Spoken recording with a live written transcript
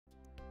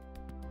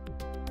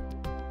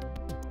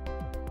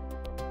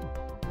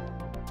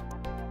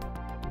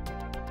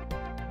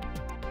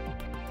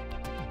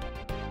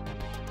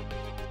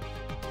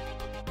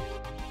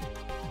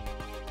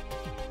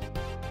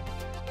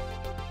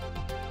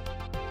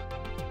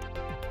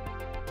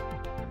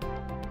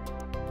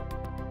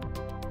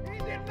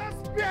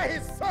spare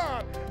his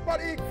son, but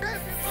he gave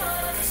him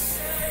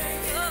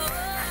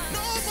no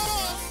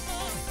more.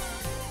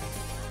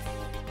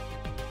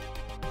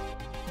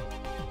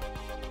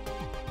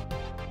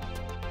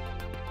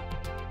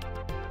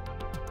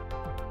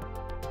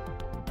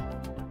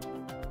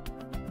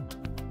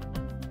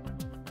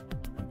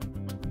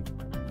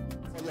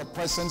 For your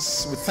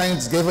presence, with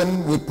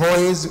thanksgiving, with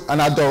praise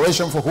and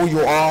adoration for who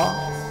you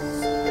are.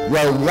 You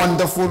are a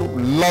wonderful,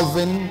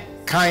 loving,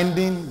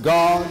 kinding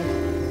God.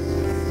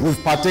 We've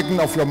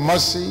partaken of your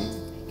mercy,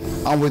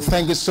 and we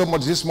thank you so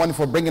much this morning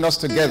for bringing us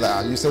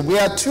together. You said,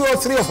 where 2 or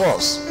 3 of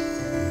us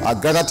are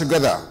gathered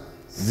together,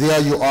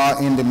 there you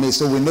are in the midst.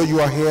 So we know you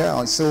are here,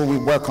 and so we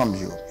welcome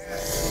you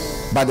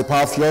by the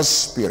power of your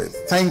Spirit.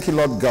 Thank you,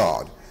 Lord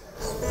God,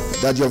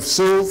 that you have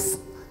so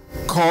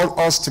called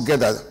us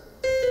together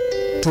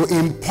to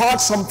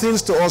impart some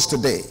things to us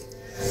today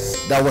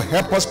that will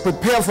help us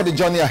prepare for the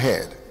journey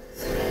ahead.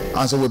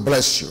 And so we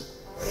bless you.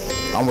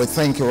 And we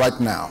thank you right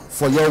now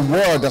for your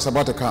word that's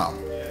about to come.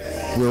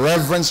 We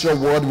reverence your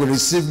word. We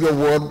receive your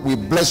word. We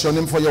bless your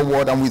name for your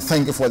word. And we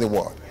thank you for the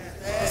word.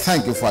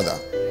 Thank you, Father,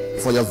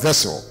 for your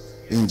vessel.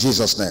 In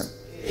Jesus' name.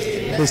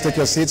 Please take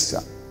your seats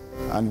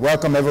and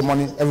welcome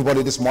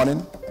everybody this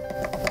morning.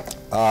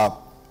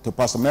 To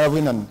Pastor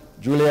Melvin and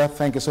Julia,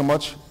 thank you so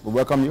much. We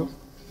welcome you.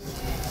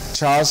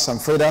 Charles and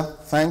Freda,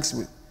 thanks.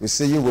 We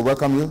see you. We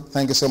welcome you.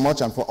 Thank you so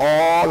much. And for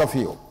all of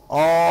you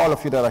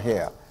that are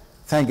here,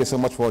 thank you so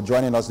much for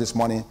joining us this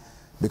morning,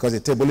 because the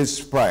table is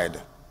spread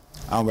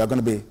and we're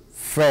going to be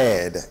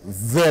fed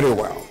very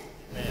well.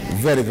 Amen.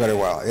 Very, very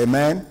well.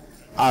 Amen.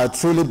 I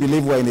truly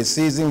believe we're in a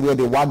season where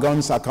the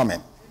wagons are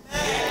coming.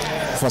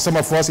 Amen. For some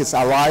of us, it's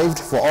arrived.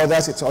 For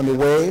others, it's on the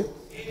way.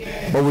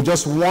 Amen. But we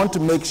just want to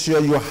make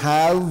sure you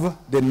have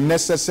the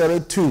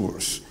necessary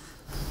tools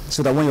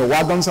so that when your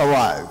wagons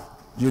arrive,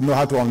 you know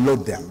how to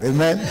unload them.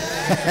 Amen.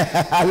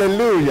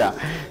 Hallelujah.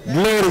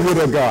 Glory be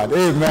to God.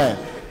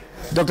 Amen.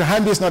 Dr.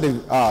 Hanby is not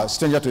a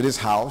stranger to this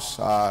house.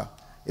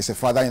 He's a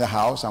father in the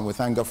house, and we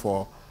thank God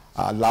for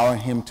allowing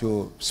him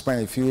to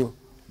spend a few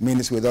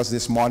minutes with us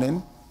this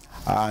morning.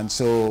 And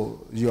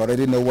so you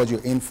already know what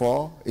you're in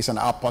for. It's an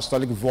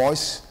apostolic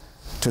voice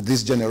to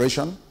this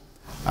generation,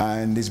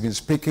 and he's been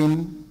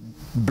speaking,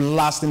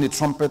 blasting the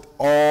trumpet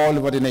all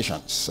over the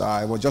nations.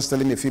 I was just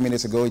telling me a few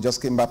minutes ago, he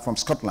just came back from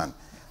Scotland.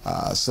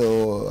 I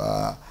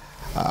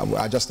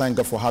just thank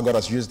God for how God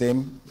has used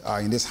him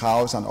in this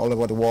house and all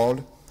over the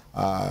world.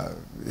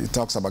 He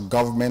talks about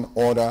government,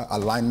 order,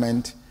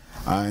 alignment,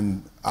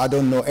 and I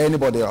don't know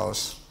anybody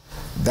else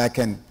that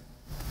can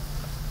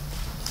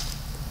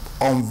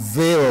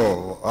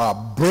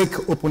unveil,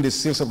 break open the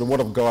seals of the Word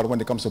of God when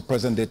it comes to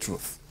present-day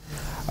truth.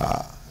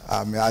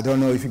 I don't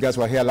know if you guys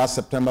were here last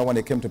September when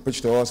they came to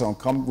preach to us on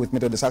Come With Me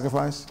to the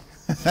Sacrifice.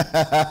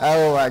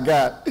 Oh my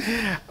God.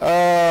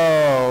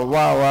 Oh,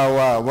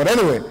 wow. But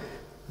anyway,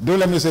 don't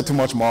let me say too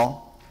much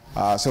more.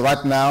 So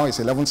right now it's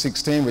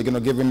 11:16. We're going to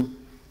give him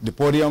the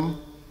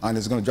podium, and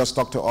he's going to just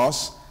talk to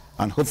us.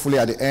 And hopefully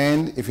at the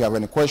end, if you have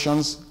any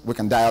questions, we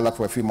can dialogue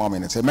for a few more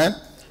minutes. Amen?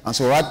 And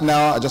so right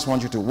now, I just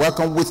want you to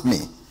welcome with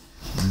me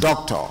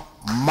Dr.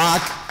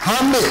 Mark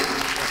Hanby.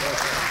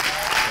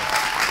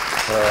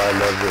 Oh, I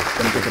love this.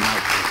 Let me take him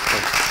out.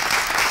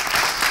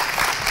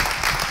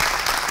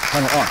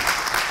 Turn it on.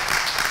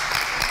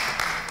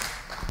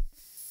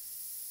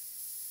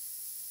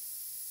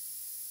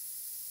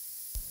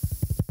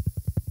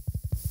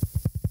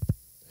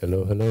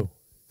 Hello.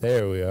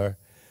 There we are.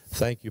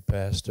 Thank you,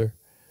 Pastor.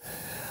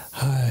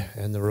 Hi,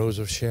 and the Rose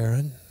of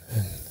Sharon.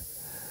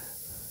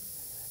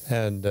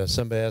 And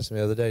somebody asked me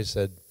the other day,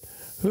 said,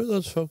 who are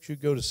those folks you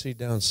go to see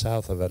down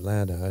south of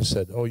Atlanta? I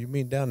said, oh, you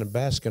mean down in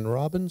Baskin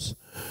Robbins?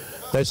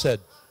 They said,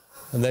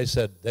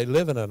 they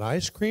live in an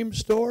ice cream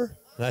store?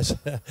 And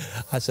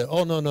I said,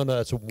 oh, no,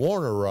 that's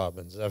Warner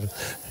Robbins.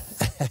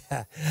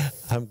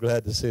 I'm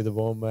glad to see the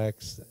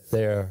Womacs.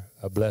 They're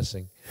a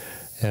blessing.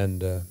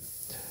 And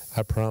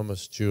I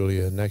promise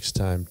Julia, next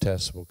time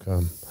Tess will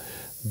come,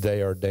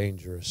 they are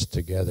dangerous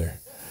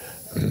together.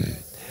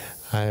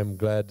 I am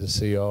glad to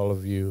see all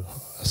of you,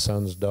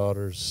 sons,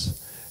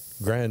 daughters,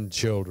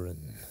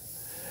 grandchildren.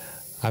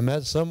 I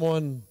met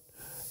someone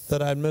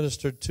that I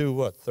ministered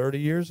to, 30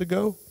 years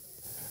ago?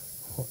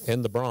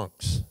 In the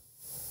Bronx.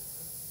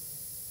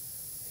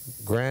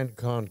 Grand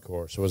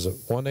Concourse. Was it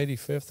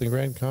 185th and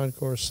Grand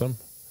Concourse?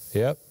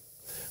 Yep.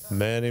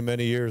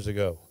 Many years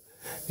ago.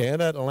 In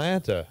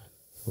Atlanta.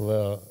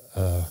 Well,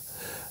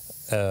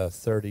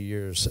 30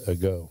 years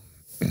ago.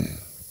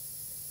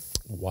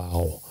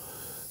 Wow.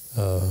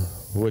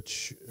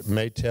 Which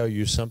may tell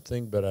you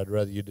something, but I'd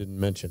rather you didn't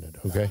mention it,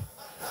 okay?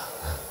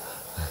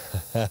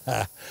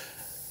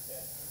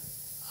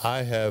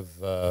 I have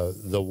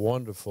the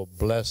wonderful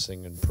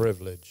blessing and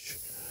privilege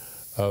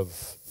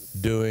of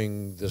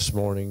doing this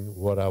morning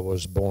what I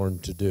was born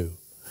to do,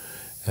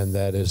 and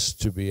that is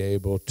to be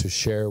able to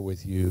share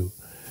with you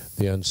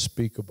the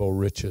unspeakable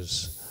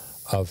riches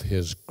of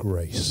His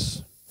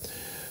grace.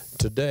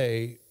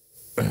 Today,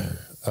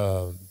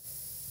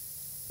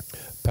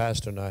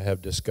 Pastor and I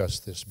have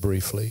discussed this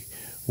briefly.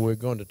 We're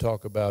going to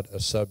talk about a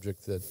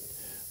subject that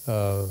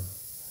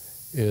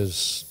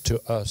is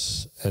to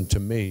us and to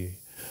me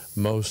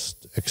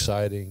most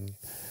exciting,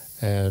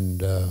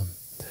 and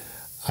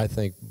I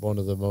think one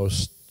of the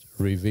most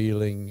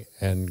revealing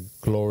and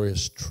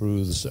glorious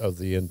truths of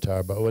the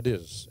entire Bible. It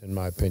is, in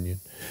my opinion,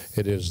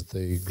 it is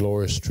the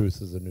glorious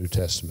truth of the New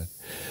Testament.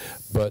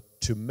 But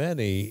to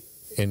many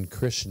in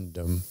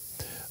Christendom,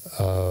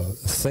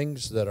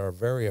 things that are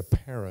very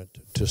apparent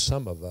to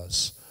some of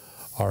us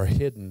are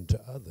hidden to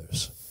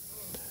others.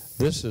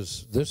 This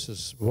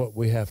is what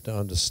we have to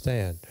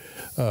understand.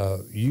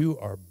 You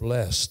are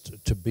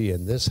blessed to be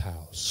in this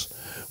house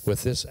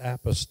with this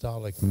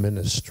apostolic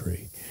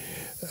ministry,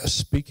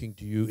 speaking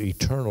to you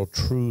eternal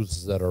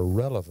truths that are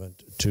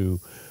relevant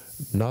to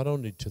not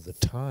only to the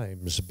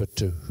times, but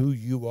to who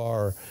you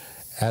are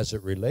as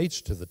it relates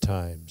to the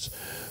times.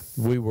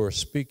 We were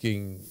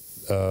speaking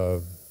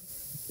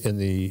in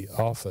the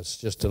office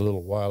just a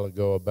little while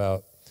ago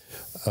about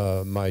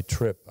my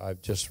trip.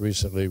 I've just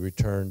recently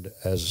returned,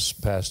 as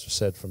Pastor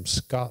said, from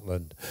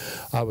Scotland.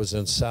 I was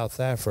in South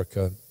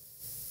Africa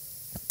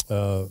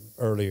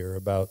earlier,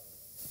 about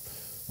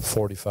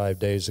 45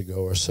 days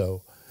ago or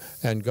so,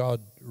 and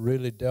God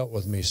really dealt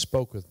with me,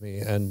 spoke with me,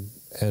 and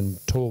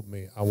told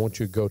me, I want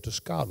you to go to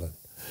Scotland.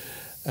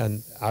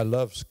 And I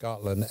love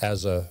Scotland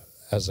as a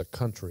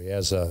country,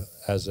 as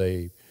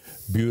a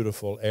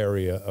beautiful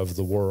area of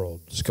the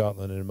world.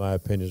 Scotland, in my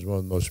opinion, is one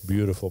of the most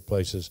beautiful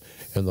places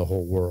in the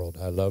whole world.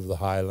 I love the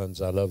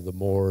Highlands. I love the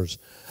moors.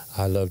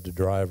 I love to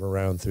drive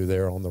around through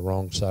there on the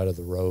wrong side of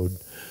the road.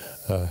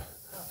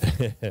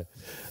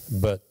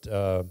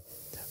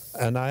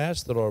 And I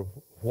asked the Lord,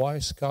 why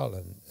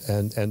Scotland?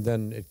 And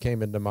then it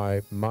came into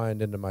my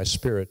mind, into my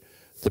spirit,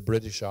 the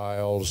British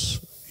Isles,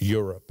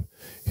 Europe.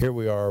 Here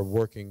we are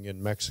working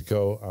in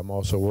Mexico. I'm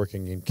also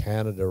working in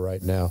Canada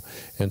right now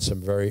in some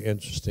very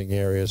interesting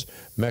areas.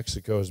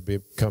 Mexico has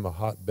become a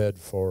hotbed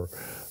for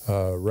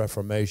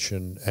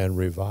Reformation and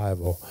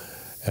revival.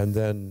 And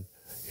then,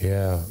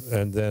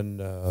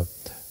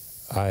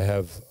 I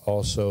have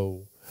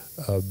also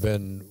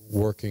been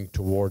working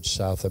towards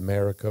South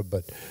America,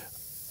 but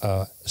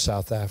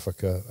South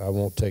Africa, I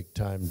won't take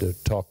time to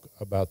talk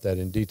about that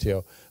in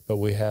detail, but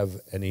we have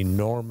an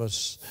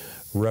enormous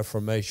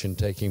reformation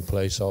taking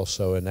place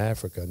also in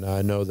Africa. Now,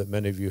 I know that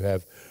many of you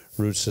have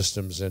root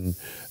systems in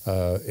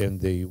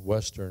the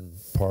western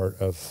part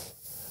of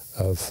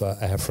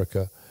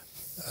Africa.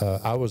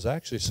 I was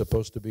actually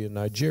supposed to be in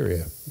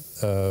Nigeria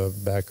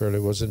back early.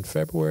 It was in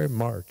February,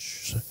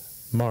 March,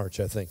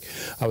 I think.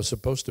 I was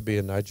supposed to be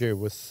in Nigeria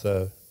with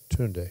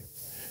Tunde.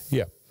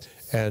 Yeah.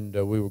 And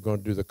we were going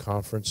to do the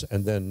conference,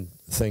 and then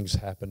things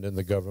happened in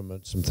the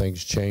government. Some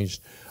things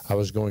changed. I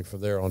was going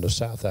from there on to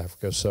South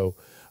Africa, so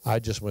I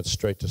just went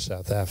straight to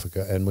South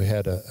Africa, and we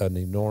had an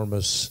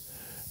enormous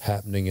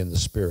happening in the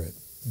spirit.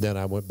 Then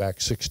I went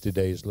back 60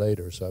 days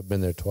later, so I've been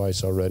there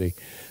twice already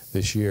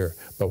this year.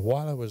 But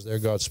while I was there,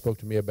 God spoke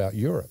to me about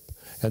Europe,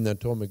 and then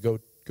told me, go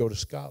to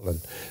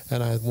Scotland.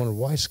 And I wondered,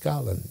 why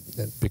Scotland?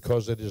 And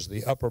because it is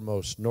the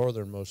uppermost,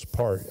 northernmost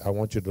part. I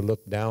want you to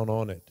look down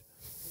on it.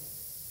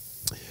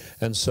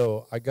 And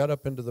so I got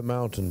up into the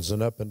mountains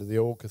and up into the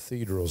old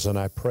cathedrals, and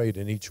I prayed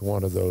in each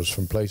one of those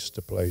from place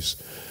to place.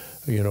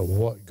 You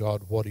know,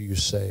 God, what are you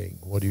saying?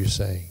 What are you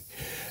saying?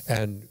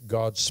 And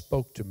God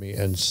spoke to me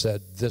and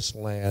said, this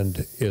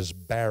land is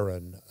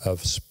barren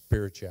of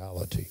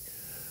spirituality.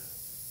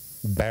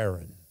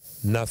 Barren.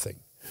 Nothing.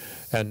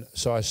 And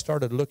so I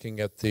started looking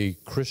at the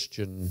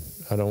Christian,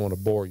 I don't want to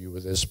bore you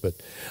with this, but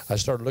I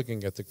started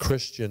looking at the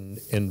Christian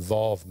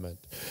involvement.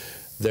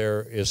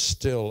 There is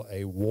still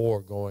a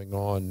war going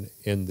on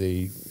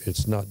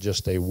it's not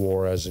just a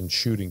war as in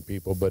shooting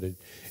people, but it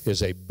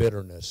is a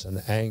bitterness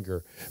and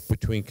anger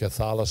between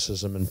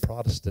Catholicism and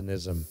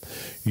Protestantism.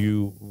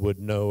 You would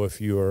know,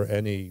 if you are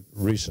any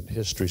recent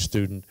history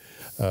student,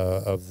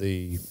 of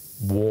the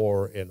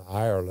war in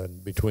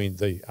Ireland between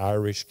the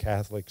Irish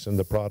Catholics and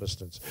the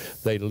Protestants.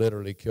 They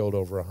literally killed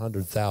over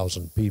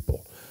 100,000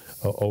 people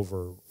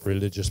over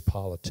religious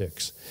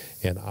politics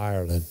in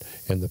Ireland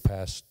in the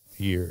past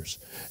years.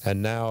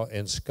 And now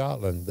in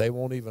Scotland, they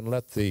won't even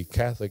let the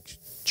Catholic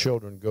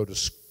children go to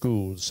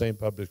school, the same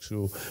public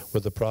school,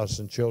 with the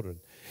Protestant children.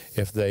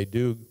 If they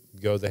do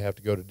go, they have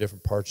to go to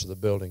different parts of the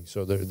building.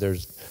 So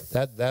there's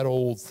that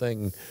old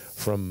thing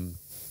from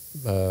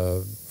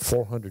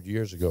 400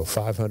 years ago,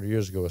 500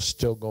 years ago is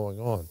still going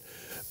on.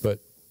 But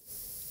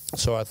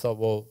so I thought,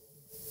 well,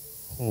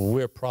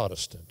 we're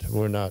Protestant.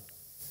 We're not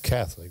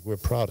Catholic. We're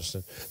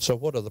Protestant. So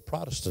what are the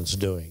Protestants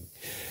doing?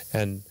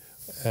 And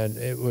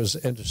it was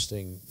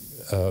interesting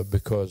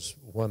because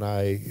when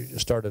I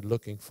started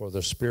looking for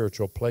the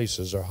spiritual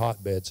places or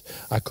hotbeds,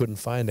 I couldn't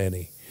find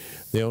any.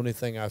 The only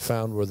thing I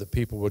found were that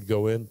people would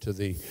go into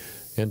the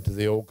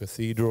old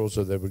cathedrals,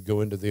 or they would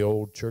go into the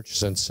old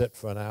churches and sit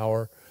for an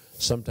hour.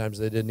 Sometimes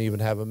they didn't even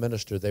have a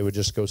minister. They would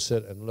just go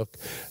sit and look.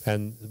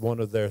 And one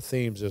of their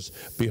themes is,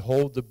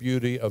 behold the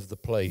beauty of the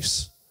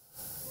place.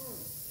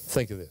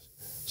 Think of this.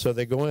 So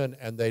they go in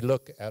and they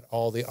look at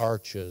all the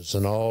arches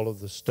and all of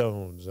the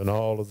stones and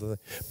all of the,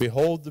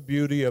 behold the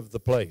beauty of the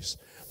place.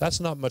 That's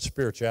not much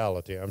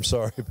spirituality, I'm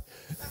sorry.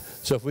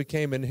 So if we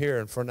came in here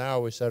and for an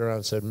hour we sat around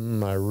and said,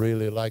 I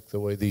really like the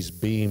way these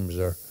beams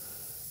are.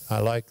 I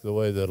like the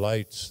way the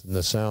lights and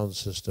the sound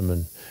system,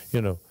 and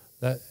you know,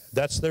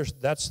 that's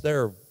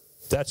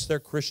their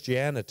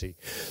Christianity.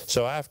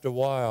 So after a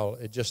while,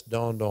 it just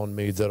dawned on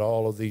me that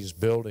all of these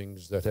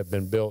buildings that have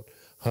been built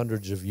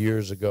hundreds of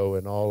years ago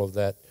in all of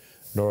that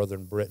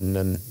northern Britain,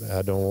 and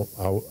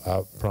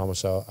I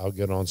promise I'll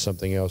get on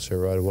something else here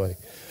right away.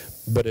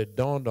 But it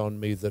dawned on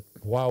me that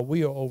while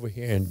we are over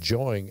here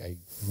enjoying a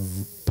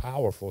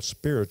powerful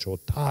spiritual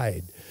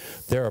tide,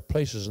 there are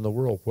places in the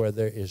world where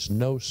there is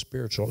no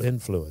spiritual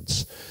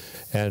influence.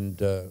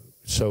 And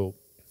so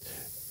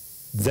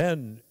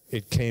then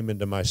it came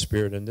into my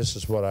spirit, and this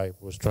is what I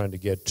was trying to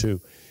get to.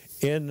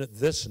 In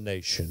this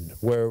nation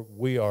where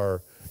we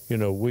are, you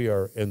know, we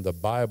are in the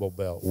Bible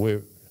Belt.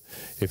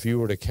 If you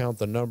were to count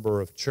the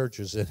number of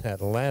churches in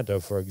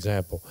Atlanta, for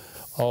example,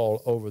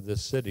 all over the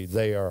city,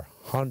 there are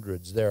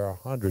hundreds, there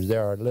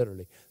are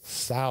literally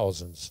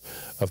thousands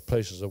of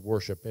places of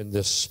worship in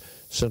this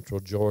central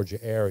Georgia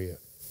area.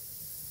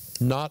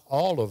 Not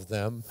all of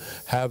them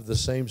have the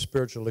same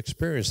spiritual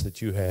experience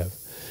that you have.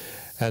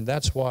 And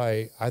that's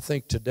why I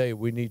think today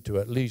we need to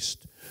at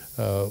least,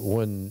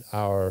 when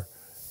our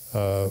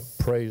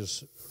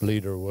praise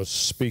leader was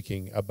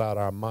speaking about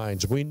our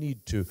minds, we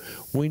need to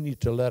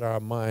let our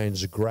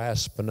minds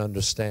grasp and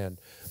understand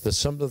that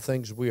some of the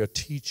things we are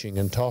teaching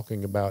and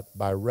talking about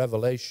by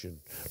revelation,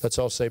 let's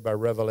all say by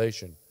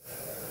revelation,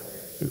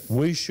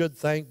 we should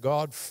thank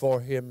God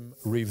for Him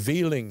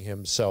revealing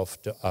Himself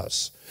to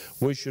us.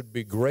 We should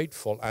be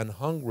grateful and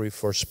hungry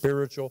for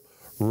spiritual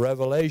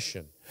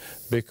revelation,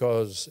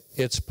 because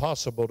it's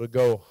possible to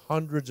go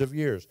hundreds of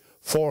years,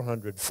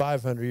 400,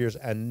 500 years,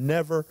 and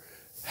never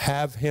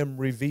have Him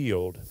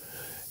revealed.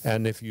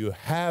 And if you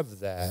have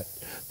that,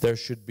 there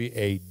should be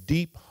a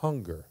deep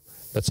hunger.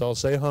 Let's all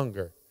say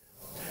hunger.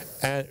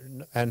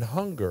 And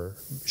hunger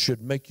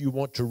should make you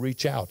want to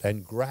reach out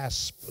and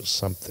grasp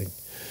something.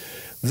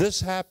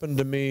 This happened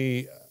to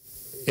me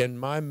in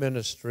my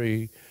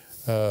ministry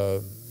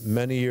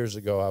many years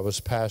ago. I was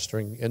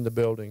pastoring in the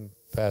building,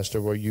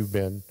 Pastor, where you've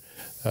been,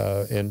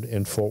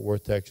 in Fort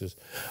Worth, Texas.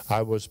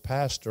 I was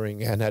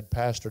pastoring and had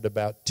pastored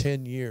about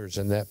 10 years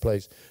in that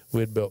place.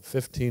 We had built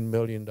 $15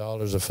 million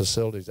of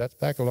facilities. That's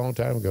back a long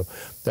time ago.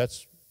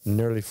 That's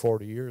nearly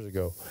 40 years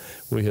ago.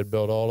 We had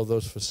built all of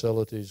those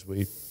facilities.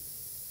 We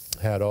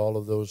had all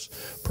of those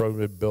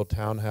programs, built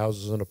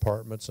townhouses and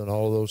apartments and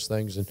all of those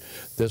things. And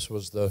this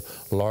was the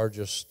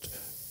largest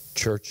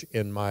church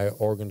in my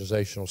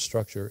organizational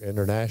structure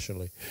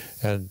internationally.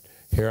 And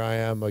here I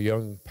am, a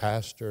young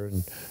pastor,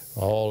 and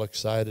all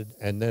excited.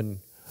 And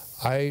then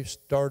I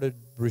started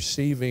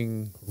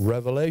receiving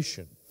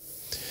revelation.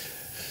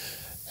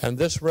 And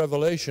this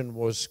revelation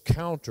was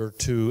counter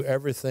to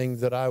everything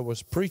that I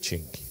was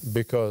preaching,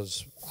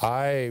 because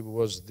I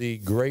was the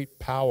great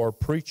power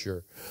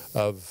preacher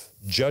of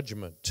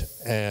judgment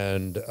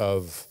and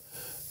of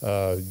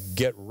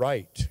get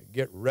right,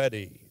 get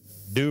ready,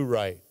 do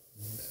right.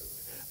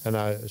 And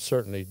I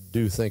certainly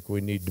do think we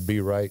need to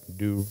be right and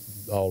do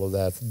all of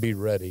that, be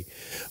ready.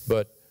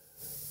 But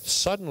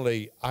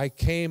suddenly I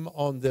came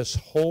on this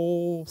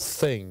whole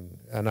thing,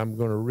 and I'm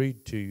going to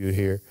read to you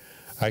here.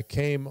 I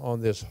came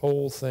on this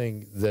whole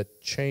thing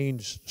that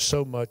changed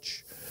so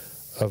much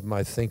of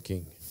my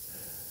thinking.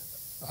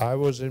 I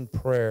was in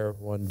prayer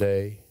one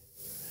day,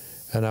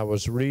 and I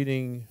was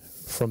reading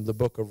from the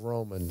book of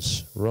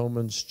Romans,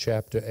 Romans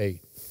chapter 8.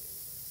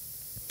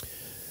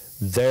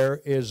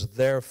 There is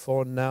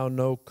therefore now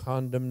no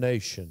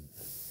condemnation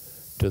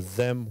to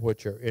them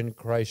which are in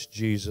Christ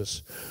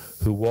Jesus,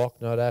 who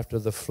walk not after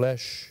the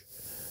flesh,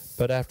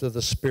 but after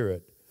the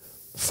Spirit.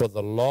 For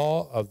the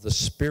law of the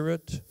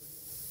Spirit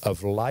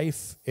of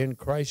life in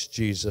Christ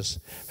Jesus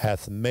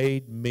hath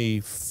made me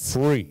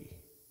free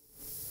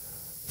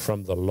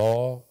from the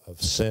law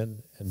of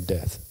sin and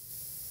death.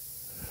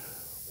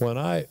 When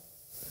I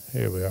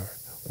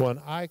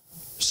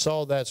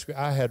saw that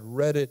scripture, I had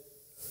read it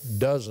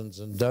dozens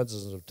and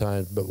dozens of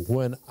times, but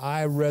when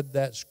I read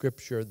that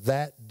scripture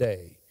that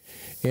day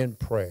in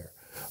prayer,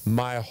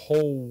 my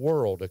whole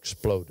world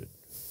exploded.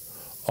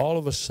 All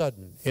of a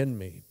sudden in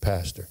me,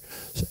 Pastor,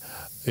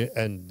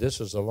 and this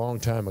is a long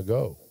time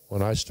ago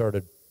when I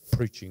started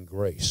preaching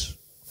grace.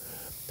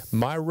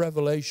 My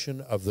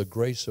revelation of the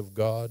grace of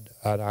God,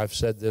 and I've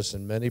said this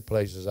in many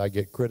places, I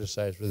get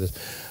criticized for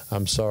this,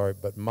 I'm sorry,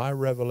 but my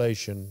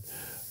revelation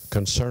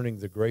concerning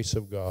the grace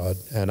of God,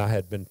 and I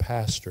had been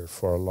pastor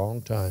for a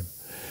long time,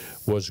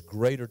 was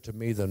greater to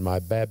me than my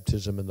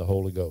baptism in the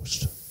Holy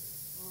Ghost.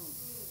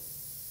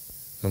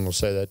 I'm going to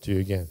say that to you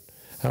again.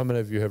 How many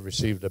of you have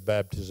received a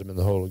baptism in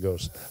the Holy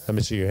Ghost? Let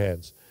me see your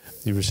hands.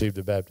 You received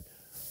a baptism.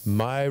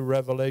 My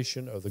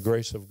revelation of the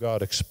grace of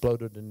God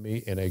exploded in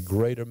me in a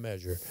greater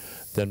measure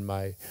than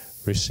my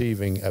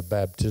receiving a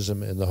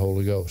baptism in the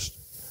Holy Ghost,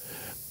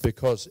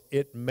 because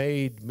it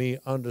made me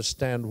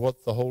understand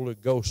what the Holy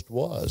Ghost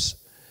was.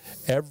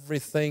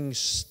 everything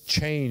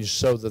changed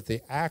so that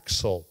the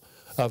axle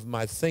of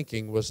my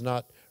thinking was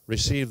not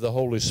receive the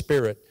Holy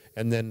Spirit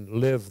and then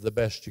live the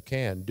best you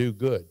can, do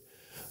good.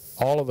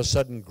 All of a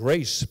sudden,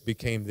 grace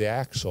became the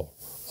axle.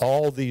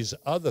 All these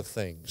other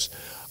things.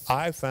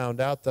 I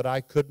found out that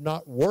I could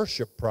not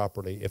worship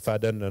properly if I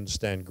didn't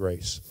understand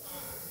grace.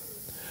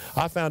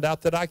 I found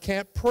out that I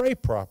can't pray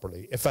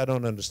properly if I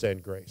don't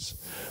understand grace.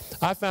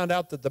 I found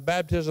out that the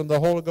baptism of the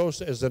Holy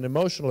Ghost is an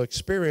emotional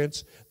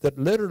experience that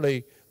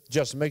literally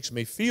just makes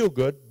me feel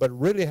good, but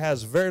really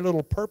has very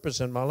little purpose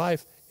in my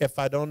life if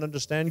I don't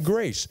understand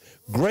grace.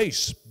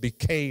 Grace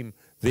became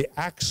the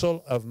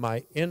axle of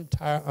my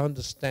entire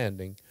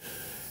understanding.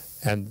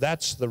 And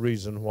that's the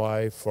reason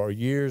why for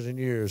years and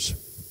years,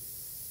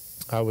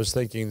 I was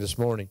thinking this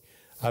morning,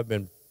 I've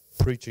been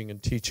preaching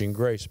and teaching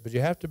grace. But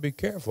you have to be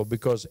careful,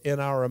 because in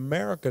our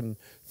American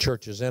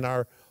churches, in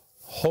our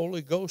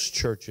Holy Ghost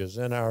churches,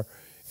 in our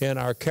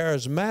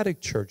charismatic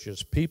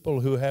churches,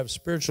 people who have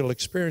spiritual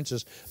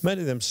experiences,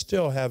 many of them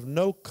still have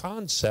no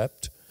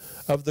concept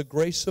of the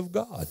grace of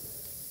God.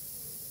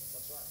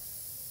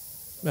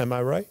 Am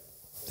I right?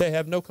 They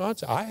have no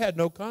concept. I had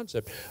no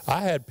concept.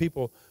 I had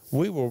people,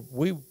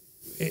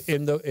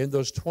 in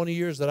those 20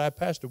 years that I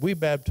pastored, we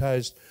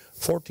baptized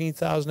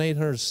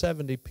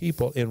 14,870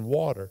 people in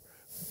water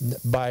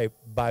by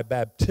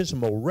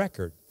baptismal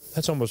record.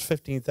 That's almost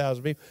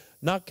 15,000 people,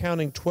 not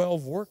counting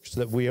 12 works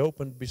that we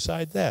opened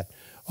beside that.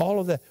 All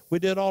of that. We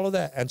did all of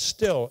that. And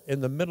still,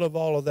 in the middle of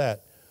all of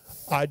that,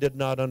 I did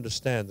not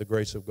understand the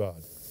grace of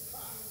God.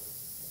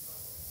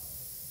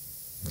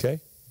 Okay?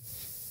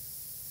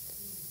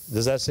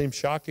 Does that seem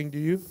shocking to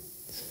you?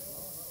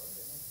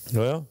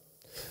 Well,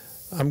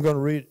 I'm going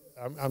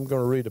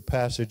to read a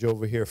passage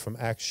over here from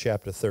Acts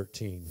chapter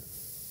 13.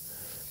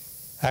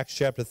 Acts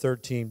chapter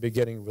 13,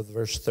 beginning with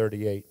verse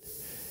 38.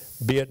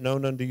 Be it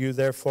known unto you,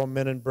 therefore,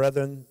 men and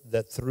brethren,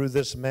 that through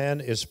this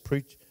man is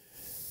preached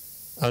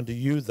unto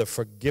you the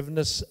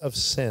forgiveness of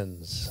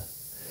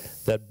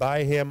sins, that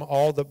by him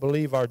all that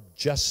believe are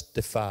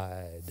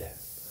justified.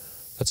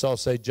 Let's all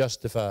say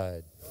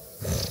justified.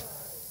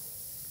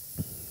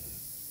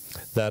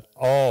 That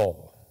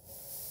all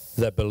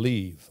that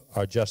believe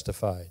are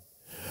justified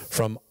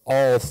from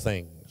all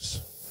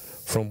things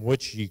from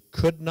which ye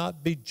could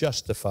not be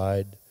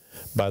justified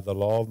by the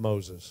law of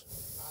Moses.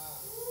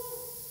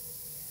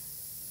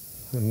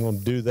 I'm going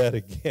to do that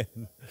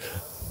again.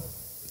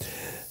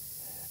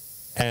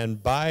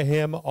 And by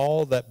him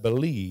all that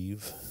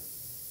believe,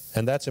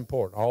 and that's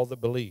important, all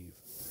that believe,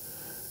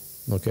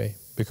 okay,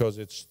 because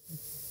it's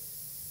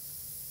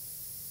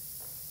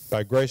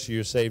by grace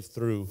you're saved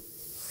through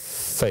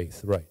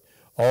faith, right.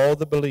 All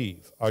that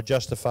believe are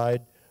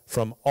justified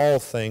from all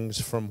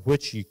things from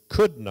which ye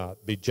could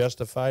not be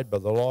justified by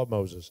the law of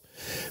Moses.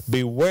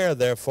 Beware,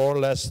 therefore,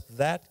 lest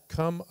that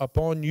come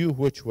upon you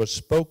which was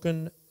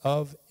spoken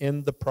of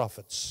in the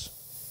prophets.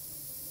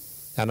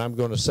 And I'm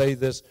going to say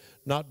this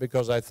not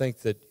because I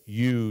think that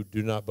you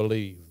do not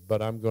believe,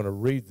 but I'm going to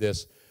read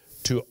this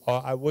to,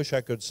 I wish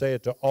I could say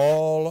it to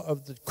all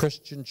of the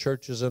Christian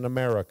churches in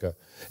America,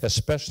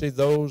 especially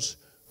those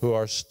who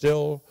are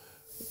still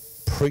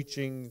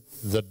preaching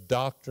the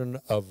doctrine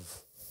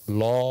of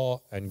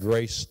law and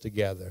grace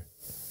together.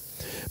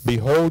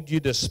 Behold, ye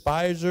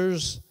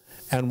despisers,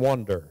 and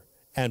wonder,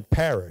 and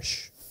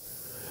perish.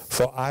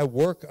 For I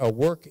work a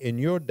work in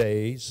your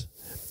days,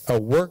 a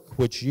work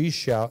which ye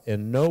shall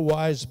in no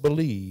wise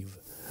believe,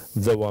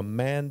 though a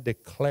man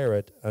declare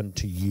it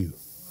unto you.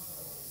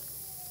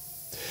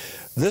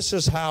 This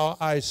is how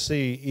I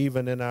see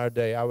even in our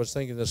day. I was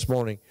thinking this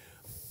morning,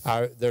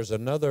 there's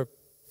another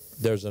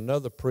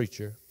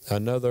preacher,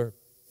 another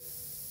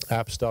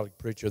apostolic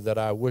preacher that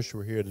I wish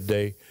were here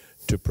today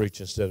to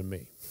preach instead of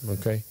me,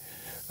 okay?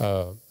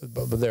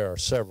 But there are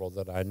several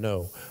that I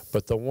know.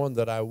 But the one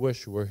that I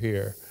wish were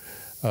here,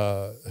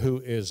 who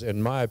is,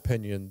 in my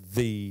opinion,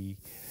 the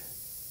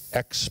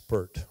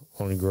expert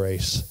on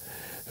grace,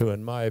 who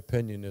in my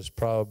opinion is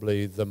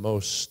probably the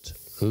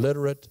most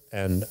literate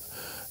and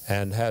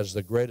has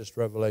the greatest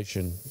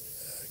revelation.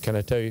 Can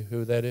I tell you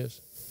who that is?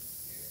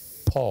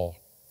 Paul.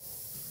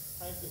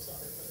 Thank you, sir.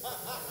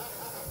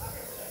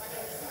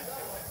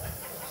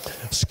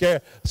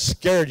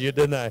 Scared you,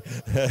 didn't I?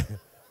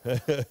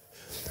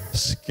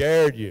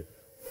 Scared you.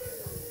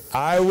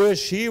 I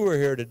wish he were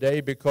here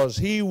today, because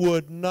he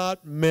would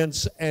not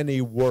mince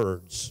any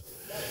words.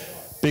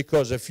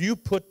 Because if you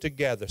put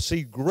together,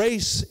 see,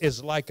 grace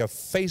is like a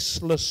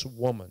faceless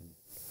woman.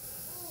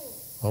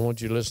 I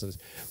want you to listen to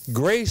this.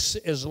 Grace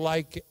is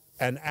like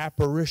an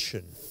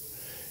apparition.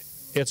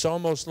 It's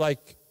almost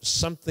like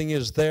something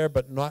is there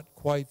but not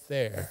quite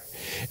there.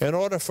 In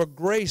order for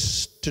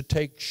grace to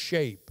take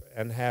shape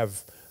and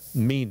have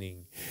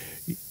meaning,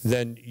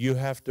 then you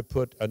have to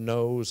put a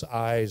nose,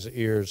 eyes,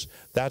 ears.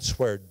 That's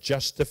where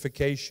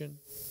justification,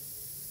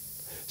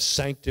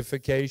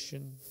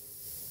 sanctification,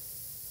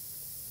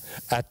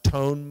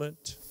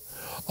 atonement,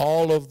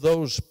 all of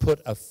those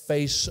put a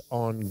face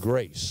on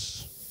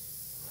grace.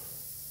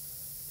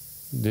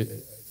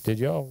 Did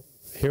y'all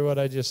hear what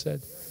I just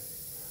said?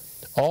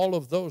 All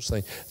of those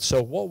things.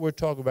 So what we're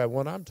talking about,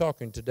 when I'm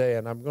talking today,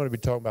 and I'm going to be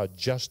talking about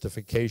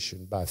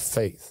justification by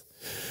faith.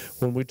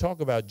 When we talk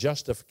about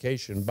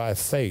justification by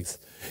faith,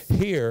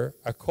 here,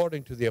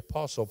 according to the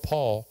Apostle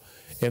Paul,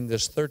 in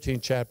this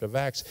 13th chapter of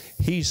Acts,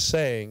 he's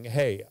saying,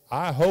 hey,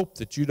 I hope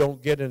that you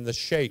don't get in the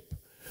shape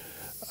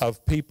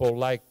of people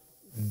like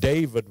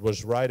David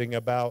was writing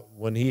about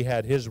when he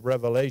had his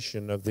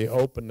revelation of the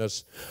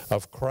openness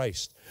of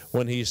Christ,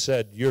 when he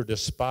said, you're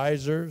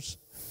despisers,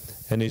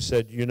 and he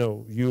said, you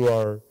know,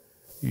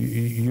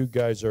 you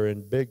guys are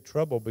in big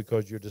trouble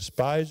because you're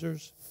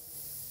despisers,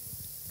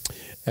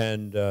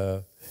 and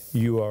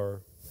you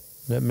are,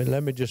 let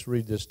me just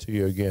read this to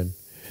you again.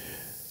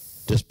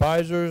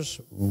 Despisers,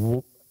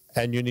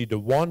 and you need to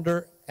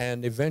wander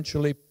and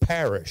eventually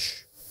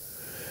perish.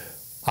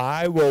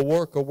 I will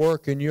work a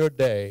work in your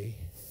day,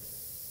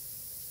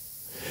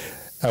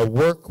 a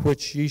work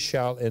which ye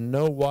shall in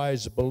no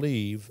wise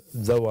believe,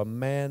 though a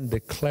man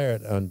declare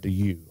it unto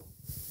you.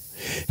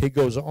 He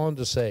goes on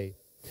to say,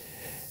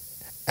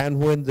 and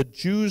when the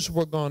Jews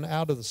were gone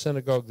out of the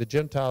synagogue, the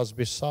Gentiles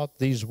besought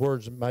these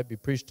words might be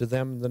preached to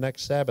them the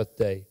next Sabbath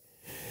day.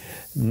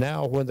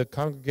 Now when the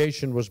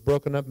congregation was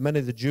broken up, many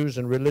of the Jews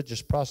and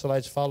religious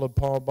proselytes followed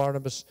Paul and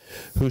Barnabas,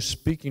 who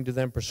speaking to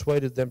them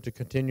persuaded them to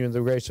continue in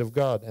the grace of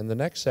God. And the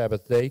next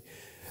Sabbath day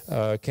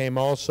came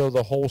also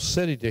the whole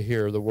city to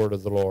hear the word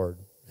of the Lord,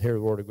 hear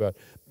the word of God.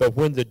 But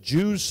when the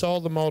Jews saw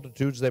the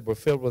multitudes, they were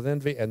filled with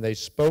envy, and they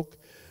spoke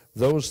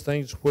those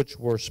things which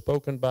were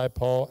spoken by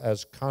Paul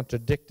as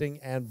contradicting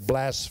and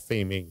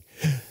blaspheming.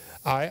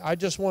 I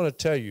just want to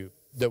tell you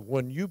that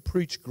when you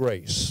preach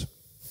grace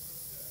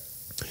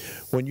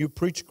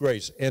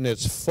in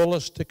its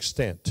fullest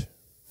extent,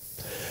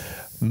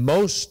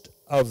 most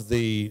of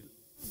the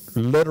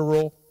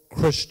literal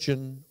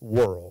Christian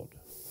world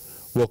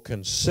will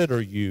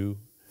consider you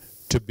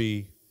to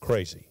be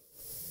crazy.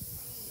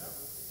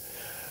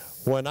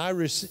 When I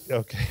receive,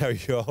 okay, are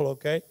you all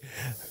okay?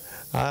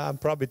 I'm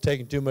probably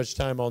taking too much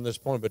time on this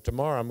point, but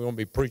tomorrow I'm going to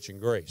be preaching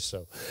grace.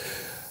 So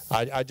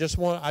I just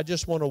want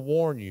to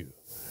warn you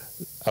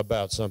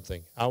about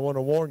something. I want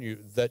to warn you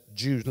that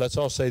Jews, let's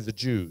all say the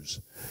Jews.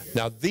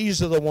 Now,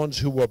 these are the ones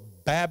who were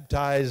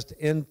baptized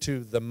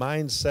into the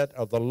mindset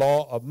of the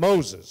law of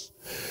Moses.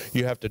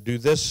 You have to do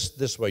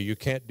this way. You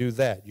can't do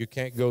that. You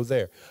can't go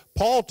there.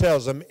 Paul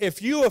tells them,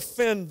 if you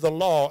offend the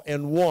law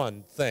in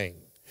one thing,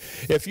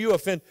 if you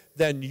offend,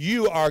 then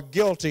you are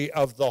guilty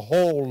of the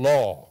whole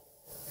law.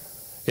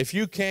 If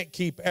you can't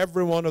keep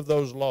every one of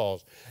those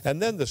laws.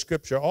 And then the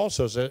scripture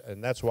also says,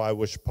 and that's why I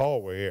wish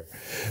Paul were here,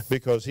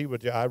 because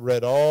I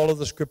read all of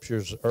the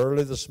scriptures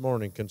early this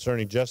morning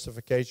concerning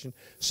justification,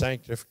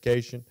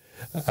 sanctification,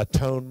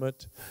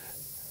 atonement.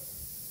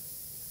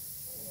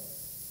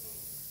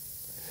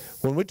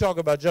 When we talk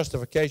about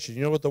justification,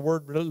 you know what the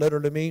word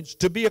literally means?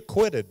 To be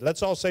acquitted.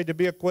 Let's all say to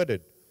be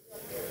acquitted.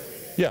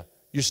 Yeah.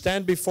 You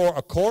stand before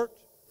a court.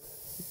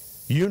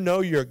 You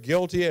know you're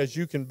guilty as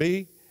you can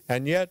be.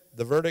 And yet,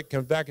 the verdict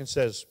comes back and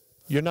says,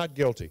 you're not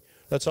guilty.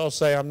 Let's all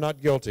say, I'm not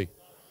guilty.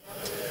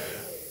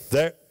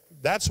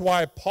 That's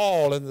why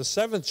Paul in the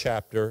 7th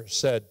chapter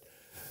said,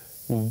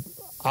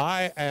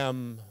 I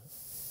am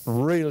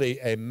really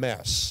a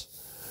mess.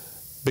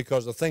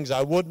 Because the things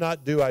I would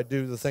not do, I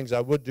do. The things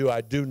I would do,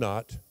 I do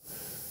not.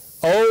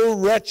 Oh,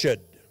 wretched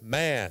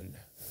man.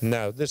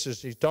 No,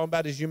 he's talking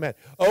about his humanity.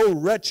 Oh,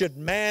 wretched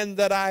man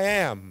that I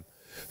am.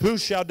 Who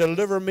shall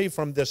deliver me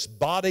from this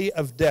body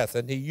of death?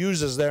 And he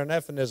uses there an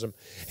euphemism.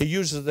 He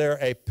uses there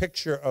a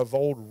picture of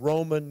old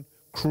Roman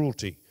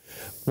cruelty.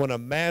 When a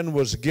man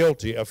was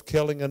guilty of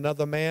killing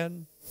another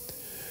man,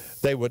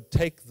 they would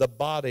take the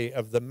body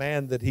of the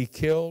man that he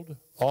killed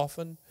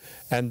often,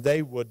 and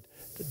they would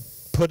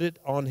put it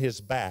on his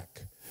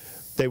back.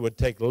 They would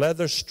take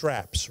leather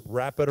straps,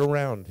 wrap it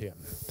around him,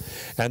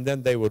 and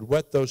then they would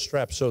wet those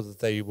straps so that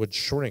they would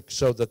shrink,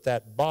 so that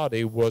that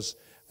body was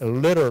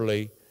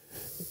literally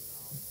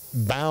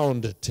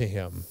bound to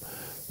him,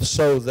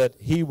 so that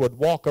he would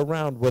walk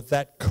around with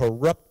that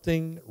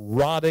corrupting,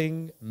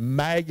 rotting,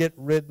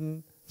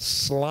 maggot-ridden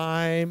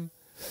slime,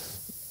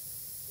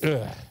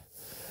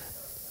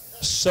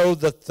 so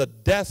that the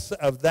death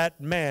of that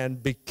man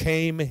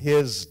became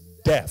his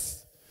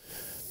death.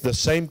 The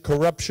same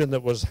corruption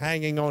that was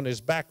hanging on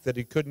his back that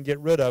he couldn't get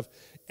rid of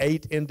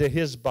ate into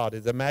his body.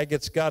 The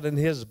maggots got in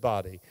his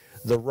body.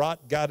 The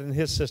rot got in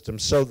his system.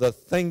 So the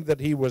thing that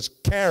he was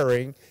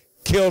carrying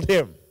killed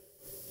him.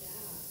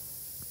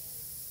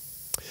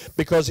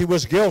 Because he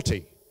was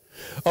guilty.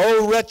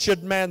 Oh,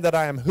 wretched man that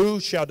I am, who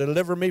shall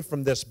deliver me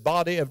from this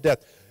body of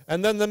death?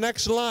 And then the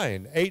next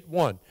line,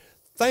 8:1.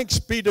 Thanks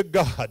be to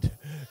God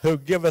who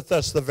giveth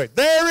us the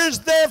victory. There is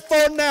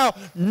therefore now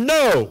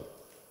no.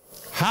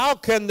 How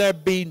can there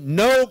be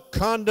no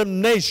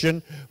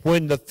condemnation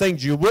when the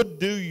things you would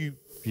do, you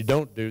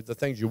don't do, the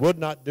things you would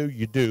not do,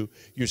 you do.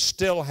 You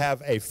still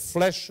have a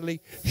fleshly,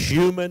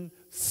 human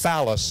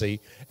fallacy,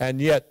 and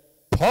yet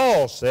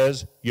Paul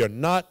says you're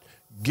not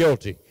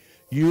guilty.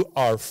 You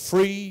are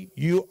free.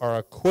 You are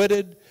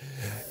acquitted.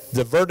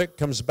 The verdict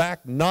comes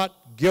back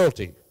not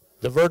guilty.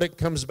 The verdict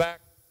comes back.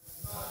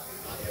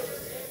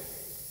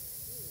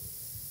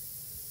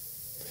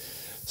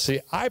 See,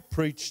 I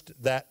preached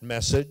that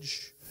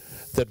message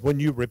that when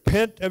you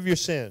repent of your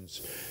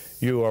sins,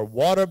 you are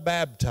water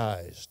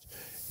baptized.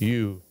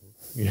 You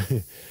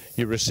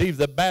receive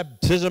the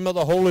baptism of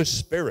the Holy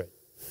Spirit.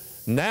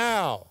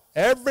 Now,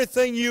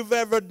 everything you've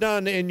ever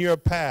done in your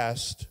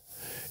past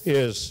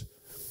is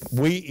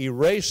we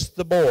erase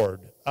the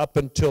board up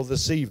until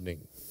this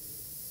evening.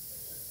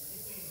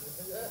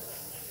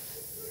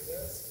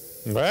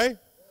 Right?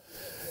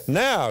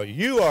 Now,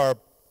 you are,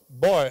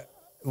 boy,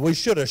 we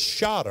should have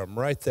shot him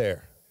right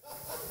there.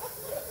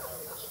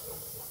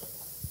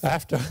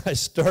 After I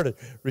started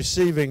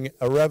receiving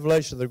a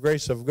revelation of the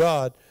grace of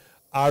God,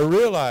 I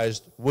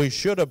realized we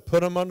should have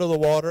put him under the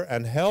water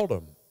and held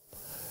him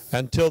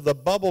until the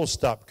bubbles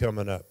stopped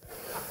coming up.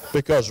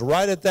 Because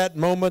right at that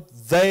moment,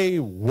 they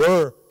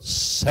were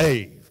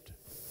saved.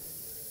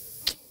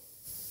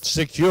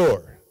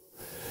 Secure.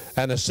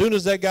 And as soon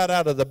as they got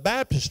out of the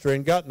baptistry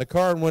and got in the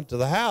car and went to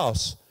the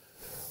house,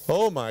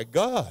 oh my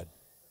God.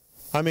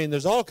 I mean,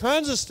 there's all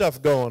kinds of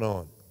stuff going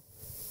on.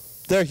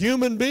 They're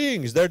human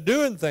beings. They're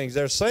doing things.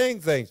 They're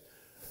saying things.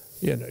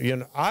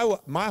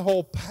 My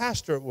whole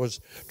pastorate was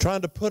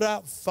trying to put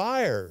out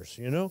fires,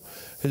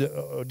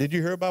 Did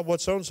you hear about what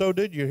so-and-so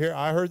did?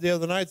 I heard the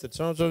other night that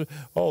so-and-so,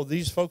 oh,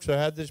 these folks have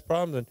had this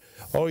problem, and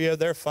oh, yeah,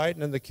 they're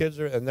fighting, and the kids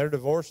and they're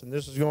divorced, and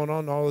this is going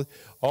on,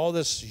 all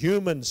this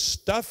human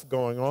stuff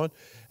going on.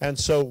 And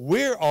so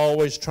we're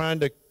always trying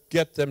to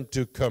get them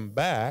to come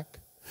back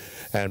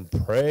and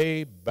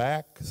pray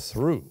back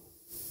through.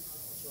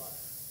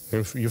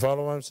 You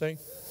follow what I'm saying?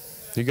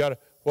 You got to,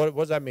 what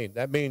does that mean?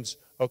 That means,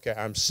 okay,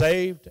 I'm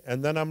saved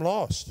and then I'm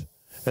lost.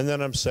 And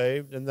then I'm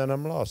saved and then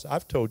I'm lost.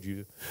 I've told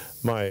you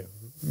when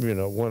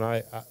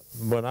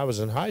I was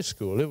in high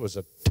school, it was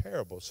a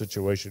terrible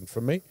situation for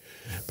me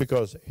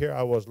because here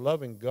I was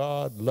loving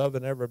God,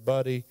 loving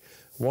everybody,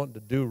 wanting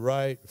to do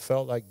right,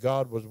 felt like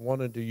God was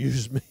wanting to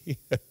use me.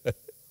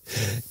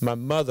 My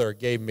mother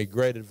gave me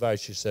great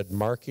advice. She said,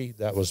 Marky,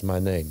 that was my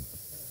name.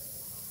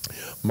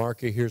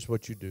 Marky, here's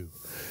what you do.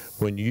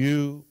 When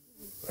you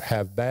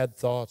have bad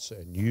thoughts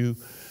and you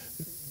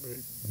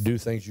do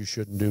things you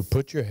shouldn't do,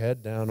 put your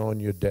head down on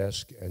your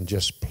desk and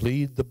just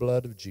plead the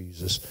blood of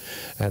Jesus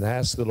and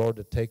ask the Lord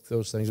to take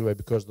those things away,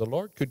 because the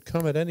Lord could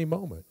come at any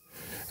moment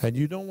and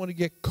you don't want to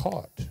get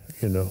caught,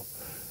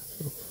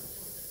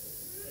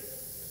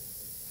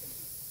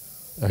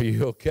 Are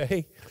you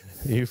okay?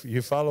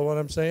 You follow what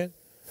I'm saying?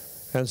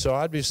 And so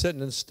I'd be sitting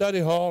in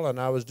study hall, and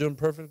I was doing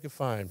perfectly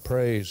fine.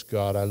 Praise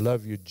God, I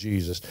love you,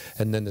 Jesus.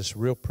 And then this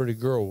real pretty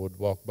girl would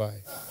walk by.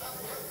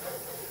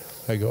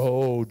 I go,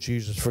 oh,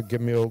 Jesus,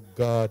 forgive me, oh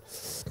God.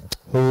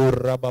 Oh,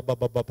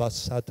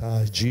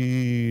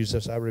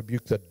 Jesus, I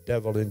rebuke the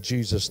devil in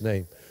Jesus'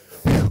 name.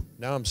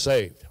 Now I'm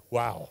saved.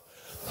 Wow.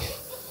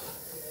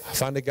 I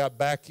finally got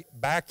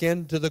back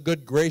into the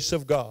good grace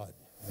of God.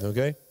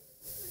 Okay?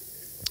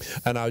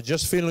 And I was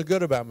just feeling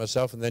good about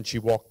myself, and then she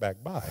walked back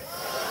by.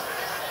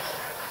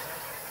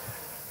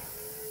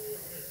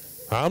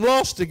 I'm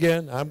lost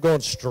again. I'm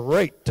going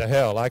straight to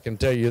hell, I can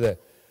tell you that.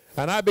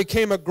 And I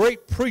became a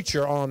great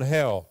preacher on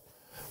hell.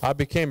 I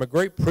became a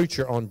great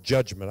preacher on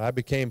judgment.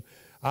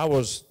 I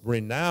was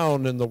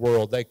renowned in the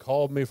world. They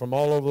called me from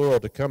all over the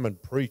world to come and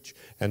preach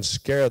and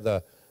scare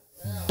the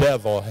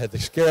devil, had to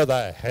scare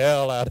the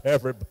hell out of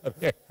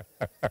everybody.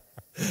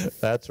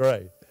 That's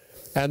right.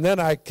 And then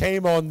I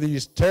came on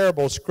these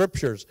terrible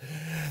scriptures.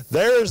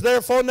 There is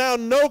therefore now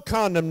no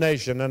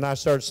condemnation. And I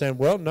started saying,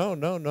 well,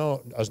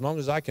 no. As long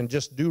as I can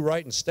just do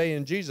right and stay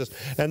in Jesus.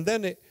 And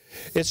then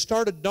it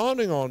started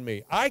dawning on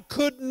me. I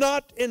could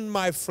not in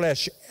my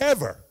flesh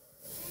ever.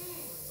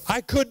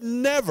 I could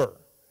never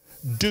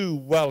do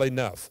well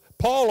enough.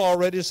 Paul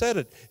already said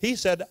it. He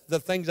said, the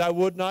things I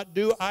would not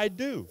do, I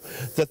do.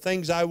 The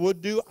things I would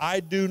do,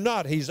 I do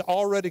not. He's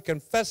already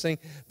confessing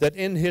that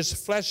in his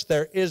flesh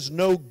there is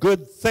no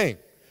good thing.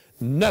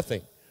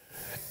 Nothing.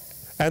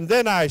 And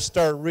then I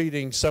start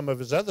reading some of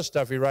his other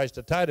stuff. He writes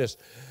to Titus,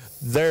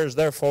 there's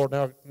therefore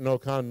now no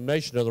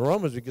condemnation of the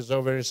Romans, because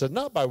over there he says,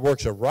 not by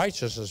works of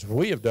righteousness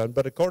we have done,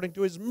 but according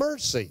to his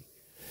mercy.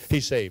 He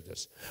saved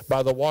us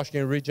by the washing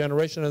and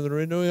regeneration and the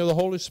renewing of the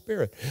Holy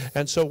Spirit.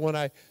 And so when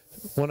I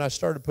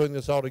started putting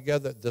this all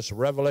together, this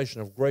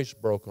revelation of grace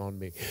broke on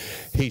me.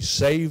 He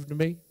saved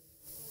me,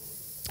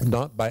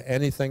 not by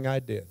anything I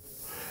did.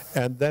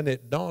 And then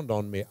it dawned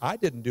on me, I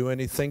didn't do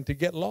anything to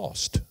get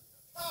lost.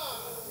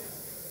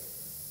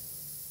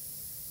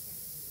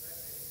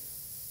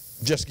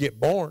 Just get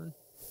born.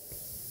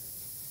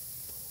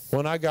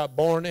 When I got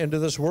born into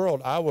this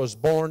world, I was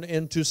born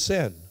into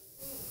sin.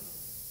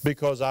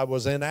 Because I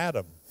was in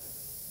Adam.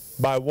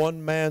 By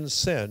one man's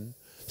sin,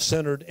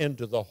 entered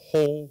into the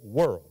whole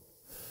world.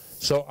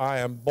 So I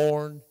am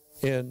born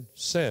in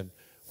sin.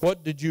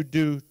 What did you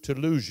do to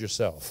lose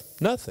yourself?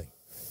 Nothing.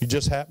 You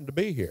just happened to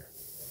be here.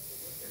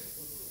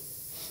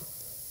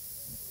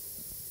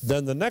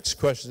 Then the next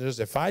question is,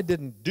 if I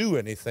didn't do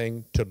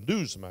anything to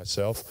lose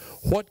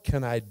myself, what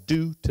can I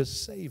do to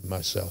save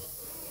myself?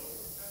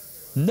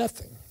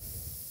 Nothing.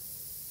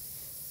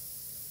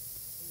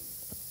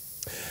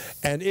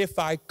 And if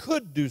I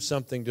could do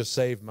something to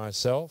save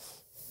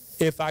myself,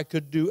 if I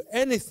could do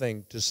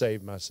anything to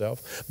save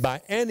myself,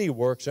 by any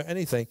works or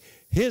anything,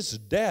 his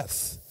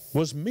death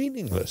was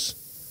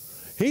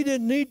meaningless. He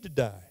didn't need to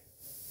die.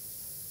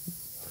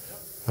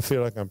 I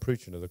feel like I'm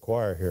preaching to the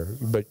choir here,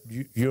 but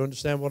you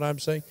understand what I'm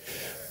saying?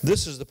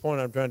 This is the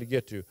point I'm trying to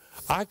get to.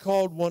 I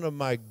called one of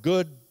my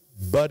good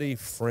buddy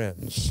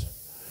friends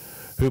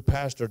who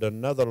pastored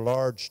another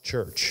large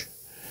church.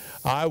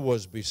 I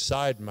was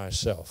beside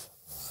myself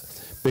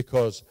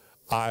because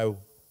I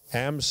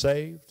am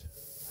saved.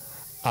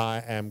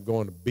 I am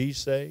going to be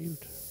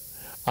saved.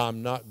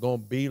 I'm not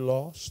going to be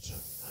lost.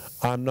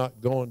 I'm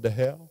not going to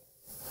hell.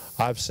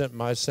 I've sent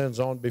my sins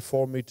on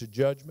before me to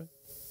judgment.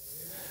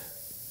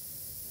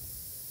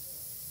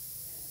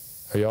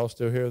 Are y'all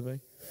still here with me?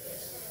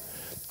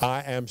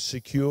 I am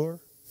secure.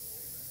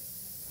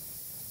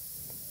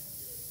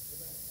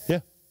 Yeah,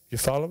 you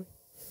follow me?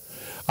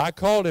 I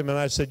called him and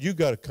I said, you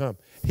got to come.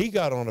 He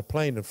got on a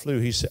plane and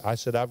flew. I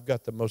said, I've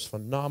got the most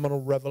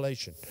phenomenal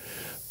revelation.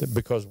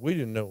 Because we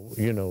didn't know,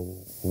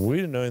 we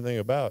didn't know anything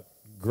about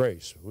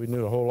grace. We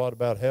knew a whole lot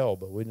about hell,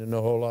 but we didn't know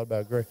a whole lot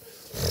about grace.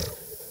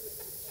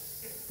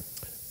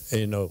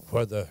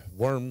 Where the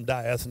worm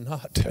dieth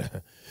not,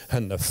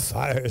 and the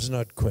fire is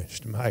not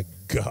quenched. My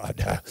God,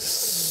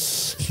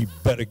 you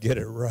better get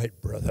it right,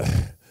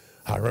 brother.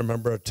 I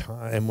remember a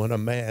time when a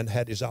man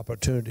had his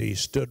opportunity. He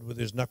stood with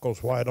his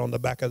knuckles white on the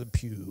back of the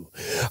pew.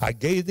 I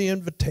gave the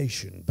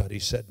invitation, but he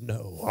said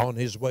no. On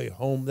his way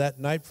home that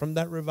night from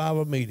that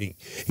revival meeting,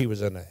 he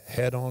was in a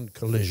head-on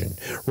collision.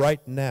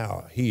 Right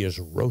now, he is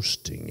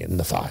roasting in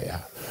the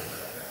fire.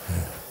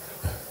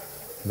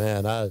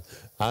 Man,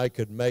 I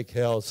could make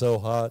hell so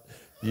hot,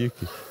 you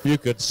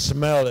could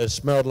smell it. It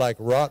smelled like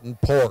rotten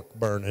pork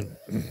burning.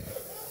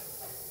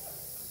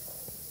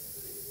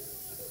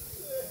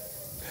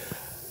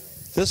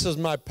 This is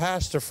my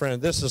pastor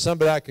friend. This is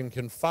somebody I can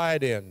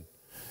confide in.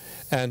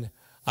 And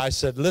I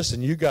said,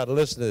 listen, you got to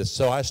listen to this.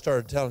 So I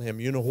started telling him,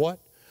 you know what?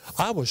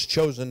 I was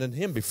chosen in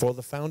him before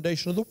the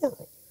foundation of the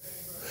world.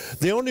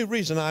 The only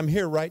reason I'm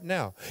here right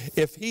now,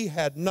 if he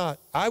had not,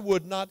 I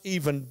would not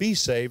even be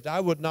saved. I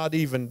would not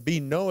even be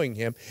knowing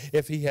him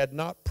if he had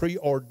not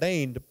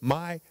preordained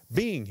my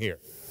being here.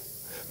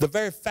 The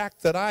very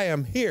fact that I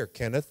am here,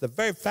 Kenneth, the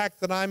very fact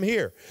that I'm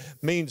here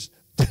means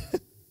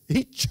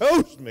he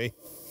chose me.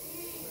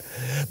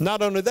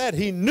 Not only that,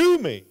 he knew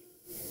me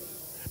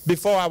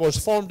before I was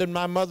formed in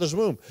my mother's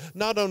womb.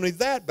 Not only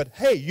that, but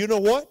hey, you know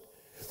what?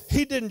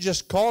 He didn't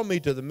just call me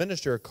to the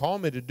ministry or call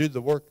me to do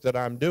the work that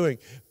I'm doing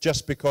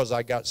just because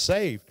I got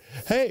saved.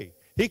 Hey,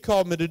 he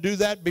called me to do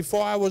that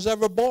before I was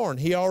ever born.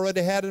 He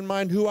already had in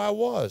mind who I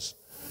was.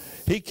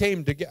 He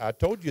came to get, I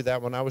told you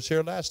that when I was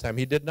here last time.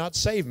 He did not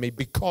save me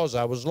because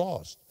I was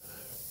lost.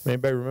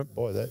 Anybody remember?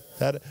 Boy,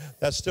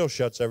 that still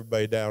shuts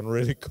everybody down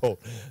really cold.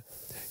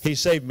 He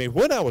saved me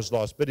when I was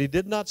lost, but he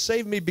did not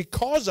save me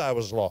because I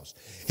was lost.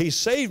 He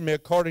saved me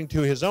according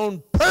to his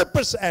own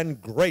purpose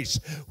and grace,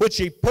 which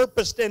he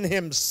purposed in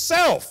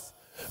himself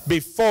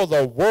before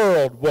the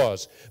world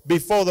was.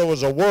 Before there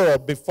was a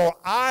world, before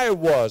I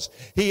was,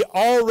 he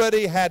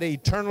already had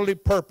eternally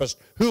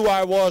purposed who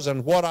I was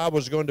and what I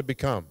was going to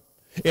become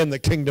in the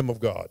kingdom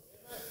of God.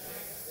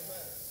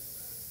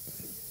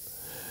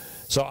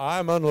 So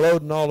I'm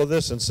unloading all of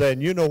this and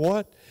saying, you know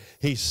what?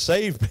 He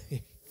saved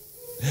me.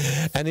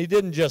 And he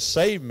didn't just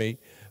save me,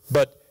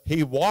 but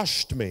he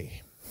washed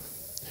me.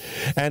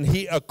 And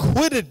he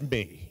acquitted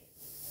me.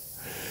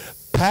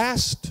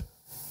 Past,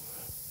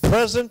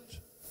 present,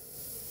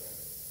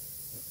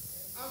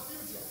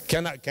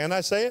 can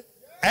I say it?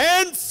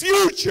 And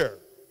future.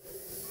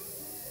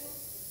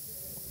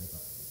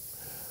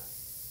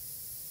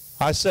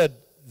 I said,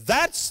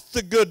 that's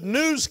the good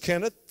news,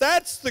 Kenneth.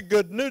 That's the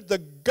good news. The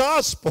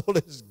gospel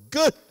is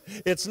good.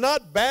 It's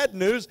not bad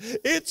news.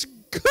 It's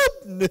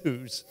good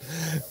news.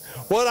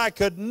 What I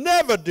could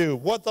never do,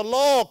 what the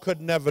law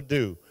could never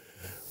do.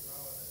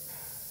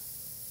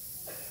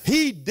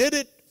 He did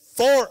it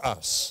for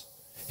us.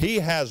 He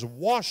has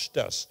washed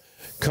us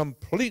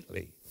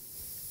completely.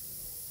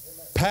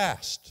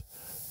 Past,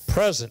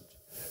 present,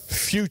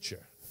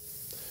 future.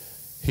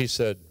 He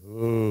said,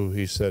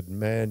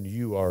 man,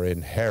 you are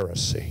in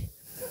heresy.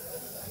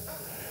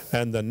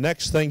 And the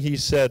next thing he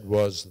said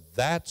was,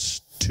 that's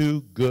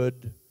too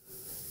good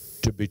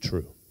to be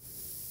true.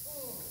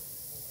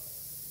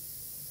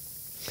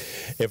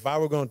 If I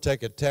were going to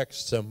take a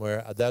text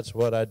somewhere, that's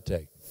what I'd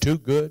take. Too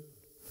good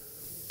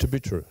to be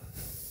true.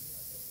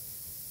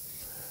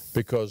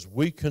 Because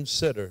we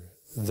consider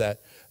that,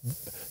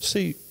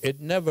 see,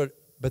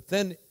 but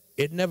then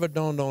it never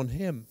dawned on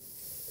him,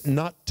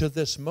 not to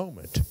this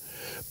moment,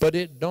 but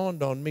it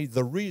dawned on me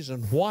the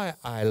reason why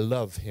I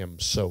love him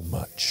so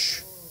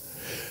much.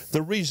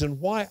 The reason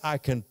why I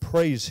can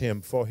praise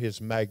him for his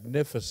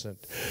magnificent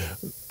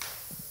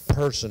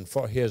person,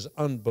 for his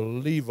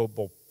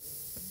unbelievable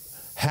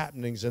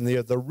happenings in the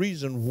earth, the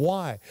reason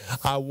why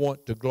I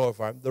want to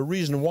glorify him, the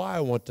reason why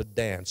I want to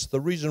dance, the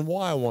reason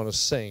why I want to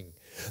sing,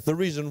 the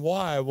reason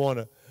why I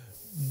want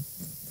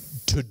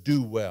to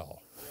do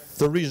well,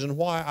 The reason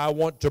why I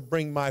want to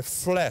bring my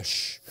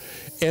flesh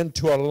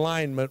into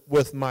alignment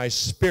with my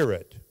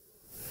spirit.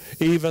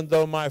 Even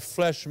though my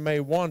flesh may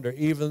wander,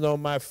 even though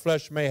my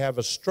flesh may have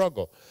a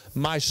struggle,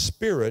 my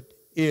spirit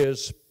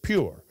is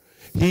pure.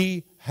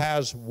 He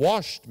has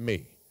washed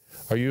me.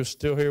 Are you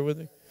still here with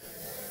me?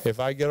 If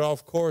I get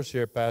off course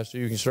here, Pastor,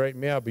 you can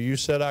straighten me out, but you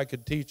said I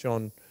could teach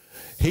on,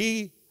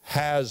 He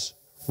has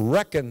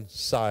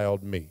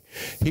reconciled me.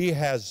 He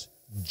has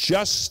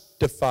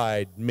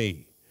justified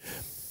me.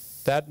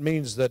 That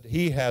means that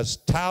He has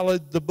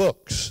tallied the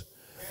books,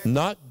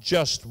 not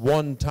just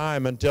one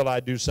time until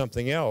I do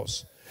something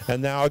else,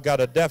 and now I've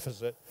got a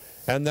deficit,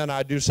 and then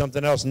I do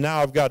something else,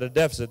 now I've got a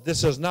deficit.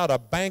 This is not a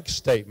bank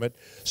statement,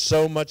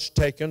 so much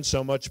taken,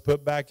 so much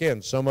put back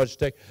in, so much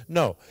taken.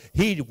 No,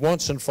 He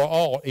once and for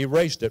all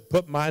erased it,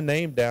 put my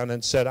name down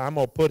and said, I'm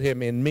going to put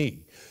Him in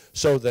me,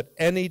 so that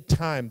any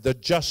time the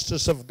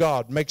justice of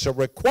God makes a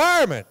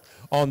requirement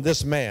on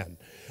this man,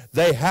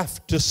 they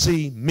have to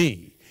see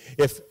me.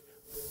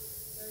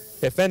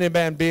 If any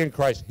man be in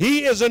Christ,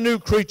 he is a new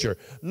creature,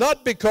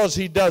 not because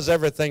he does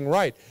everything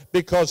right,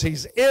 because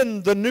he's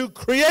in the new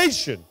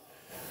creation.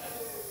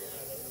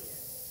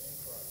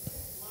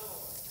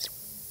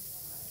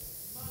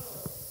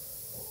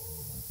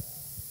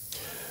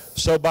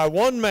 So by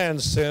one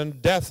man's sin,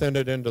 death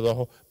entered into the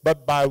whole,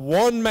 but by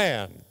one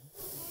man,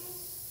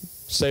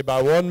 say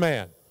by one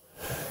man,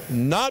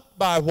 not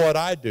by what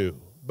I do,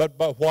 but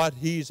by what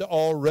He's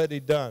already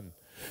done.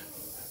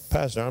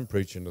 Pastor, I'm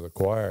preaching to the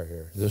choir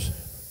here. This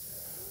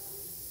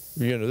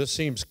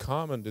seems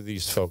common to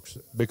these folks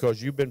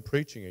because you've been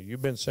preaching it.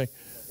 You've been saying,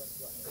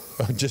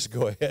 just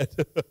go ahead.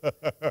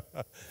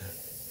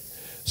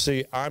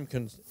 See, I'm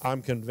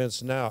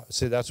convinced now.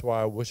 See, that's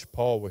why I wish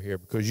Paul were here,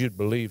 because you'd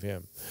believe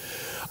him.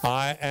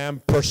 I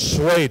am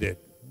persuaded.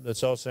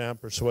 Let's all say, I'm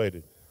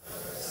persuaded.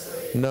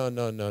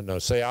 No.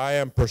 Say, I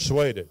am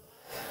persuaded.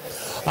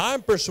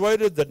 I'm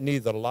persuaded that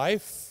neither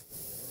life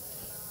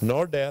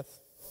nor death,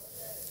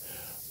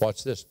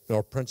 watch this,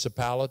 nor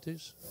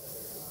principalities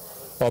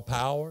or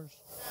powers,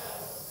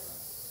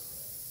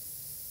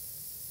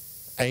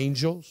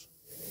 angels,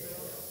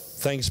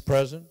 things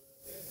present,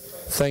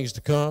 things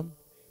to come,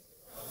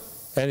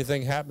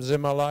 anything happens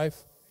in my life,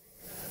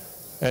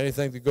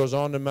 anything that goes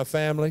on in my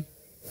family,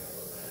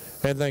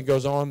 anything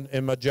goes on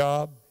in my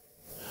job,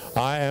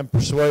 I am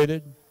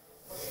persuaded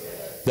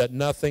that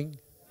nothing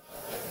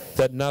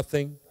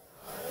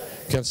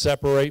can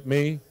separate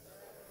me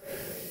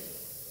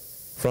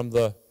from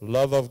the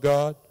love of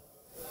God,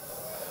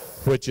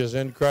 which is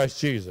in Christ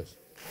Jesus.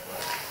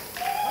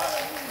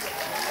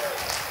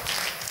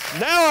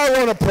 Now I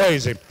want to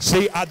praise Him.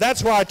 See,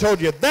 that's why I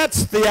told you,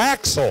 that's the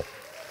axle.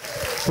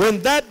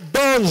 When that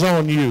dawns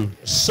on you,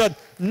 so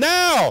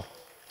now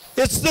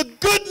it's the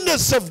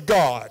goodness of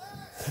God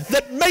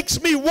that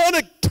makes me want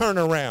to turn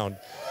around.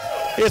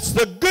 It's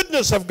the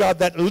goodness of God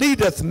that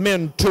leadeth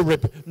men to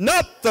repent,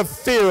 not the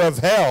fear of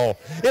hell.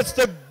 It's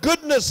the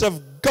goodness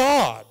of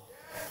God.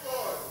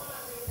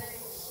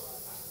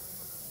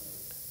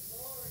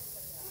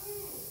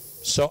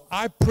 So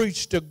I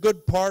preached a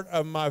good part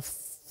of my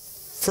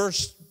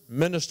first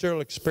ministerial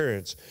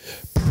experience,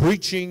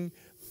 preaching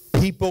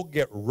people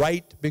get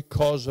right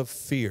because of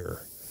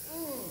fear.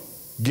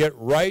 Get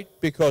right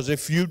because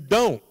if you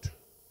don't,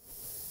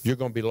 you're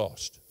going to be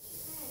lost.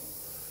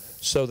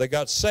 So they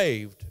got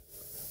saved,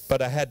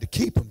 but I had to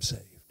keep them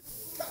saved.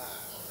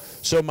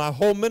 So my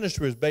whole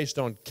ministry is based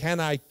on, can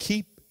I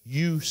keep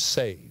you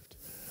saved?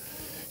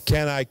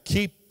 Can I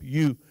keep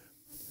you?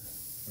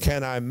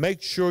 Can I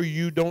make sure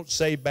you don't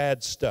say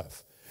bad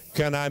stuff?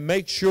 Can I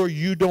make sure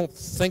you don't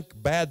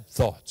think bad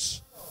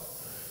thoughts?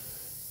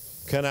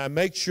 Can I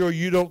make sure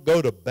you don't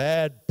go to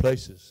bad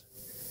places?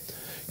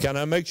 Can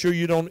I make sure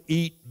you don't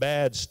eat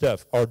bad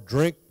stuff or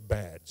drink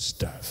bad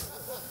stuff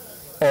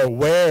or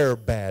wear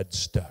bad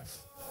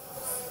stuff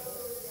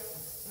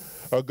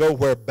or go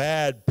where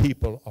bad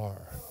people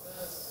are?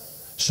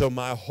 So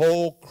my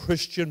whole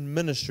Christian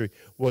ministry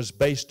was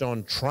based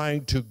on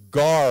trying to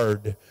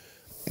guard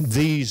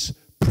these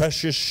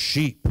precious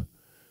sheep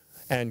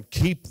and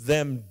keep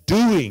them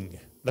doing,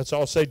 let's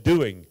all say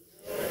doing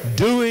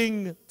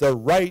the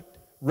right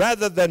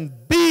rather than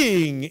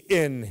being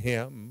in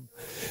Him.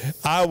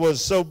 I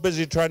was so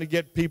busy trying to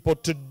get people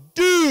to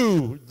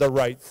do the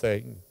right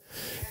thing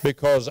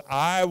because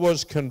I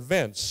was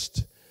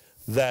convinced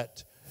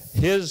that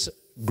His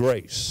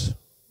grace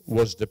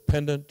was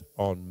dependent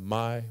on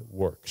my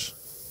works.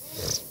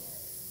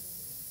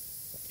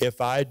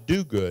 If I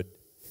do good,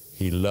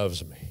 He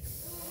loves me.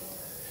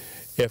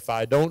 If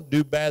I don't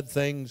do bad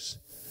things,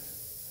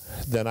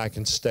 then I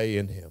can stay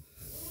in Him.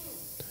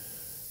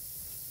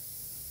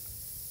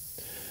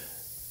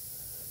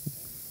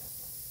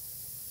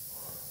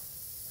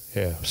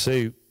 Yeah,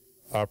 see,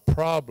 our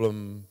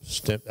problem,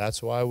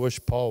 that's why I wish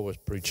Paul was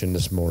preaching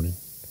this morning.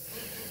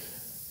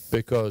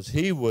 Because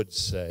he would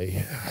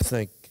say, I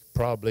think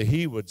probably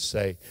he would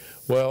say,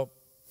 well,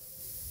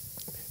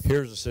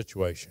 here's the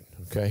situation,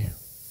 okay?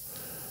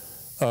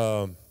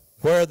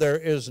 Where there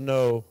is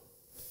no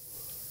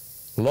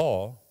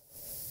law,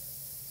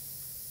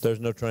 there's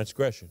no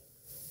transgression.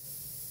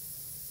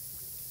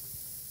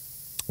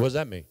 What does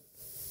that mean?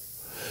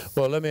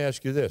 Well, let me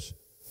ask you this.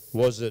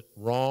 Was it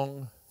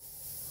wrong?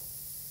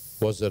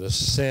 Was it a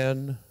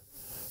sin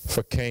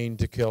for Cain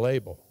to kill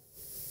Abel?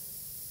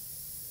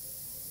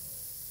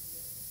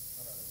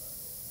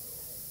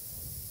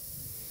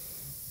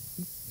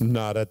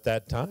 Not at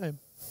that time.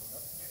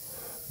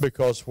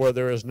 Because where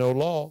there is no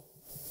law,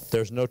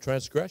 there's no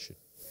transgression.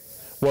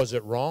 Was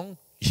it wrong?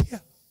 Yeah.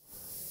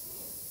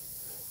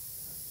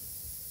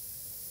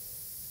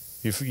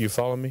 You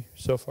follow me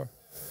so far?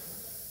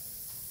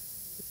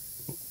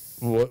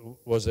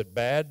 Was it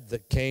bad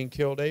that Cain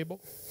killed Abel?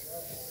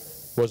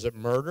 Was it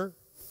murder?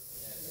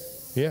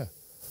 Yeah.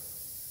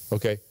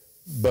 Okay.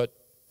 But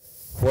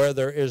where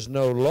there is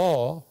no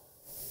law,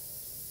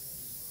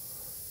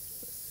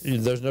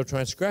 there's no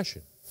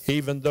transgression,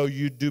 even though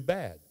you do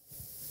bad.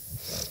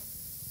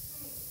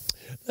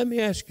 Let me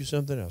ask you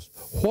something else.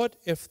 What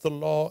if the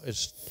law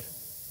is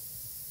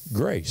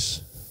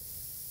grace?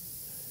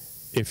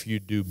 If you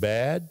do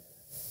bad,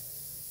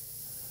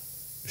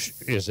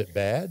 is it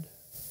bad?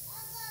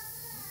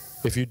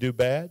 If you do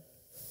bad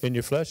in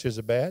your flesh, is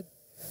it bad?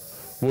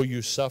 Will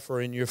you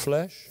suffer in your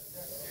flesh?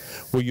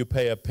 Will you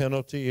pay a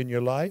penalty in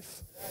your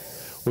life?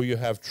 Will you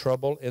have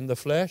trouble in the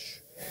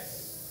flesh?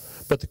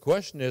 But the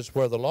question is,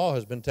 where the law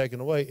has been taken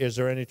away, is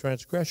there any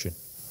transgression?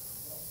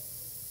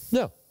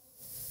 No.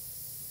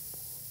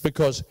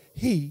 Because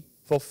he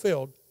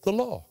fulfilled the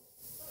law.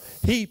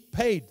 He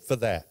paid for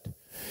that.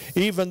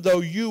 Even though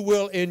you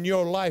will in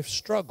your life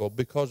struggle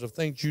because of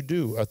things you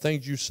do or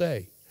things you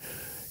say.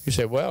 You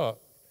say, well,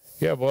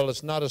 yeah, well,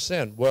 it's not a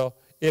sin. Well,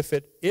 if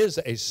it is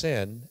a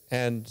sin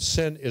and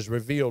sin is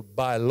revealed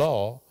by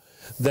law,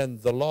 then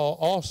the law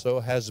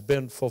also has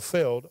been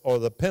fulfilled, or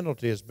the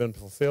penalty has been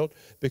fulfilled,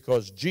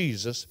 because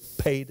Jesus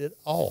paid it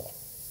all.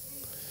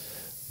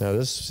 Now,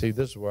 this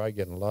is where I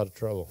get in a lot of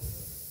trouble.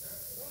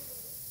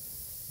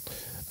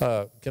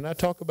 Can I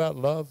talk about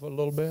love a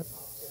little bit?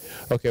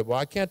 Okay, well,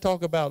 I can't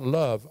talk about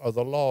love or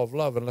the law of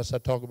love unless I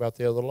talk about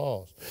the other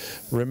laws.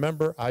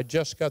 Remember, I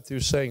just got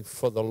through saying,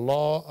 for the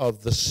law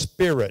of the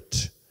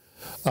Spirit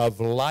of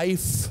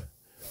life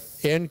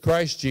in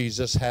Christ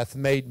Jesus hath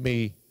made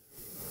me.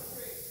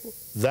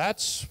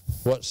 That's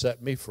what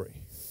set me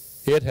free.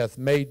 It hath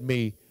made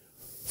me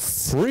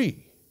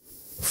free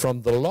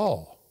from the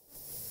law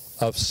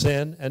of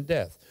sin and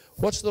death.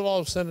 What's the law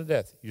of sin and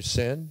death? You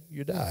sin,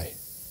 you die.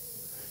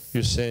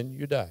 You sin,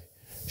 you die.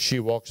 She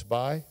walks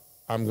by,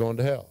 I'm going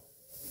to hell.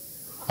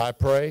 I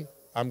pray,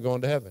 I'm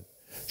going to heaven.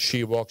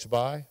 She walks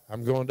by,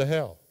 I'm going to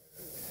hell.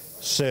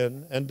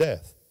 Sin and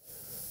death.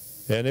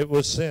 And it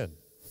was sin.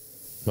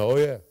 Oh,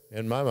 yeah.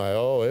 In my mind,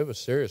 oh, it was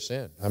serious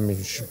sin. I mean,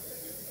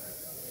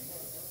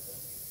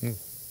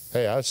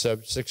 hey, I was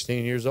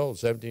 16 years old,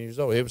 17 years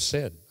old. It was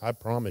sin. I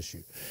promise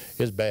you.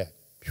 It's bad.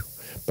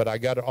 But I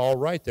got it all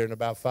right there in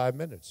about 5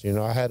 minutes. You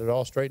know, I had it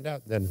all straightened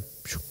out. Then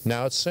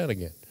now it's sin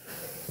again.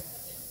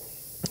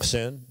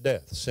 Sin,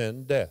 death,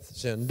 sin, death,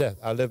 sin, death.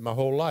 I lived my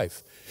whole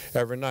life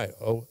every night.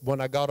 Oh,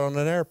 when I got on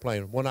an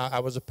airplane, when I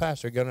was a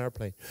pastor, I got on an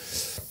airplane,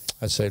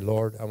 I'd say,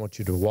 Lord, I want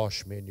you to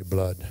wash me in your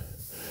blood.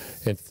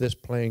 And if this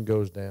plane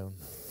goes down,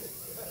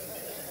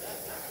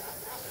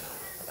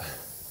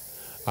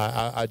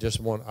 I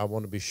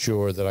want to be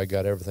sure that I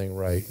got everything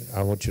right.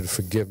 I want you to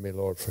forgive me,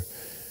 Lord, for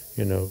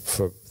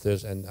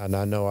this. And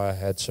I know I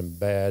had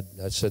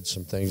I said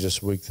some things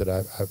this week that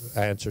I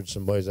answered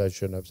some ways I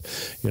shouldn't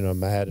have.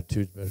 My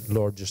attitude,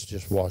 Lord,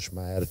 just wash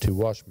my attitude,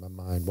 wash my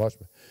mind,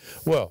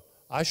 Well,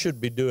 I should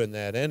be doing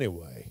that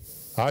anyway.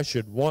 I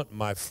should want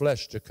my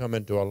flesh to come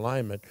into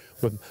alignment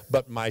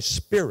but my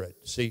spirit.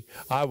 See,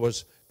 I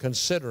was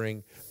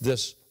considering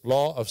this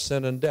law of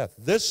sin and death.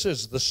 This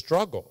is the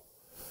struggle,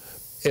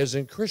 is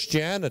in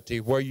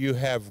Christianity, where you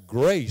have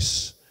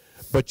grace,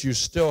 but you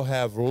still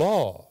have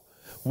law.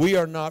 We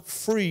are not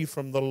free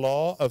from the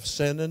law of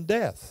sin and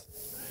death.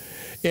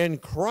 In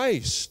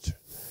Christ,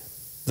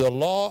 the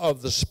law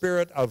of the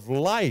Spirit of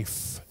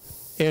life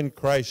in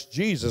Christ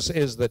Jesus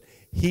is that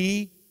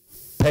He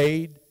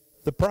paid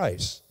the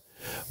price.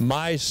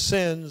 My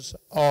sins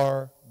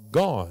are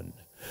gone.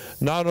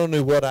 Not only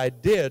what I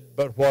did,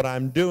 but what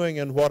I'm doing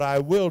and what I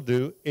will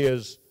do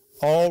is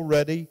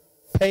already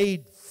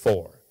paid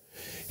for.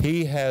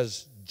 He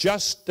has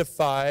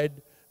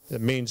justified.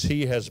 That means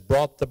He has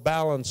brought the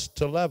balance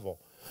to level.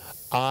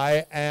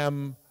 I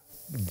am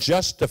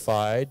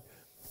justified.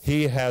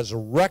 He has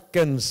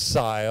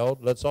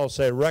reconciled. Let's all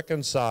say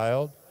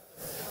reconciled.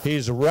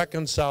 He's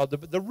reconciled.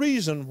 The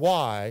reason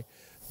why,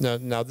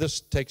 now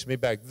this takes me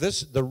back.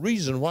 The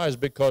reason why is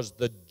because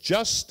the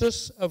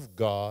justice of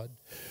God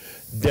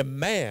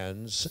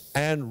demands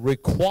and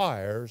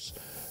requires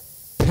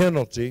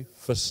penalty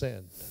for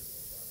sin.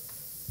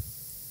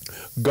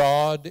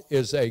 God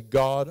is a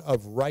God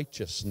of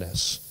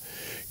righteousness.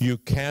 You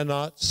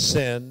cannot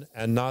sin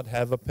and not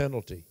have a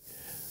penalty,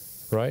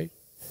 right?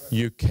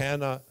 You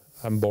cannot.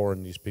 I'm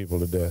boring these people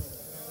to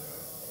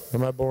death.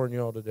 Am I boring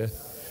you all to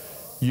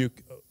death?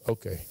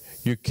 Okay.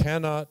 You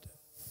cannot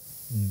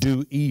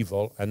do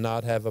evil and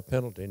not have a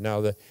penalty.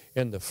 Now,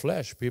 in the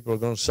flesh, people are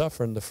going to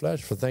suffer in the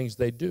flesh for things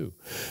they do.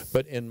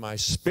 But in my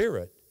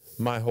spirit,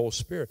 my whole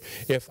spirit,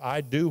 if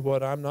I do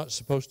what I'm not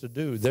supposed to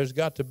do, there's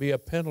got to be a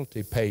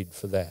penalty paid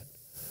for that.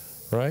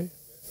 Right?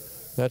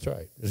 That's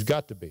right. There's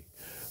got to be.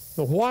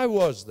 Now, why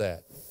was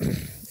that?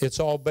 It's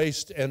all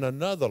based in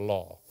another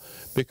law,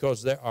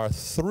 because there are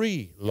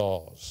 3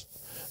 laws,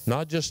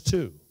 not just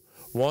 2.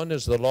 One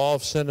is the law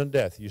of sin and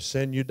death. You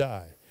sin, you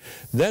die.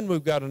 Then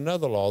we've got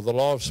another law, the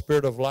law of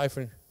spirit of life.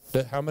 And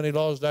how many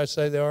laws did I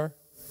say there are?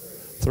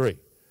 3.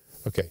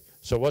 Okay,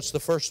 so what's the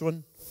first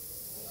one?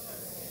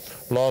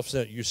 Law of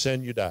sin. You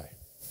sin, you die.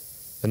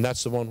 And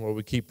that's the one where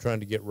we keep trying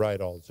to get right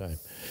all the time.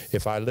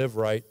 If I live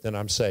right, then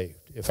I'm saved.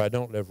 If I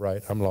don't live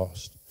right, I'm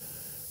lost.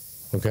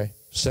 Okay?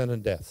 Sin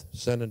and death.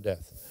 Sin and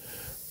death.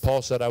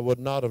 Paul said, I would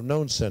not have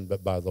known sin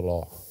but by the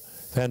law.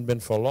 If it hadn't been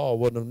for law, I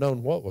wouldn't have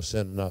known what was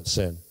sin and not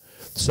sin.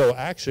 So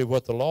actually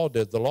what the law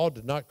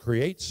did not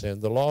create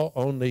sin. The law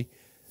only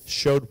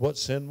showed what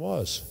sin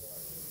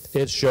was.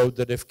 It showed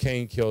that if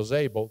Cain kills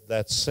Abel,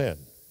 that's sin.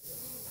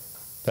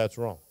 That's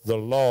wrong. The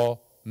law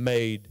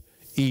made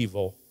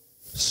evil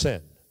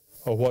sin,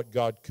 or what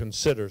God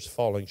considers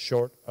falling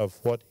short of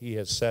what he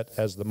has set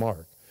as the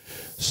mark.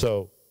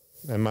 So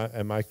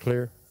am I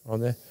clear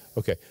on that?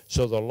 Okay.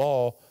 So the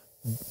law,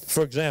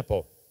 for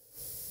example,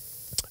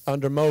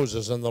 under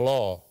Moses and the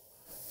law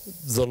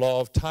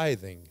of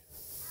tithing,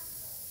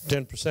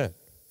 10%.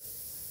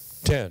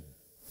 10.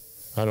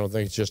 I don't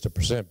think it's just a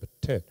percent, but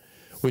 10.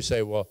 We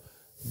say, well,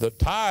 the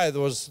tithe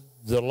was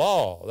the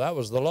law. That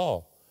was the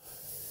law.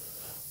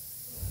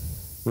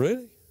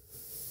 Really?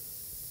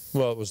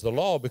 Well, it was the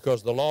law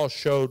because the law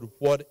showed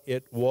what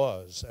it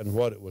was and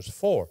what it was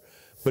for.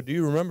 But do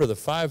you remember the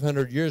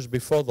 500 years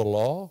before the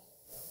law?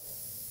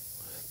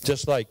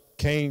 Just like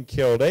Cain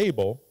killed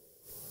Abel,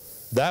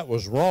 that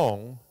was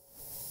wrong,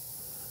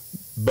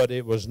 but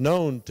it was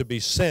known to be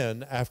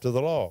sin after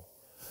the law.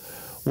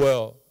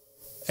 Well,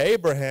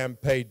 Abraham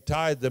paid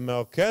tithe to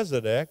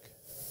Melchizedek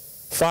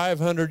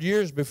 500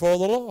 years before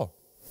the law.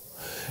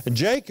 And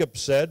Jacob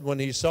said when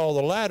he saw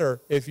the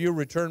ladder, if you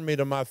return me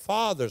to my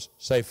father's,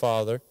 say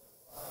father,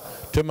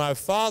 to my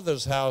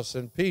father's house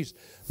in peace,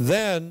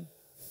 then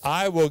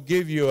I will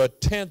give you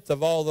 1/10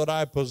 of all that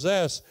I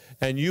possess,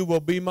 and you will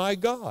be my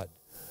God.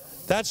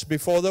 That's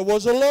before there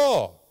was a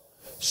law.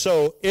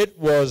 So it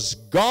was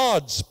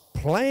God's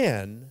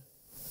plan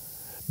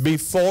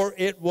before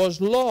it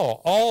was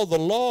law. All the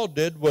law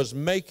did was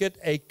make it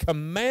a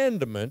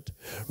commandment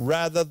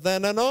rather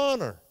than an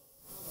honor.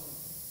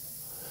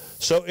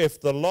 So if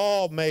the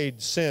law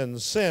made sin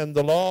sin,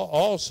 the law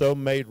also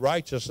made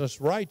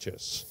righteousness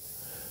righteous.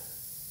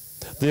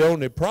 The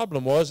only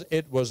problem was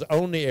it was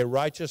only a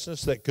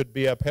righteousness that could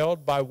be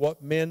upheld by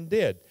what men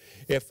did.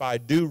 If I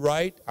do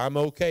right, I'm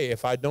okay.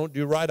 If I don't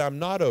do right, I'm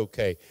not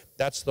okay.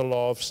 That's the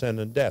law of sin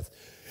and death.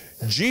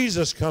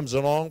 Jesus comes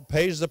along,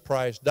 pays the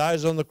price,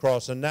 dies on the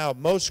cross, and now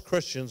most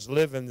Christians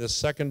live in this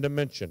second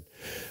dimension.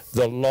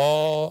 The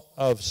law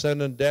of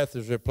sin and death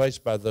is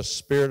replaced by the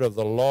spirit of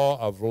the law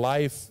of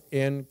life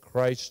in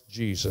Christ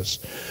Jesus.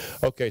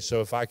 Okay,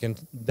 so if I can,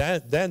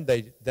 then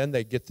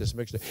they get this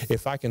mixed up.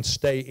 If I can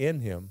stay in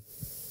him,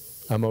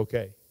 I'm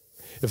okay.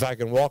 If I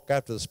can walk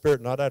after the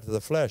spirit, not after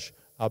the flesh,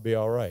 I'll be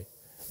all right.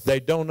 They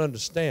don't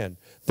understand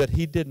that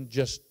he didn't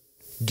just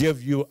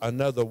give you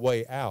another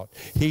way out.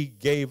 He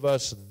gave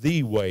us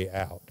the way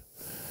out.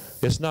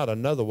 It's not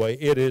another way.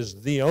 It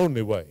is the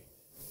only way.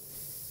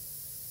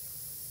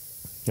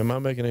 Am I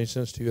making any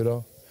sense to you at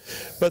all?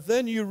 But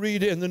then you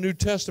read in the New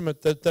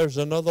Testament that there's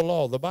another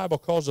law. The Bible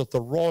calls it the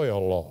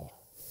royal law.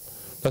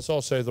 Let's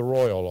all say the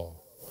royal law.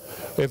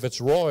 If it's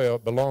royal,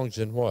 it belongs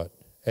in what?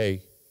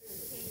 A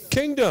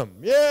kingdom.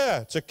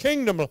 Yeah, it's a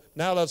kingdom.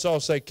 Now let's all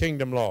say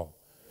kingdom law.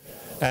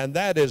 And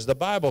that is, the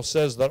Bible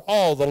says that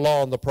all the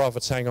law and the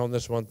prophets hang on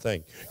this one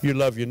thing. You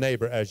love your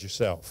neighbor as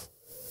yourself.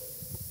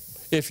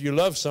 If you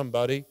love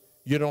somebody,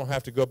 you don't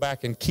have to go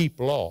back and keep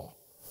law.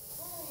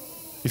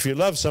 If you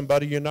love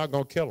somebody, you're not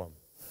going to kill them.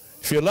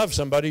 If you love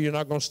somebody, you're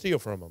not going to steal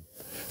from them.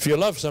 If you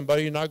love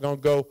somebody, you're not going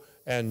to go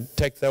and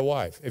take their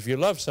wife. If you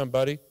love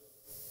somebody,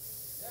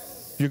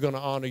 you're going to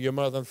honor your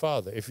mother and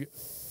father.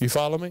 You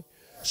follow me?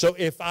 So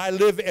if I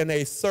live in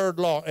a third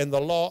law, in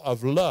the law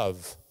of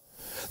love,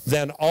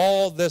 then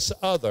all this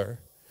other,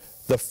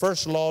 the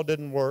first law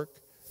didn't work,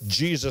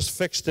 Jesus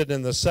fixed it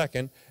in the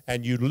second,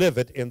 and you live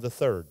it in the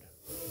third.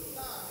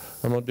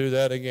 I'm going to do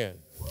that again.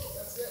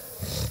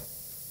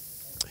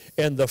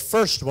 In the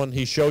first one,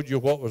 he showed you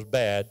what was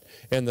bad.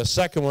 In the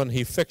second one,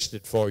 he fixed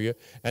it for you.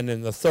 And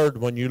in the third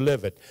one, you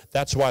live it.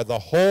 That's why the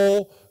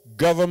whole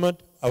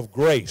government of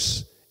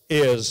grace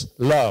is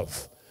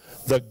love.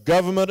 The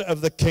government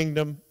of the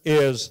kingdom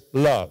is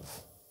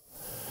love.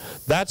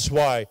 That's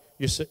why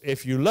you say,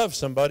 if you love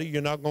somebody,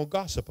 you're not going to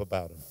gossip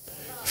about them.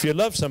 If you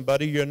love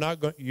somebody, you're not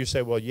going. You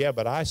say, "Well, yeah,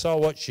 but I saw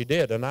what she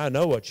did, and I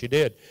know what she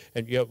did."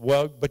 And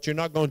but you're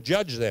not going to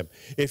judge them.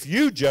 If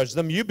you judge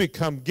them, you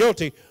become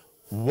guilty.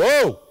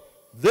 Whoa!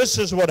 This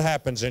is what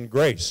happens in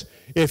grace.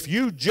 If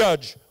you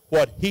judge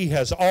what he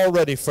has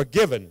already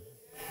forgiven,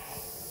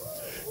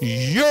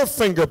 Your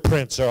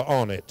fingerprints are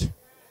on it.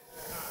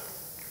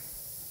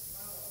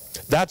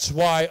 That's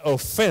why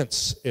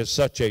offense is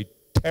such a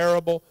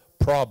terrible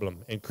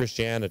problem in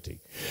Christianity.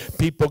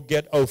 People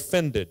get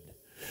offended,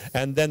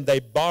 and then they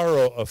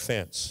borrow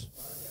offense.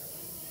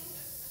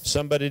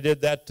 Somebody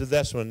did that to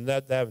this one,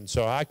 that, and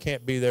so I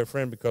can't be their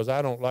friend because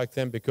I don't like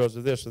them because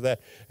of this or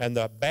that. And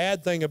the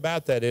bad thing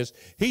about that is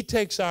he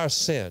takes our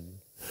sin,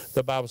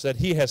 the Bible said,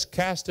 he has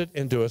cast it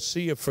into a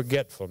sea of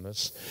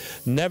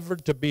forgetfulness, never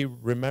to be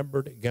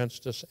remembered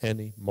against us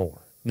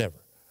anymore.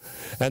 Never.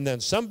 And then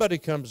somebody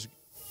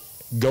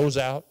goes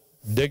out,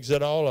 digs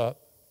it all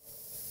up,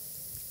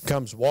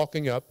 comes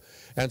walking up.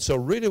 And so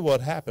really what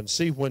happens,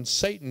 see, when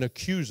Satan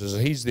accuses,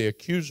 he's the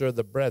accuser of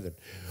the brethren.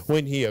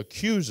 When he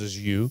accuses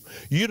you,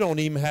 you don't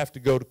even have to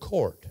go to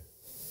court.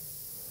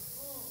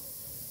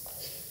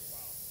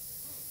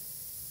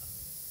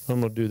 I'm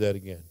going to do that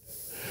again.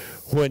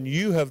 When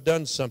you have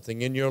done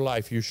something in your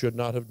life you should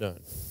not have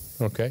done,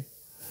 okay?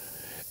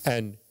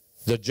 And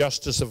the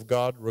justice of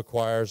God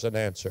requires an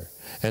answer.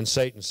 And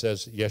Satan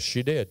says, yes,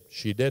 she did.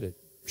 She did it.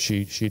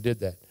 She did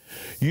that.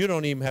 You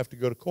don't even have to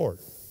go to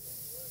court.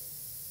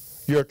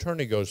 Your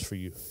attorney goes for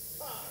you.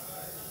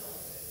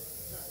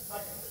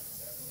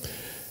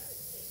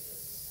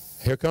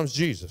 Here comes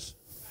Jesus,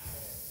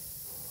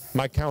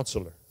 my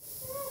counselor.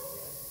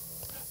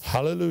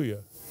 Hallelujah.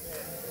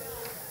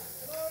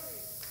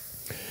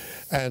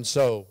 And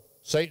so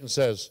Satan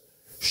says,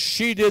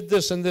 she did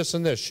this and this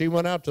and this. She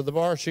went out to the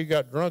bar. She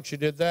got drunk. She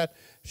did that.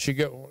 She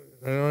got,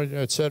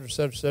 et cetera, et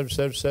cetera, et cetera, et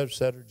cetera, et cetera, et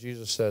cetera.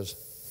 Jesus says,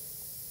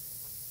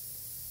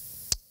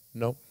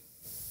 no.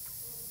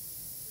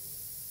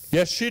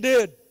 Yes, she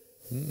did.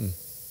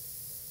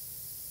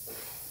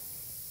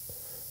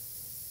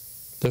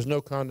 There's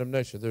no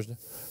condemnation. There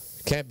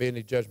can't be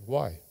any judgment.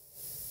 Why?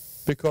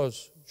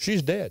 Because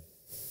she's dead.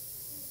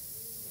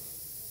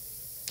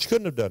 She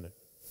couldn't have done it.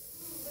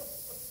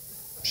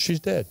 She's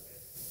dead.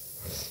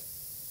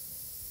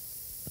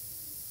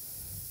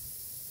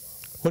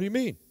 What do you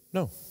mean?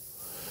 No.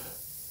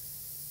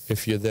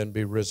 If you then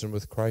be risen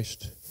with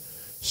Christ,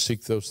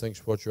 seek those things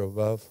which are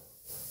above,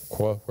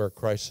 where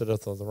Christ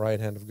sitteth on the right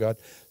hand of God.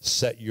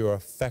 Set your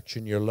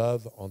affection, your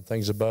love on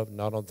things above,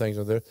 not on things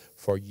on the earth.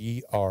 For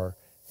ye are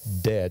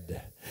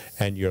dead,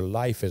 and your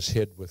life is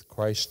hid with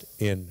Christ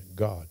in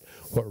God.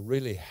 What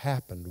really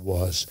happened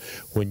was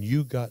when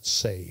you got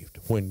saved,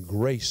 when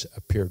grace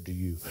appeared to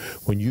you,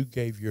 when you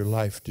gave your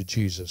life to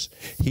Jesus,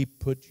 he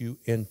put you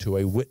into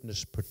a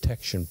witness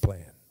protection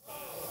plan.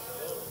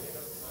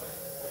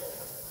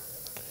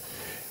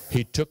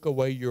 He took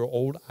away your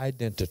old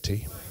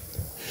identity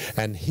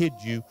and hid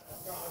you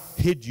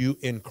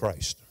in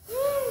Christ.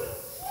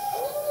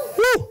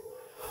 Woo!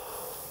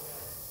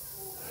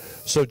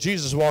 So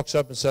Jesus walks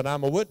up and said,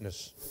 I'm a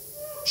witness.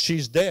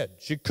 She's dead.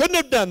 She couldn't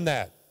have done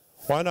that.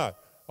 Why not?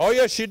 Oh,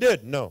 yes, she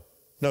did. No,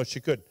 she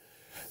couldn't.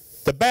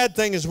 The bad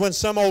thing is when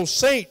some old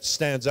saint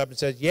stands up and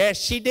says, yes,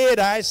 she did.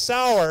 I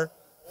saw her.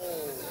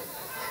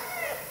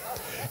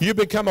 You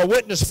become a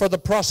witness for the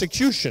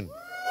prosecution.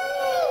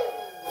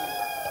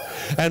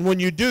 And when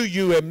you do,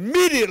 you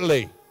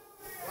immediately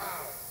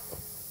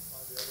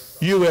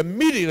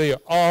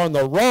are on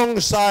the wrong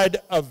side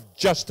of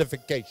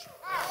justification.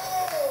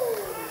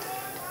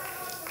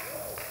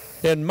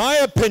 In my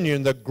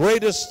opinion, the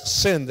greatest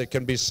sin that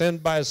can be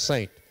sinned by a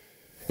saint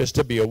is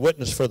to be a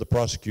witness for the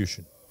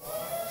prosecution.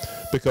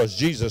 Because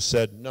Jesus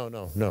said,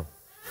 no,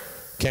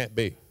 can't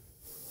be.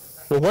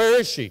 Well, where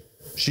is she?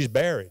 She's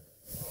buried.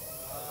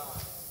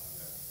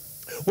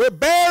 We're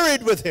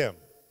buried with him.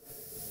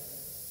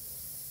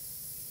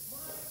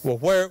 Well,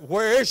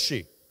 where is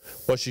she?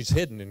 Well, she's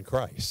hidden in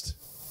Christ.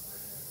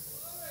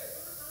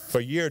 For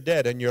you're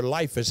dead, and your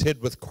life is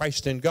hid with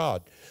Christ in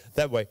God.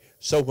 That way,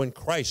 so when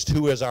Christ,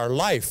 who is our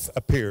life,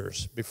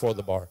 appears before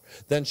the bar,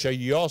 then shall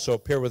ye also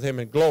appear with him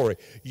in glory.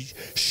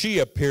 She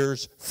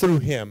appears through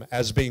him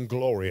as being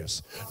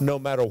glorious, no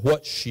matter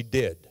what she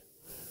did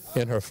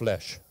in her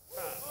flesh.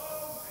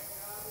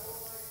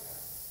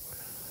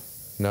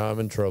 Now I'm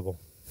in trouble.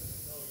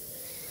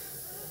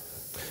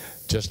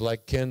 Just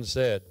like Ken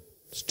said,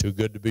 it's too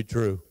good to be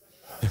true.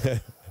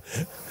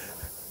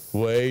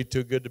 Way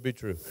too good to be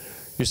true.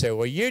 You say,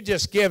 well, you're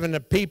just giving the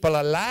people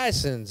a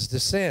license to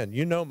sin.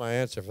 You know my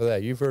answer for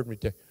that. You've heard me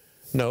tell.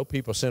 No,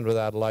 people sin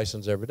without a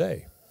license every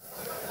day.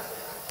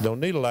 Don't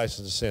need a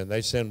license to sin.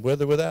 They sin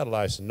with or without a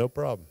license, no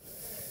problem.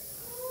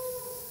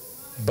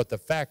 But the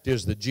fact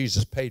is that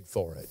Jesus paid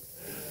for it.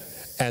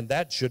 And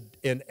that should,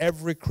 in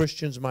every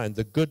Christian's mind,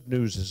 the good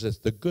news is this.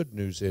 The good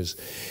news is,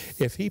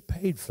 if he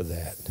paid for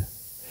that,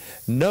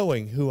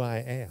 knowing who I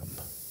am,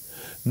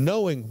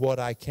 knowing what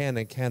I can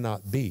and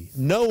cannot be,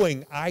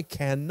 knowing I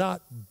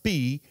cannot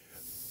be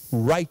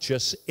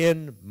righteous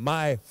in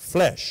my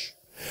flesh.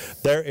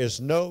 There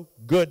is no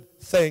good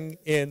thing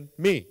in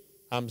me.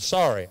 I'm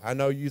sorry. I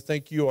know you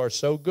think you are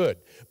so good,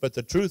 but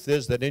the truth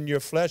is that in your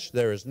flesh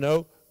there is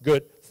no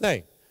good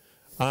thing.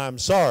 I'm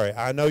sorry.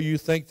 I know you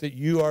think that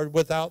you are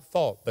without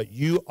fault, but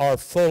you are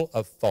full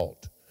of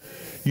fault.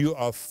 You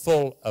are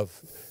full of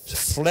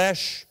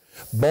flesh,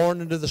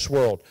 born into this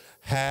world,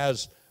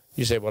 has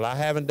You say, well, I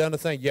haven't done a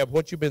thing. Yeah, but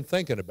what you been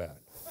thinking about?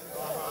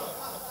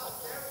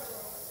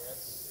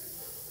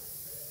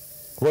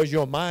 Where's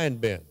your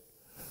mind been?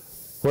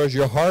 Where's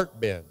your heart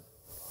been?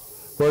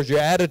 Where's your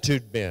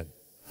attitude been?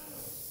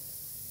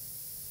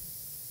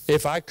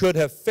 If I could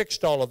have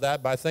fixed all of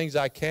that by things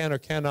I can or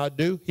cannot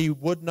do, he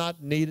would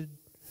not need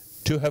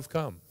to have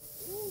come.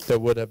 There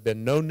would have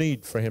been no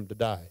need for him to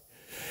die.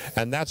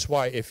 And that's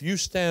why if you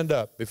stand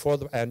up before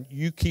and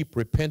you keep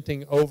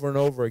repenting over and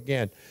over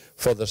again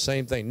for the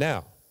same thing.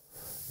 Now,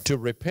 to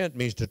repent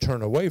means to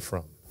turn away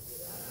from.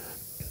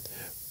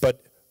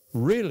 But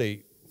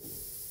really,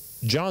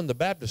 John the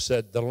Baptist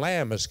said, the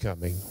Lamb is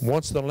coming.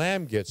 Once the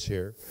Lamb gets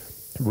here,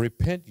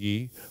 repent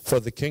ye, for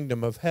the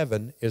kingdom of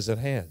heaven is at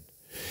hand.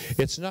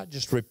 It's not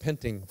just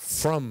repenting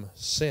from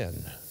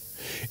sin.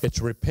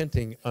 It's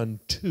repenting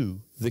unto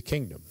the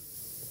kingdom.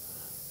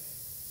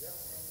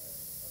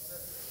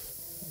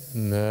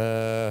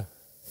 Nah,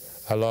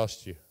 I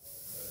lost you.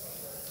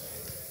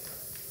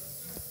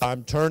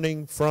 I'm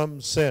turning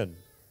from sin.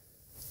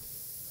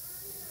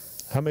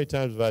 How many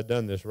times have I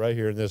done this right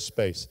here in this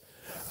space?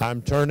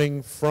 I'm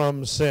turning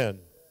from sin.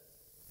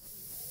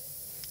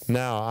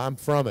 Now I'm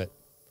from it.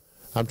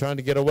 I'm trying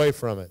to get away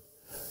from it.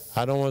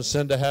 I don't want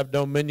sin to have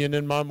dominion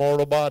in my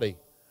mortal body.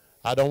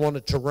 I don't want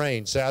it to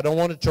reign. Say, I don't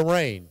want it to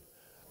reign.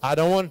 I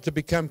don't want it to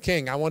become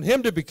king. I want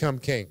him to become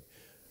king.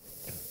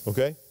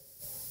 Okay?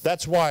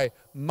 That's why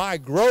my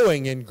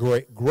growing in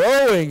grace,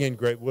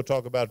 we'll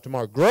talk about it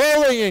tomorrow,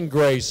 growing in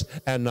grace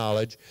and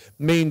knowledge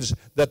means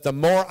that the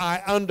more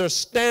I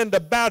understand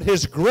about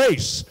his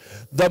grace,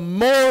 the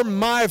more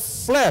my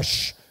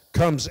flesh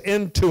comes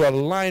into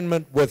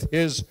alignment with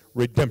his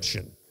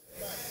redemption.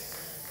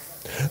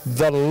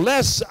 The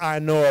less I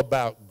know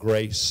about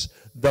grace,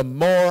 the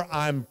more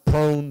I'm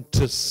prone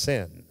to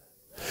sin.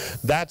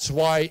 That's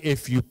why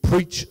if you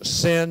preach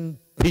sin,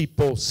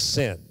 people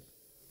sin.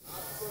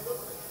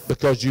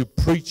 Because you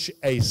preach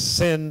a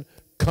sin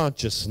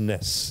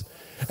consciousness.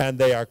 And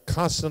they are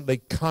constantly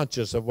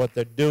conscious of what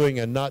they're doing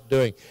and not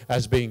doing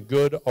as being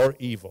good or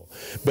evil.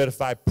 But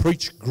if I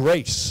preach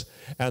grace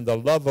and the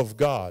love of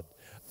God,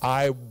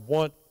 I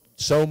want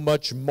so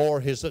much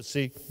more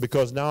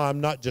because now I'm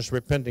not just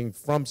repenting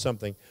from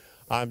something.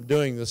 I'm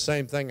doing the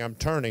same thing. I'm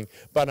turning,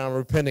 but I'm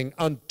repenting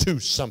unto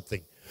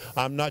something.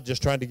 I'm not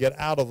just trying to get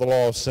out of the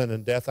law of sin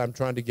and death. I'm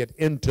trying to get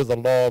into the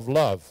law of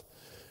love.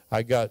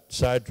 I got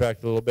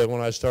sidetracked a little bit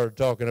when I started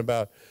talking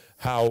about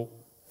how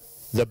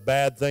the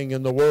bad thing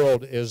in the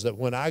world is that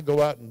when I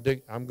go out and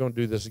dig, I'm going to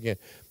do this again.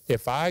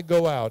 If I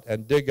go out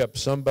and dig up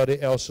somebody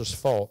else's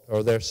fault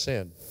or their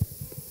sin,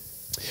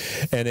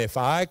 and if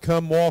I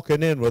come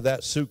walking in with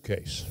that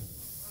suitcase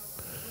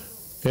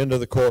into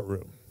the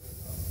courtroom,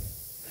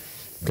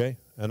 okay,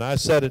 and I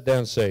set it down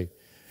and say,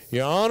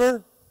 Your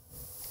Honor,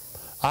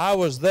 I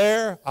was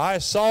there, I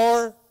saw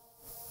her,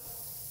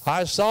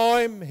 I saw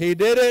him, he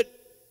did it,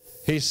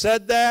 he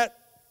said that,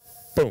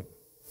 boom,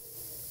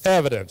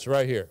 evidence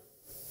right here.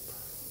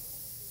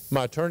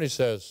 My attorney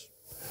says,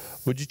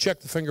 would you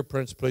check the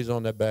fingerprints, please,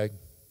 on that bag?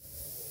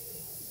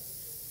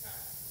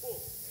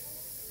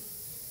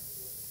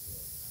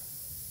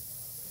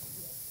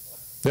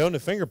 The only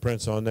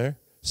fingerprints on there,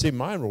 see,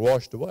 mine were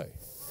washed away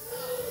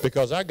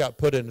because I got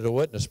put into the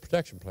witness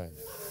protection plan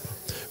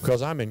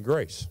because I'm in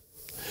grace.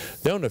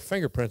 The only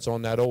fingerprints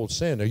on that old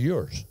sin are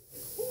yours.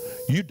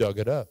 You dug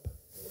it up.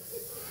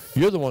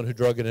 You're the one who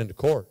drug it into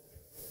court.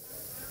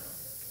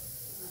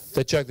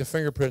 They check the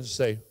fingerprints and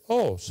say,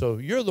 oh, so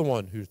you're the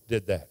one who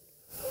did that.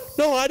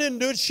 No, I didn't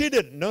do it. She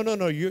did it. No,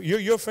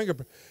 your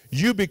fingerprint.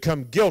 You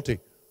become guilty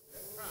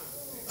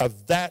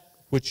of that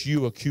which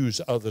you accuse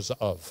others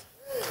of.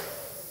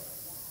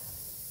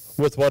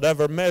 With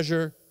whatever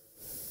measure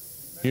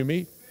you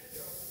meet,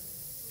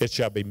 it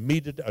shall be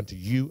meted unto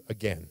you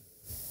again.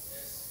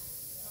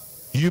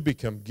 You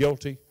become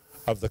guilty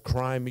of the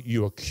crime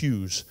you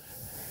accuse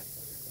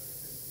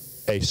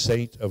a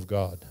saint of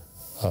God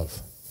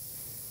of.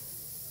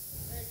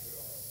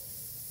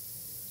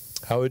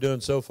 How are we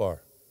doing so far?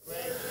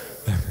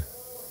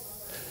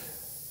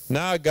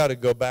 Now I got to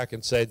go back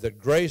and say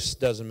that grace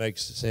doesn't make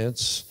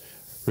sense,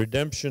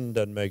 redemption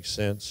doesn't make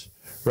sense,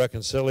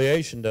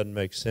 reconciliation doesn't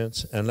make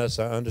sense unless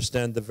I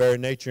understand the very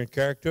nature and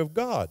character of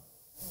God.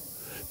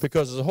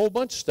 Because there's a whole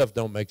bunch of stuff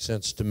don't make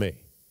sense to me.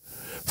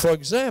 For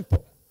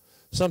example,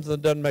 something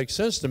that doesn't make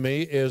sense to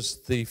me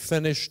is the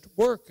finished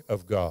work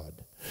of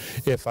God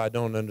if I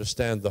don't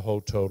understand the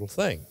whole total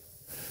thing.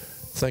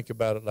 Think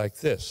about it like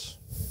this.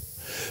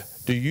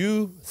 Do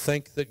you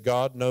think that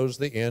God knows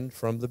the end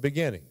from the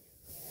beginning?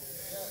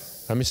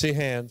 Let me see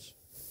hands.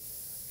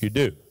 You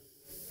do.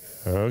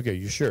 Okay,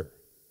 you sure?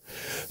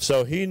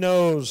 So he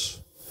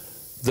knows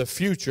the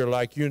future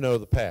like you know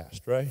the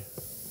past, right?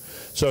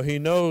 So he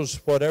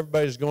knows what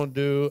everybody's going to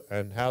do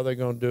and how they're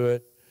going to do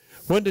it.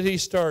 When did he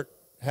start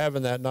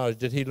having that knowledge?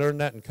 Did he learn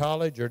that in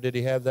college or did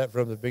he have that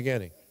from the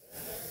beginning?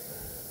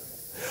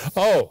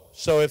 Oh,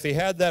 so if he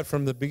had that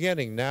from the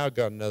beginning, now I've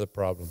got another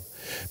problem.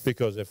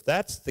 Because if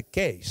that's the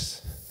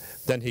case,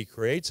 then he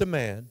creates a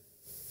man,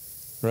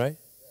 right?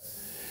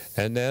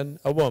 And then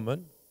a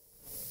woman.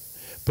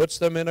 puts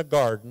them in a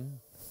garden.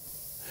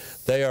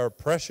 They are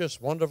precious,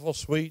 wonderful,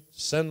 sweet,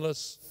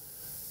 sinless.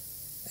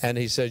 And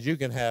he says, you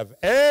can have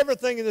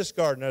everything in this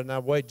garden. Now,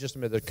 wait just a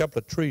minute. There's a couple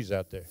of trees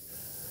out there.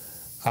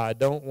 I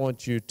don't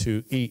want you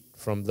to eat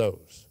from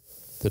those.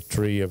 The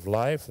tree of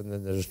life, and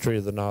then there's a tree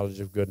of the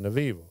knowledge of good and of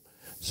evil.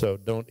 So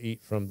don't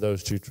eat from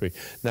those two trees.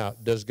 Now,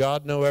 does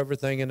God know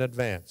everything in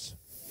advance?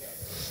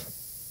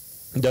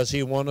 Yes. Does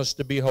he want us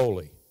to be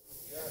holy?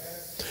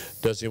 Yes.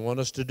 Does he want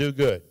us to do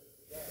good?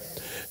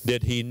 Yes.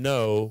 Did he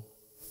know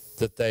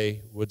that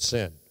they would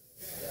sin?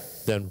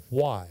 Yes. Then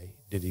why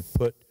did he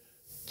put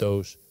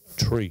those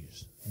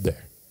trees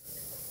there?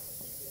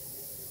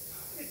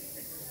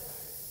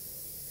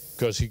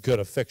 Because he could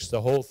have fixed the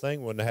whole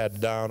thing, wouldn't have had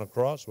to die on a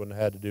cross, wouldn't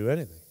have had to do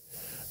anything.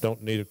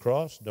 Don't need a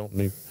cross, don't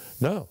need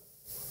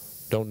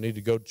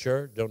to go to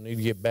church, don't need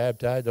to get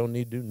baptized, don't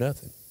need to do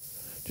nothing.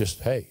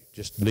 Just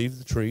leave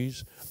the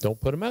trees, don't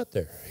put them out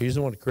there. He's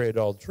the one who created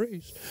all the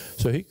trees.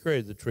 So he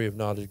created the tree of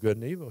knowledge of good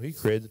and evil. He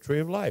created the tree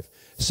of life,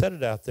 set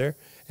it out there,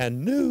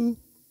 and knew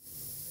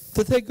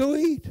that they'd go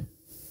eat.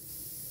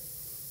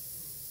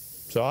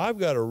 So I've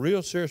got a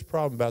real serious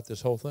problem about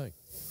this whole thing.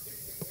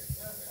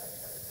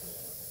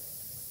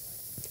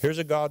 Here's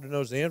a God who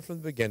knows the end from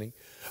the beginning,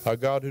 a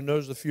God who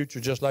knows the future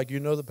just like you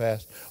know the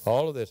past,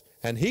 all of this.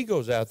 And he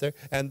goes out there,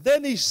 and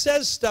then he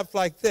says stuff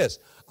like this: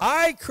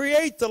 I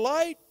create the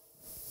light,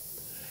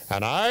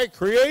 and I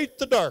create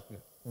the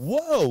darkness.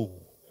 Whoa!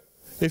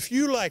 If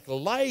you like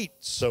light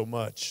so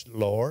much,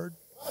 Lord,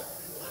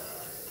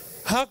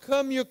 how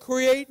come you're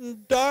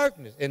creating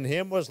darkness? In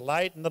him was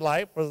light, and the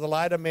light was the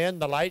light of men.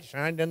 The light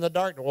shined in the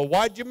darkness. Well,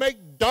 why'd you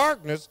make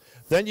darkness?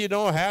 Then you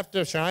don't have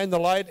to shine the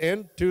light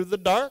into the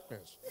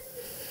darkness.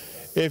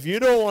 If you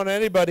don't want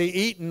anybody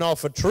eating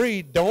off a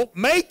tree, don't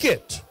make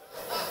it.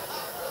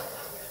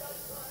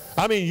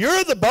 I mean,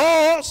 you're the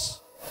boss.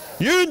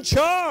 You're in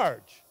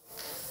charge.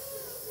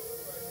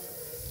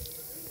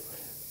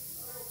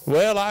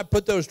 Well, I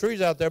put those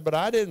trees out there, but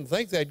I didn't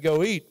think they'd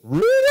go eat.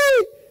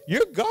 Really?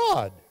 You're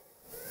God.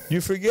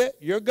 You forget?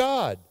 You're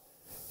God.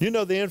 You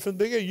know the end from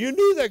the beginning. You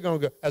knew they're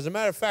going to go. As a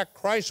matter of fact,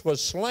 Christ was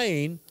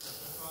slain.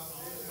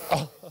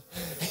 Oh,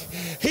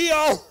 he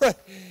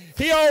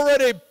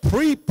already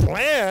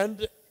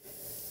pre-planned.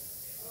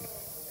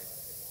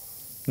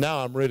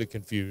 Now I'm really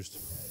confused.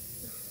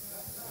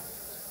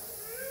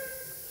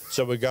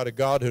 So we got a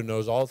God who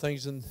knows all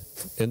things in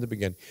the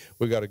beginning.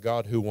 We got a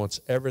God who wants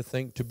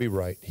everything to be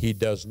right. He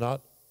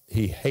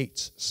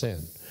hates sin.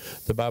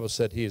 The Bible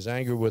said he is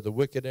angry with the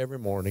wicked every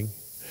morning.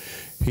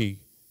 He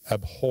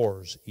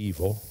abhors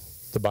evil.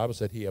 The Bible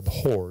said he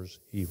abhors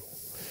evil.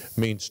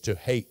 Means to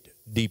hate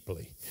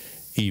deeply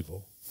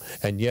evil.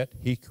 And yet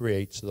he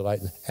creates the light,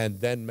 and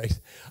then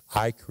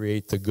I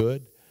create the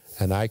good,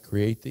 and I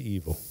create the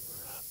evil.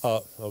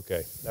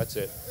 Okay, that's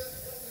it.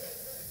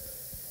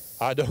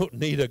 I don't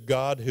need a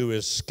God who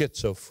is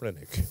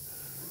schizophrenic.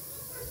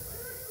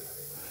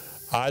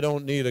 I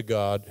don't need a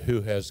God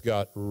who has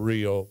got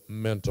real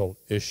mental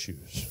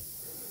issues.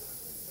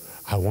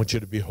 I want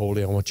you to be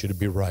holy. I want you to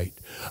be right.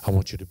 I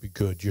want you to be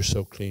good. You're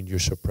so clean. You're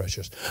so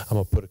precious. I'm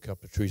going to put a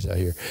couple of trees out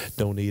here.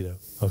 Don't eat them,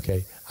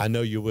 okay? I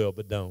know you will,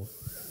 but don't.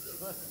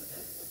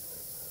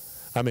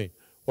 I mean,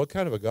 what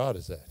kind of a God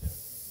is that?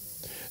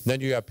 And then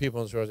you got people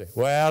in the world say,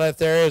 well, if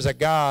there is a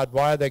God,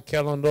 why are they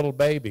killing little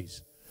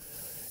babies?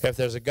 If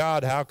there's a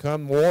God, how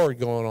come war is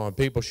going on?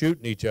 People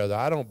shooting each other.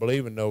 I don't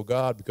believe in no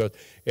God, because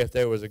if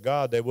there was a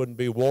God, there wouldn't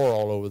be war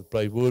all over the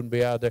place. We wouldn't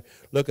be out there.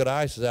 Look at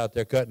ISIS out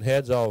there cutting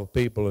heads off of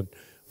people, and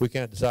we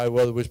can't decide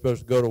whether we're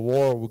supposed to go to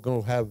war or we're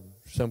going to have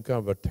some kind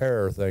of a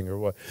terror thing or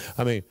what.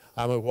 I mean,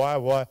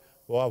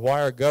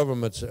 why are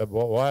governments?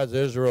 Why is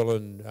Israel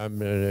and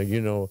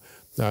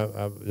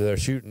they're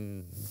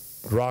shooting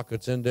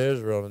rockets into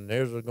Israel, and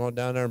Israel's going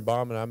down there and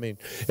bombing? I mean,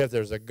 if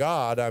there's a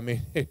God, I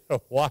mean,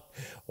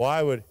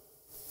 why would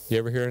you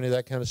ever hear any of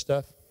that kind of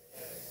stuff?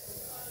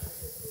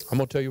 I'm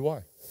going to tell you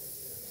why.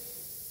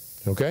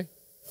 Okay?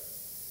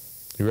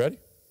 You ready?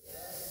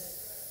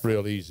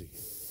 Real easy.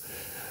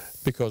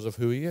 Because of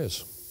who he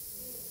is.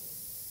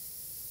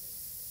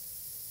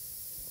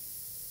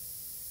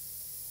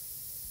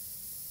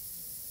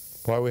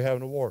 Why are we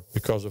having a war?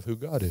 Because of who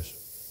God is.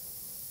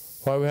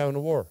 Why are we having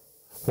a war?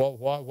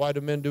 Why do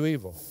men do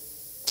evil?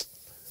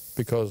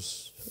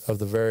 Because of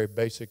the very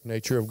basic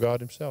nature of God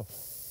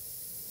himself.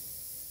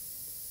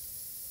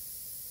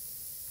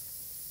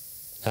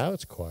 Now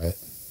it's quiet.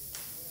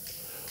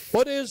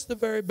 What is the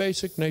very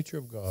basic nature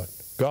of God?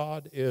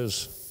 God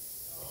is,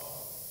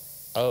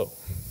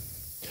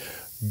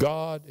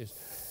 God is,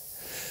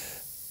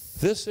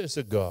 this is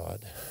a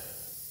God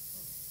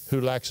who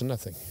lacks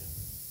nothing.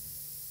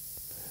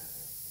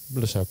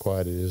 Listen how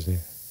quiet it is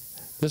here.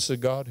 This is a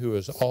God who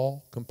is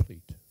all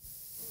complete,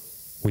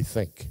 we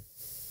think.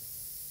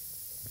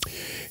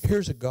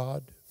 Here's a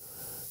God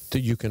that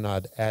you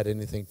cannot add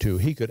anything to.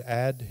 He could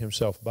add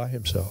himself by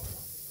himself,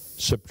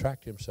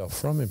 subtract himself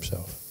from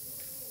himself,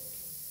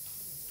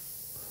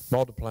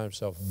 multiply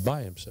himself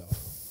by himself,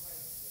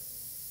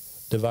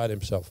 divide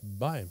himself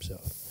by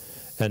himself,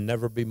 and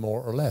never be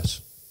more or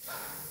less.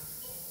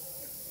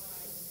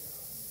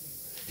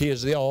 He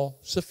is the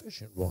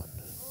all-sufficient one.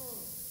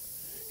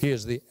 He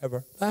is the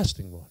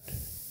everlasting one.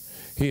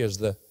 He is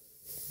the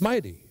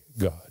mighty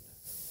God.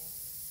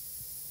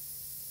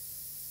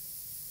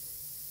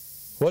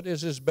 What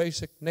is his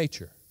basic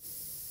nature?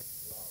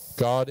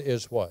 God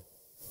is what?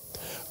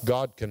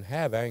 God can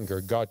have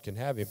anger. God can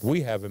have,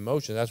 we have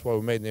emotion. That's why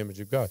we're made in the image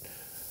of God.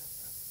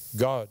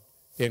 God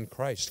in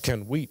Christ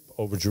can weep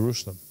over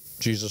Jerusalem.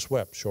 Jesus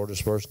wept,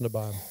 shortest verse in the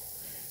Bible.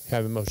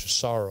 Have emotion,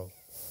 sorrow,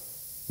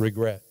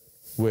 regret,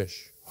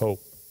 wish,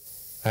 hope,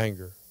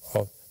 anger.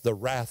 The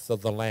wrath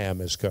of the Lamb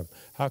has come.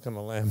 How can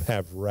a lamb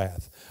have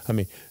wrath? I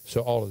mean,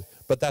 so all of,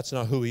 but that's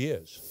not who he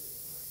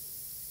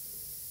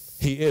is.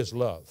 He is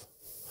love.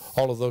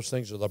 All of those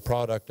things are the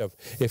product of,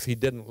 if he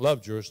didn't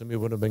love Jerusalem, he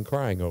wouldn't have been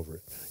crying over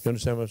it. You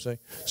understand what I'm saying?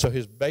 So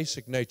his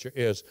basic nature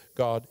is,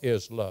 God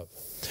is love.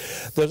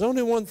 There's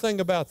only one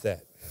thing about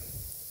that.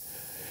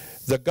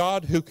 The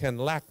God who can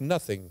lack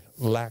nothing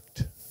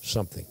lacked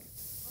something.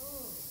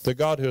 The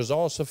God who is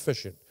all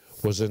sufficient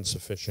was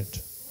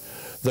insufficient.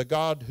 The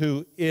God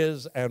who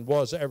is and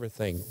was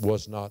everything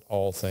was not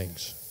all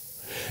things.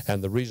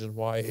 And the reason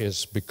why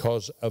is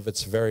because of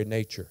its very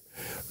nature.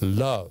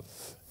 Love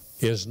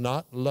is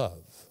not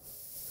love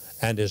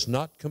and is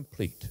not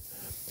complete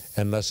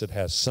unless it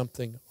has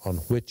something on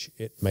which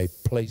it may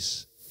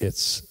place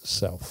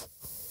itself.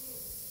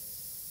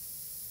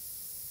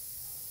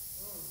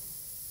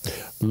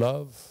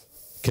 Love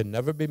can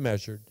never be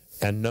measured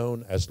and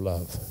known as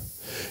love.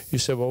 You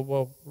say,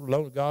 well,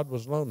 God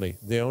was lonely.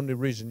 The only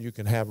reason you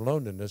can have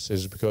loneliness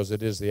is because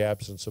it is the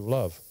absence of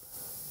love,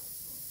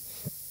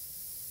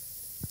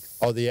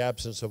 or the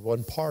absence of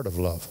one part of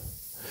love.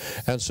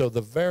 And so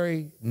the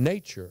very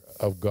nature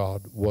of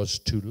God was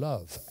to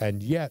love.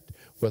 And yet,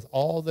 with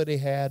all that he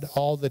had,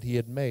 all that he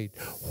had made,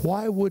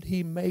 why would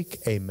he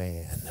make a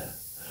man?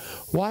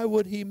 Why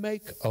would he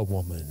make a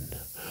woman?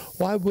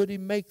 Why would he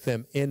make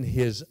them in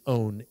his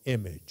own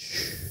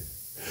image?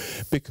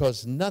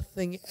 Because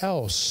nothing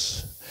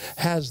else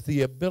has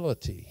the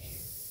ability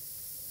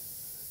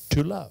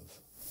to love.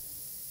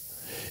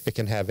 It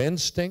can have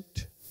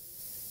instinct.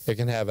 It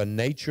can have a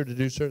nature to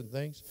do certain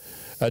things.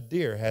 A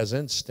deer has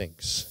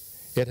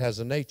instincts. It has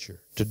a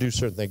nature to do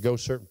certain things, go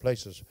certain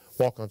places,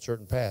 walk on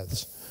certain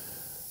paths.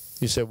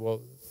 You say,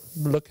 well,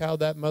 look how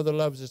that mother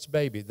loves its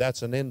baby.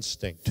 That's an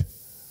instinct.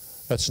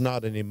 That's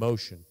not an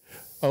emotion.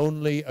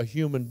 Only a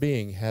human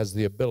being has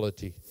the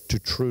ability to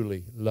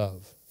truly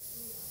love.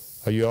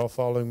 Are you all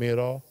following me at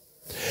all?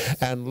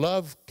 And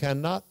love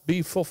cannot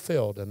be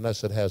fulfilled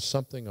unless it has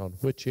something on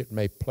which it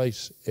may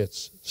place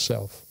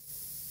itself.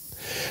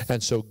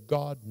 And so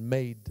God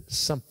made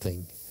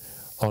something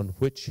on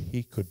which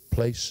he could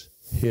place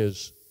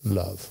his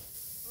love.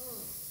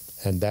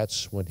 And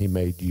that's when he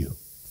made you.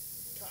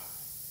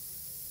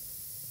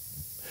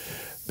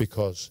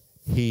 Because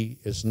he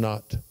is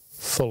not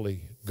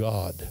fully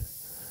God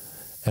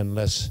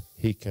unless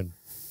he can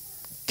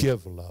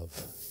give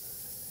love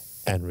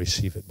and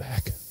receive it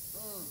back.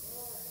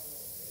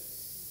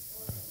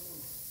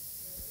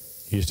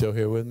 You still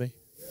here with me?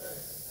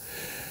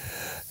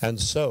 And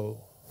so,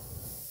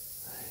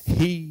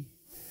 he,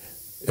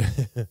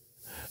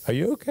 are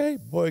you okay?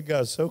 Boy, it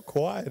got so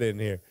quiet in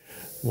here.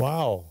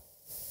 Wow.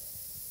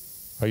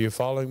 Are you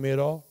following me at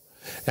all?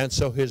 And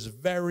so his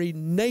very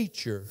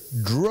nature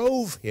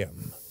drove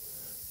him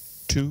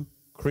to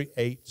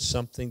create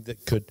something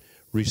that could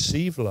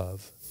receive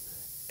love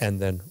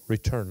and then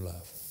return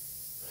love.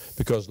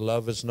 Because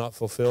love is not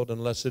fulfilled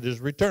unless it is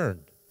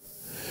returned.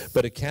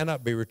 But it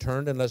cannot be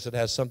returned unless it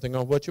has something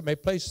on which it may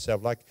place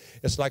itself.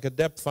 It's like a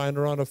depth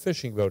finder on a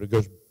fishing boat. It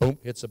goes, boom,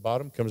 hits the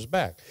bottom, comes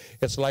back.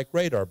 It's like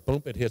radar.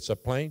 Boom, it hits a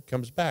plane,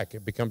 comes back.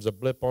 It becomes a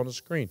blip on the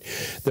screen.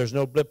 There's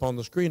no blip on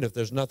the screen if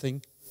there's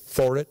nothing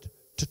for it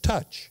to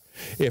touch.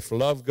 If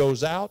love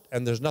goes out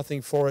and there's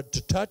nothing for it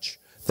to touch,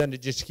 then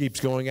it just keeps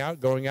going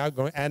out,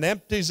 and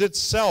empties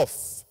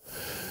itself.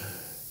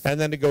 And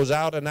then it goes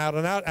out and out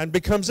and out and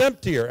becomes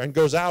emptier, and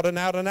goes out and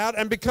out and out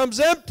and becomes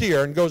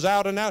emptier, and goes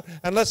out and out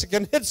unless it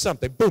can hit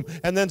something. Boom.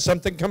 And then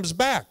something comes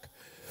back.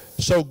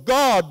 So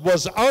God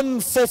was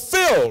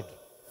unfulfilled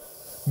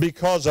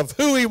because of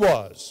who he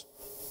was.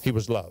 He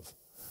was love,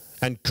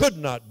 and could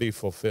not be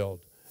fulfilled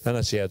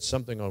unless he had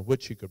something on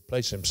which he could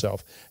place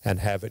himself and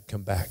have it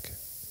come back.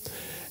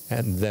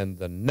 And then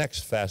the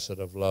next facet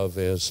of love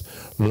is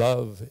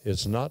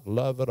not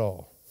love at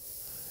all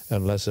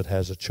unless it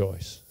has a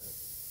choice.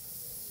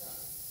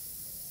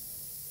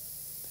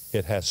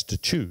 It has to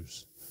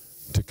choose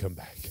to come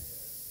back.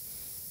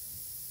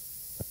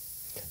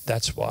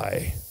 That's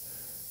why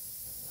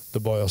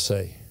the boy will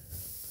say,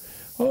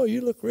 oh,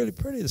 you look really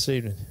pretty this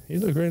evening.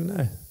 You look really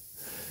nice.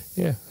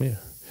 Yeah.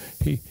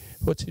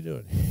 What's he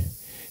doing?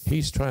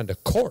 He's trying to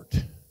court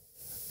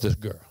this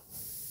girl.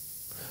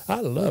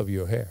 I love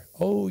your hair.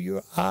 Oh,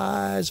 your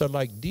eyes are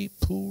like deep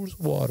pools of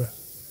water.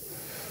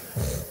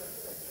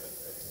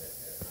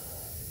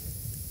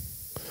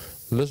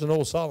 Listen to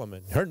old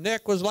Solomon. Her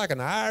neck was like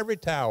an ivory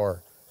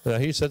tower. Now,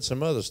 he said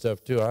some other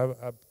stuff too.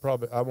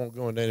 I won't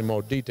go into any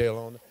more detail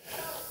on it,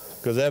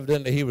 because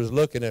evidently he was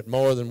looking at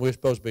more than we're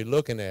supposed to be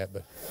looking at.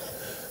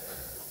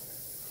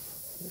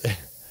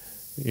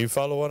 You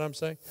follow what I'm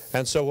saying?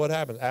 And so what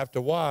happens? After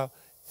a while,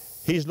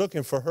 he's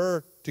looking for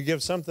her to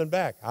give something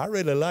back. I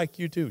really like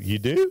you too. You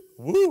do?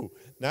 Woo!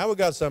 Now we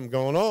got something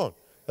going on.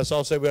 Let's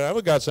all say, well,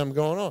 we got something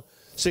going on.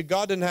 See,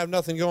 God didn't have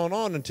nothing going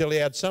on until he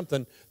had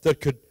something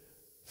that could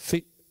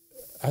feed.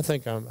 I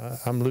think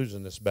I'm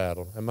losing this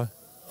battle. Am I?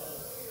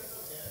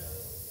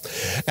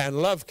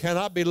 And love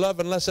cannot be love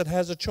unless it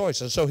has a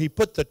choice. And so he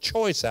put the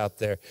choice out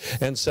there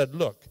and said,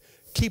 look,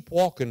 keep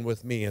walking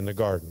with me in the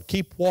garden.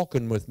 Keep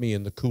walking with me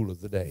in the cool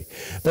of the day.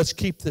 Let's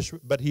keep this.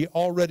 But he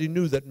already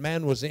knew that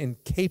man was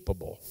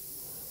incapable.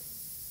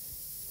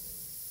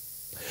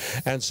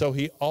 And so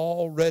he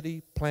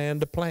already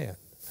planned a plan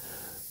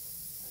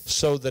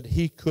so that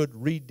he could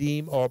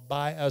redeem or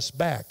buy us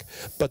back.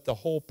 But the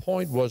whole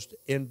point was,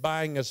 in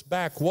buying us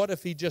back, what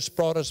if he just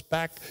brought us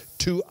back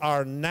to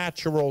our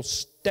natural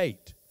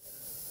state?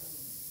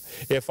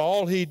 If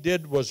all he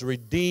did was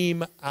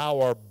redeem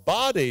our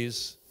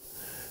bodies,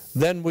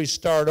 then we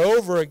start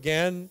over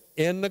again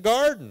in the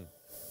garden.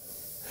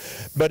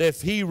 But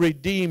if he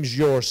redeems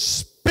your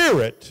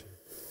spirit,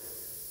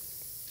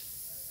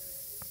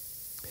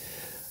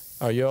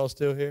 are you all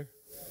still here?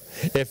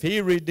 If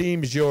he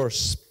redeems your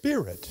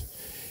spirit,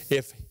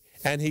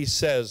 and he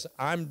says,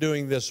 I'm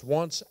doing this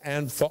once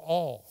and for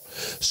all,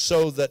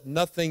 so that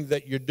nothing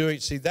that you're doing,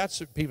 see, that's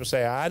what people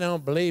say, I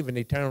don't believe in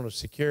eternal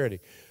security.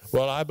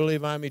 Well, I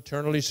believe I'm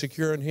eternally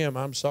secure in him.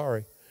 I'm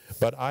sorry.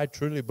 But I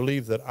truly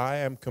believe that I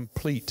am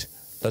complete.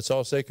 Let's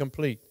all say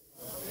complete.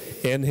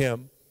 In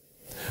him.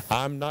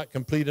 I'm not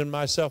complete in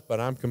myself, but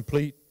I'm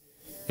complete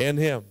in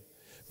him.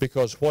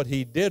 Because what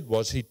he did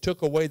was he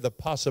took away the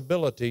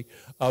possibility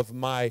of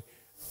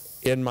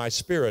in my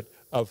spirit,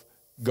 of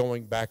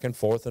going back and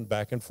forth and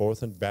back and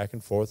forth and back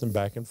and forth and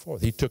back and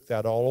forth. He took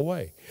that all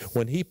away.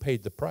 When he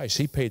paid the price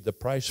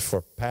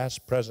for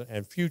past, present,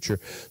 and future,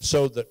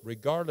 so that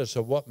regardless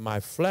of what my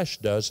flesh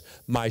does,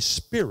 my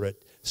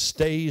spirit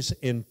stays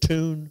in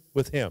tune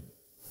with him.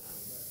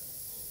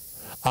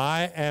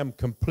 I am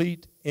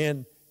complete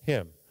in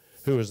him,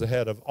 who is the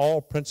head of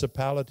all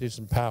principalities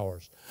and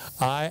powers.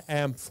 I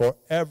am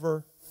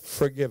forever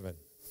forgiven.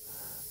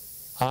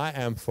 I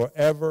am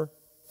forever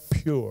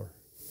pure.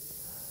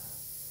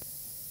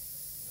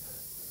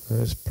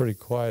 It's pretty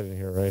quiet in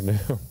here right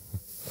now.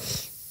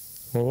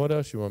 Well, what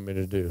else you want me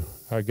to do?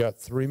 I got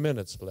 3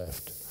 minutes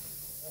left.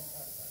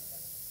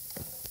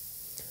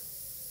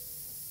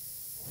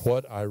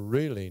 What I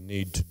really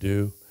need to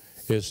do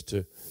is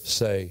to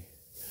say,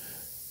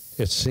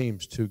 it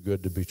seems too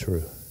good to be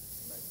true.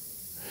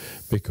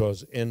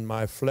 Because in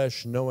my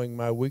flesh, knowing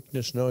my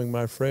weakness, knowing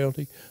my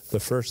frailty, the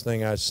first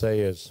thing I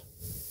say is,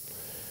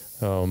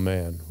 oh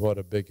man, what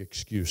a big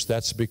excuse.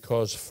 That's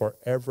because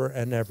forever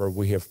and ever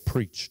we have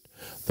preached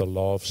the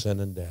law of sin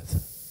and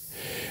death.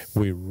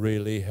 We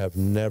really have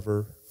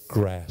never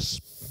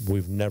grasped,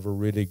 we've never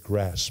really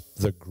grasped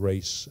the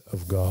grace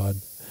of God.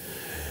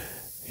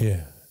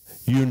 Yeah,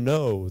 you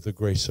know the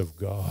grace of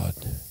God.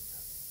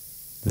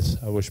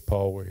 I wish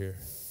Paul were here.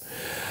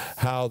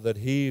 How that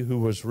he who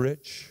was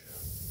rich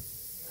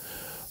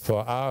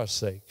for our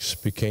sakes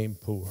became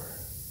poor,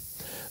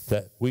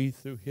 that we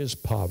through his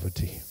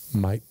poverty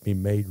might be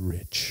made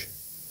rich.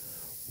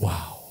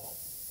 Wow.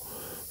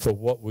 For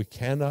what we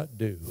cannot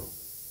do,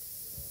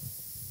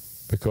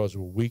 because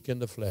we're weak in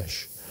the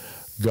flesh,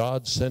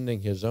 God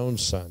sending his own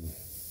Son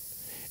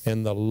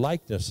in the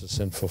likeness of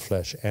sinful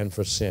flesh and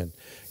for sin,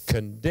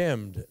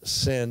 condemned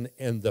sin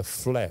in the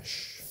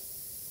flesh,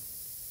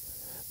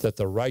 that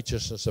the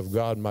righteousness of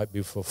God might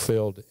be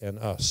fulfilled in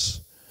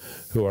us,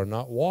 who are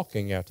not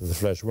walking after the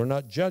flesh. We're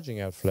not judging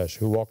after the flesh,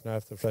 who walk not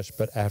after the flesh,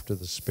 but after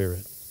the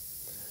Spirit.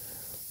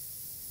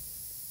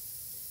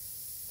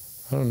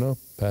 I don't know,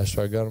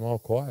 Pastor, I got them all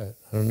quiet.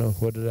 I don't know,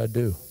 what did I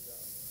do?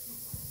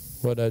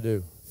 What did I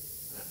do?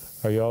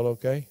 Are you all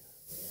okay?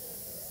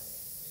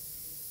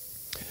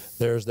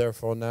 There's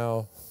therefore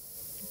now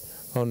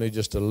only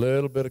just a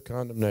little bit of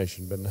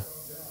condemnation, but now.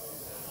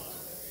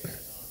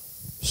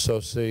 So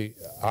see,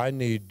 I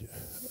need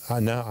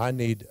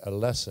a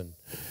lesson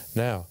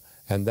now,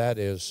 and that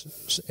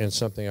is in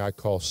something I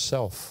call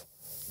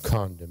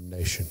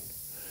self-condemnation.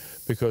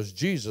 Because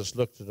Jesus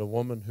looked at a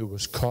woman who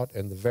was caught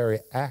in the very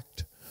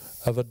act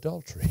of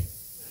adultery.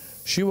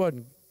 She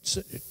wasn't,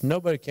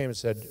 nobody came and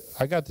said,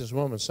 I got this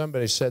woman,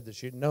 somebody said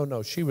that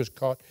no, she was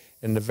caught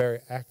in the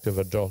very act of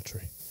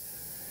adultery.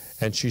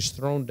 And she's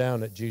thrown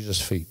down at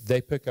Jesus' feet.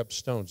 They pick up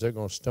stones, they're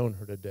going to stone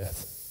her to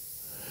death.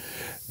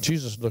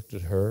 Jesus looked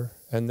at her,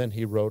 and then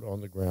he wrote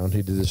on the ground,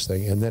 he did this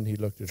thing, and then he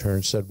looked at her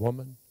and said,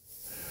 woman,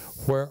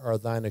 where are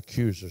thine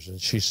accusers?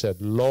 And she said,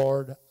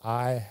 Lord,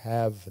 I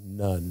have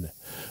none.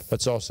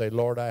 Let's all say,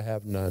 Lord, I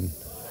have none.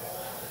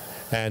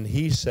 And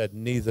he said,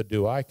 neither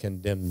do I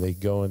condemn thee.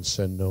 Go and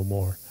sin no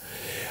more.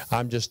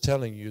 I'm just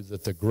telling you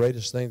that the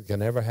greatest thing that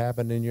can ever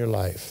happen in your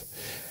life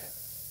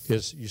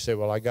is, you say,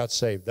 well, I got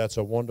saved. That's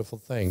a wonderful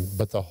thing.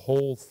 But the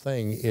whole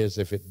thing is,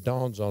 if it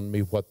dawns on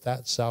me what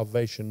that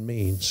salvation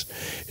means,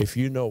 if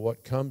you know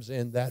what comes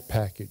in that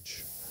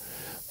package,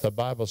 the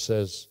Bible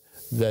says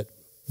that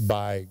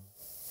by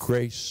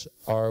grace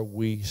are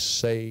we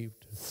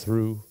saved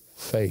through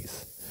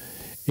faith.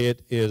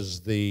 It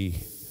is the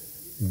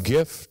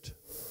gift,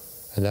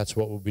 and that's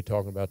what we'll be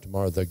talking about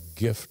tomorrow, the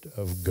gift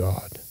of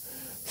God.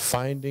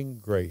 Finding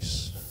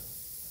grace.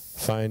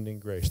 Finding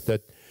grace.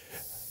 That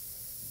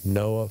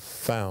Noah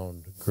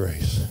found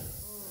grace.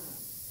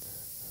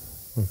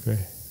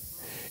 Okay.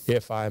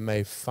 If I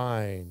may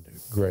find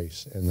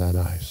grace in thine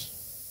eyes.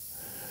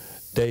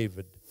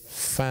 David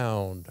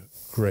found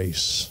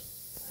grace.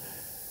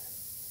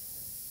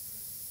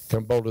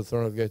 Come bold to the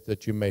throne of grace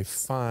that you may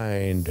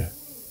find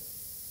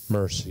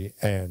mercy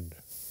and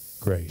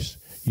grace.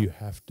 You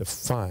have to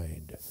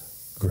find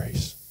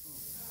grace.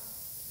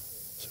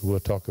 So we'll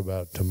talk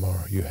about it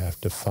tomorrow. You have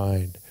to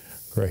find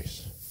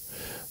grace.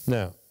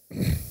 Now,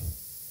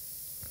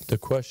 the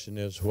question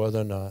is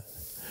whether or not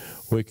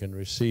we can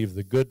receive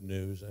the good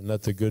news and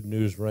let the good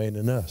news reign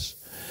in us.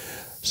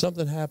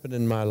 Something happened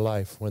in my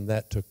life when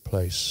that took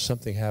place.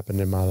 Something happened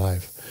in my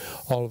life.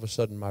 All of a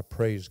sudden, my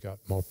praise got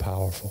more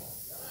powerful.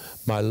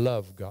 My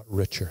love got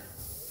richer.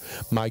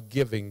 My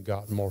giving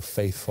got more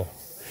faithful.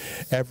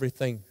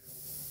 Everything,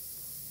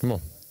 come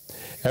on,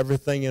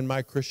 everything in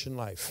my Christian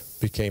life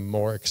became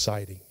more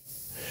exciting.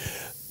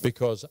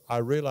 Because I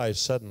realized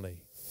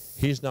suddenly,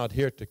 He's not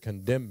here to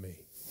condemn me.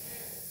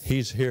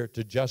 He's here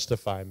to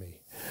justify me.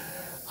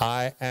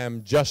 I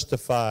am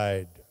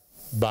justified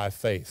by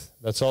faith.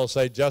 Let's all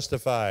say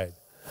justified.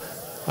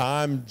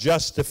 I'm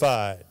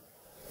justified.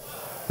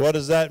 What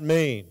does that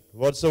mean?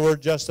 What's the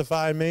word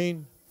justify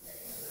mean?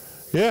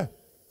 Yeah.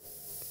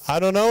 I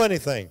don't know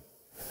anything.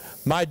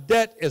 My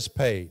debt is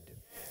paid.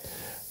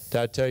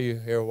 Did I tell you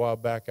here a while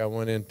back I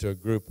went into a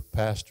group of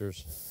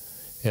pastors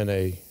in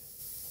an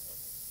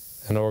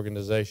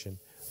organization,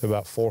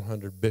 about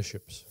 400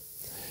 bishops,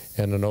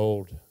 in an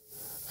old,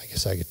 I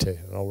guess I could tell you,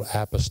 an old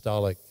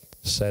apostolic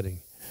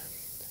setting.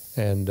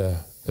 And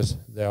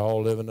they're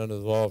all living under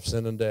the law of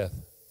sin and death.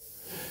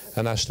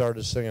 And I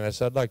started singing. I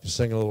said, I'd like to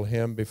sing a little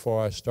hymn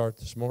before I start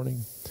this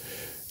morning.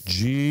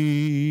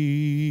 Jesus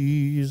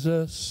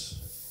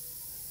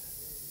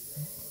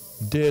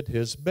did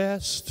His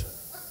best.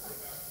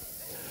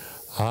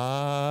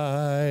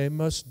 I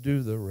must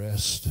do the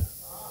rest.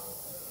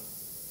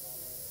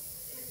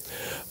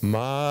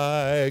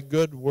 My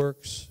good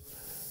works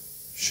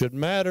should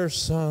matter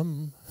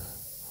some.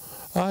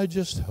 I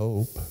just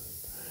hope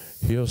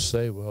He'll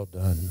say, well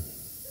done.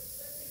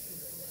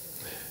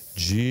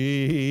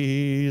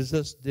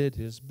 Jesus did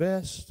His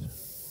best,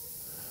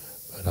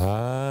 but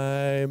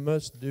I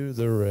must do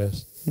the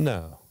rest.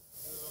 No.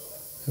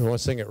 You want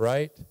to sing it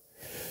right?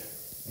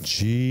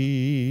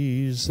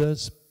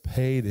 Jesus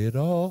paid it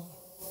all.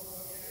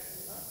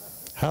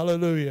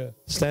 Hallelujah.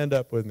 Stand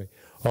up with me.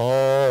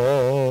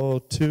 All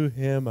to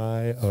Him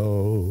I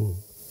owe.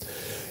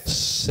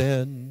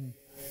 Sin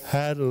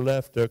had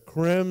left a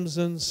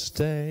crimson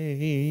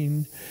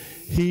stain.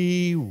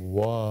 He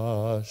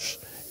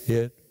washed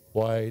it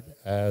white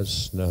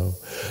as snow.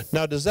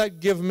 Now, does that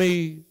give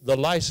me the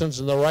license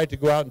and the right to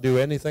go out and do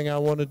anything I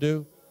want to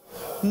do?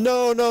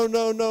 No, no,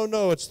 no, no,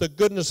 no. It's the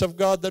goodness of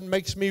God that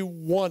makes me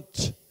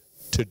want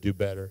to do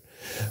better.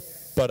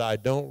 But I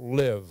don't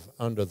live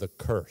under the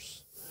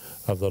curse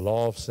of the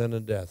law of sin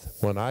and death.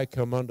 When I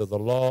come under the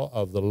law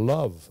of the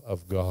love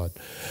of God,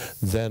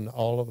 then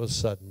all of a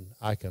sudden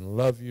I can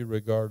love you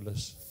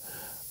regardless.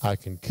 I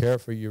can care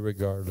for you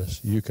regardless.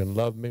 You can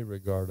love me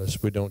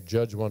regardless. We don't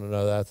judge one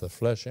another after the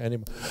flesh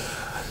anymore.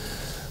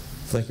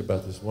 Think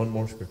about this. One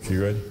more scripture.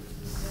 You ready?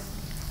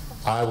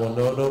 I will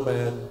know no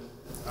man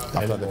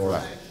anymore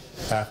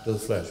after the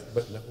flesh.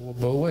 But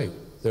wait,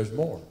 there's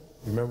more.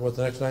 You remember what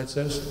the next line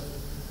says?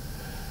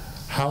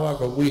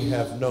 However, we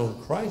have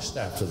known Christ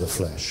after the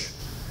flesh,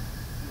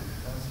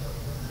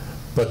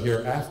 but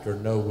hereafter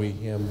know we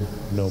Him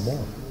no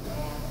more.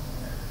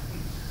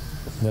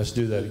 Let's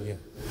do that again.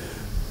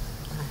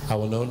 I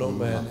will know no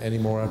man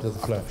anymore after the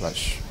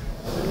flesh.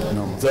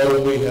 No.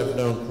 Though we have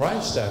known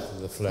Christ after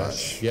the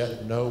flesh,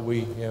 yet know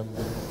we Him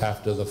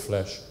after the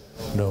flesh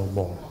no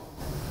more.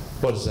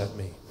 What does that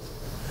mean?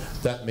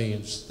 That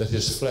means that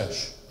His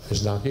flesh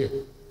is not here.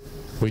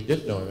 We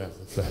did know Him after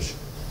the flesh.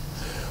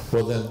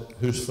 Well then,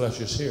 whose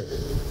flesh is here?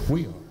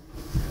 We are.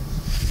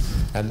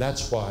 And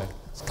that's why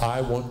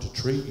I want to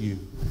treat you.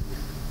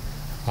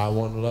 I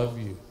want to love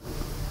you.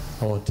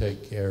 I want to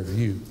take care of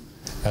you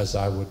as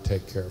I would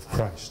take care of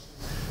Christ.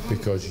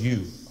 Because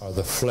you are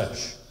the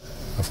flesh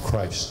of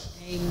Christ.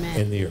 Amen.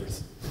 In the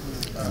earth.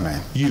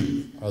 Amen.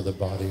 You are the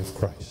body of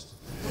Christ.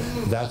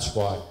 That's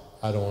why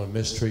I don't want to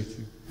mistreat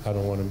you. I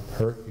don't want to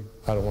hurt you.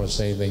 I don't want to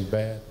say anything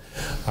bad.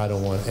 I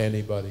don't want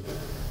anybody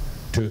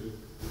to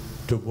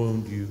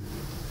wound you.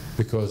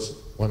 Because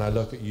when I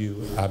look at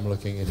you, I'm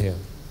looking at Him.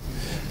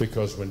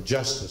 Because when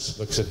justice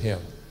looks at Him,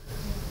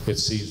 it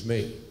sees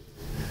me.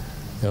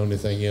 The only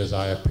thing is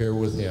I appear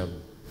with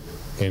Him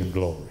in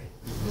glory.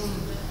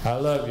 I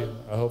love you.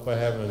 I hope I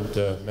haven't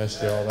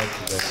messed you all up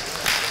today.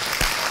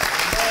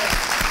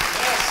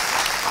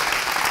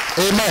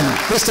 Amen.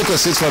 Please take your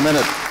seats for a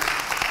minute.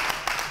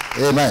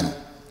 Amen.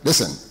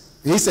 Listen,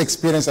 His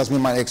experience has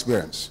been my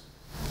experience.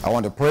 I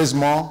want to praise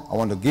more. I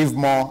want to give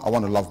more. I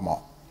want to love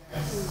more.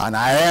 And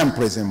I am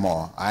praising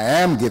more. I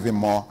am giving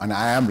more. And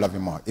I am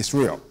loving more. It's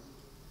real.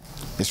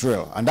 It's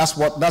real. And that's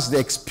the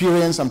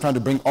experience I'm trying to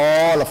bring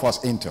all of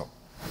us into.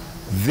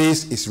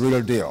 This is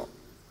real deal.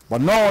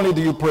 But not only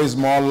do you praise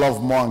more,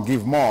 love more, and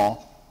give more,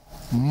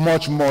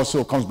 much more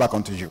so comes back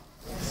onto you.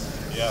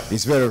 Yeah.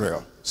 It's very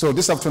real. So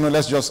this afternoon,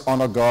 let's just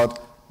honor God.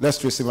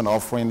 Let's receive an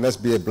offering. Let's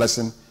be a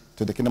blessing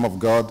to the kingdom of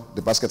God.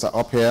 The baskets are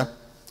up here.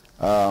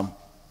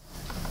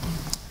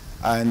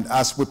 And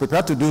as we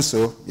prepare to do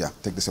so, yeah,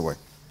 take this away.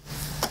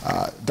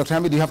 Dr.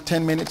 Hanby, do you have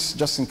 10 minutes,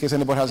 just in case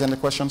anybody has any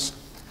questions?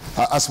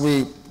 As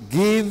we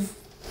give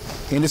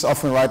in this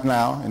offering right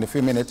now, in a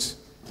few minutes,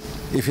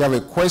 if you have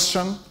a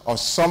question or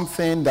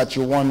something that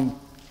you want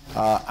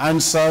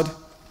answered,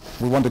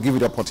 we want to give you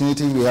the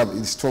opportunity.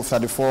 It's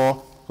 12:34.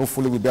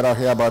 Hopefully we'll be out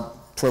here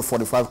about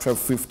 12:45,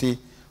 12:50.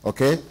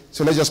 Okay?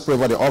 So let's just pray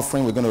over the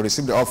offering. We're going to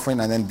receive the offering,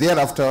 and then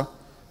thereafter,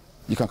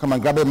 you can come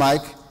and grab a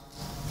mic,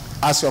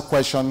 ask your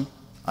question,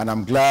 and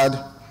I'm glad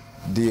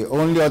the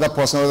only other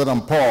person other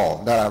than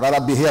Paul that I'd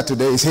rather be here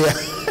today is here.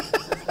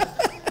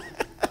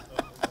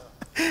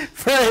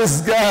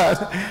 Praise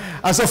God.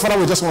 And so, Father,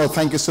 we just want to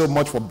thank you so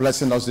much for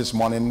blessing us this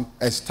morning,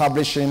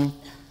 establishing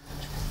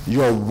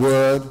your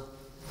word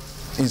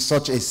in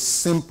such a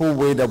simple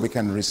way that we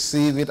can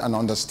receive it and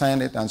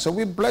understand it. And so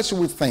we bless you,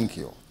 we thank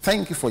you.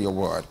 Thank you for your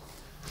word.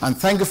 And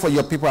thank you for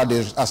your people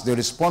as they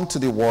respond to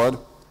the word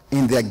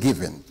in their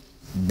giving.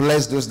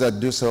 Bless those that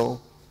do so.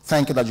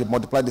 Thank you that you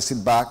multiply the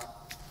seed back.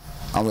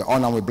 And we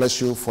honor and we bless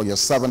you for your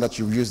servant that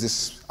you've used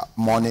this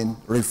morning.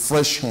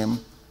 Refresh him.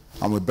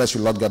 And we bless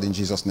you, Lord God, in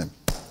Jesus' name.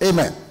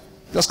 Amen.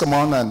 Just come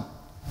on, and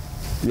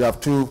you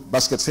have 2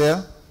 baskets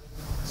here.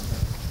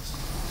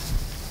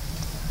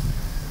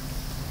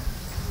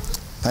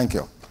 Thank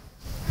you.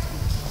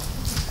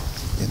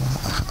 You know,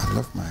 I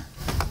love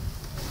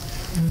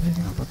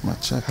my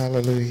check.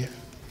 Hallelujah.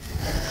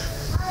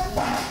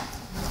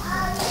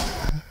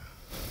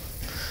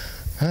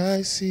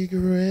 I see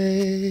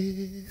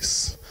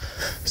grace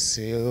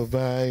sealed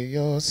by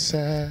your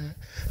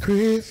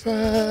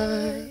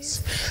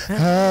sacrifice.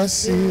 I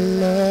see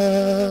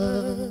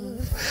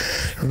love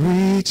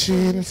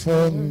reaching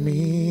for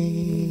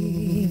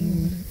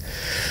me.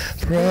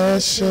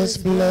 Precious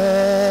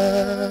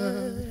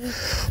blood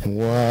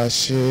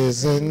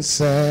washes and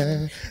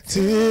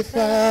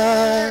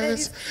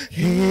sanctifies.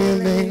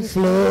 Healing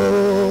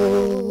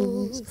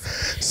flows,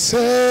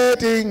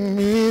 setting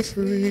me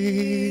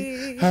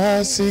free.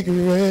 I see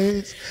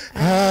grace,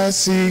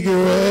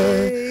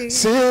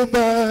 sealed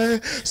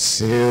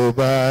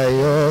by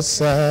your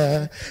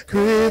sacrifice.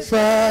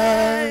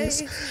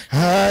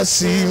 I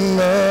see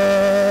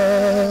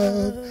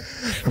love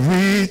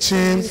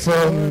reaching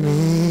for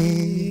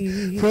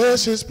me.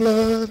 Precious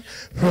blood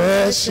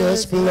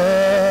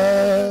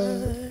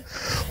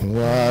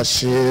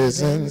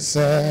washes and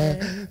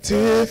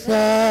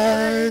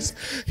sanctifies.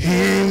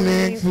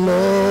 Healing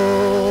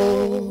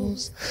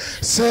flows,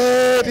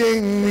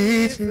 setting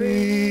me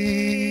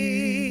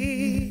free.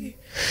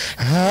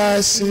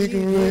 I see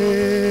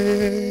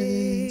grace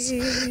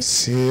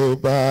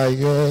sealed by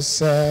your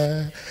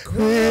sacrifice.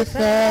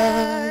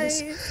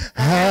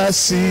 I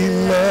see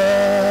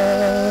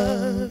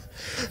love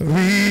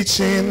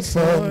reaching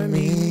for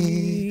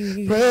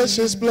me.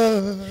 Precious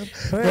blood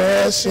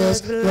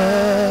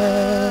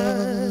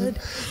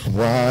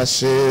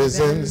washes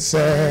and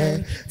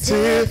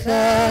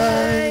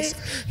sanctifies.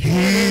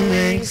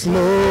 Healing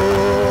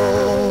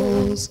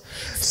flows,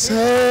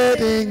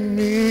 setting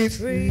me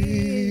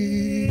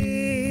free.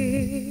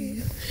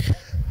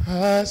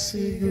 I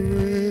see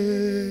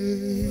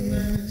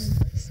grace.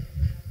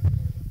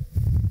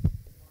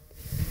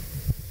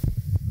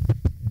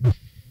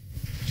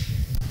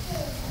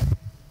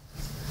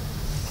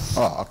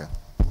 Oh, okay.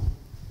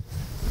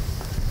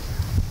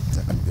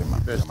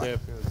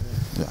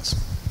 Yes.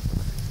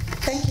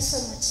 Thank you so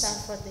much, sir,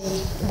 for the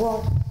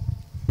word.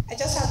 I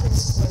just have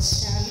this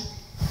question.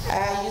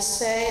 You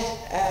said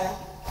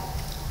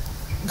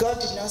God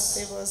did not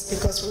save us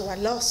because we were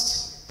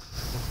lost,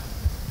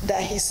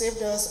 that he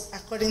saved us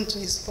according to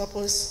his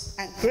purpose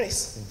and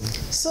grace.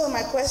 So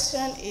my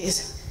question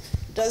is,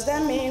 does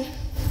that mean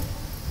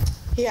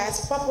he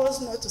has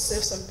purpose not to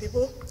save some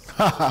people?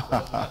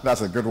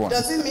 That's a good one.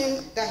 Does it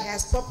mean that he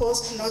has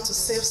purpose not to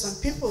save some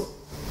people?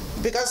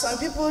 Because some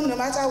people, no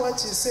matter what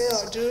you say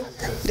or do,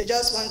 they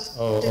just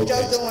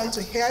don't want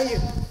to hear you.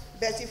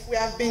 But if we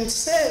have been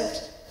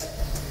saved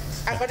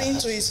according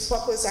to his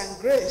purpose and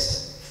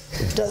grace,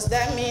 does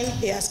that mean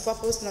he has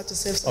purpose not to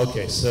save some people?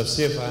 Okay, so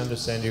see if I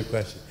understand your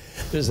question.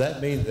 Does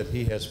that mean that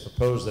he has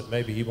proposed that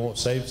maybe he won't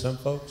save some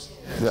folks?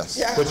 Yes.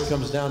 Yeah. Which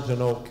comes down to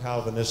an old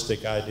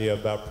Calvinistic idea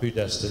about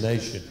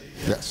predestination.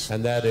 Yes.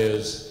 And that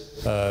is,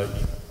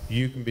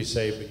 you can be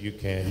saved, but you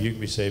can't. You can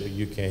be saved, but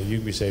you can't. You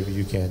can be saved, but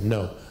you can't.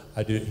 No.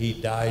 He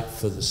died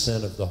for the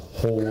sin of the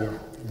whole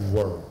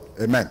world.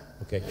 Amen.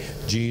 Okay.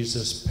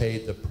 Jesus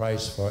paid the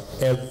price for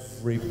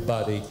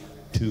everybody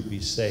to be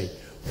saved.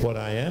 What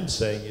I am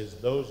saying is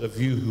those of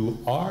you who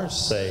are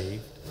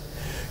saved,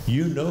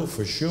 you know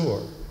for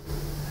sure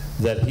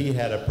that he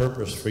had a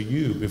purpose for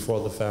you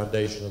before the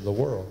foundation of the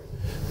world,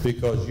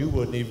 because you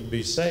wouldn't even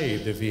be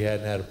saved if he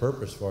hadn't had a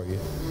purpose for you,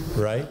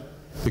 right?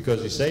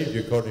 Because he saved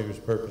you according to his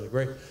purpose and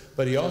grace.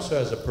 But he also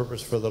has a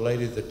purpose for the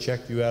lady that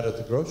checked you out at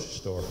the grocery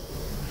store.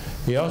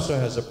 He also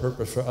has a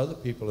purpose for other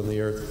people in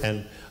the earth.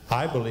 And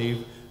I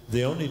believe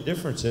the only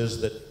difference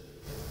is that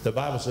the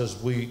Bible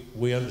says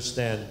we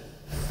understand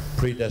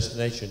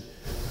predestination,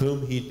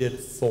 whom he did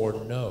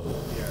foreknow.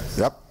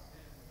 Yep.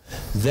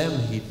 Them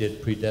he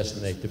did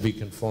predestinate to be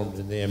conformed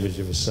in the image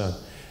of his son.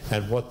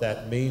 And what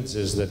that means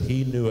is that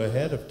he knew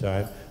ahead of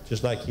time,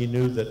 just like he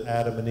knew that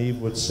Adam and Eve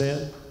would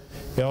sin,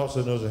 he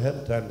also knows ahead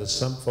of time that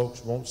some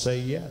folks won't say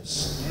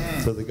yes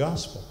to the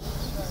gospel.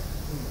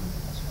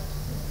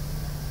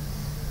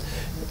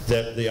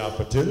 That the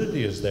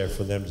opportunity is there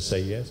for them to say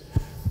yes.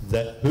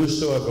 That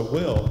whosoever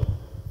will,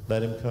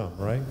 let him come,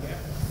 right?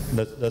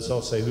 Let's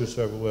all say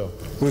whosoever will.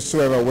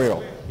 Whosoever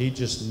will. He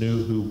just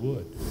knew who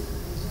would.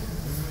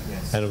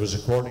 And it was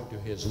according to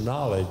his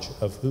knowledge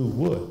of who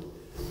would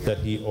that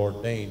he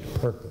ordained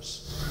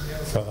purpose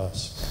for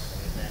us.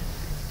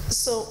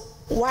 So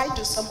why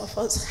do some of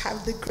us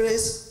have the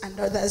grace and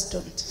others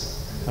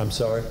don't? I'm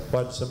sorry?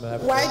 Why do some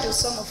have Why do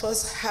some of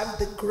us have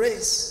the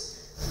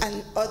grace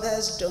and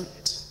others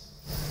don't?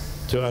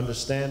 To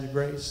understand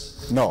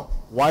grace? No.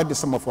 Why do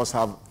some of us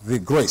have the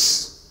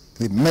grace,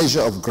 the measure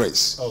of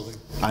grace,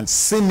 and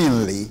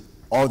seemingly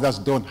others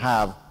don't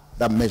have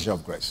that measure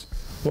of grace?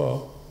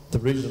 Well, the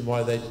reason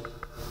why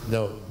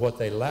what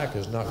they lack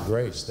is not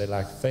grace, they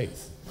lack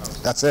faith.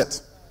 That's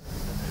it.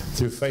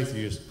 Through faith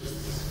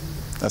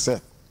That's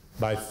it.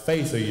 by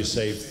faith are you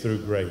saved through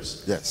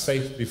grace. Yes.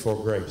 Faith before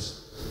grace.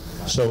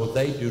 So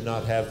they do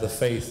not have the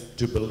faith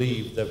to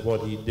believe that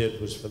what he did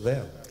was for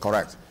them.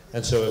 Correct.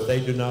 And so if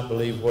they do not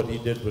believe what he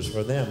did was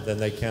for them, then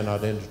they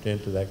cannot enter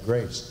into that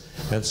grace.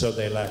 And so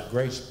they lack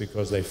grace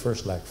because they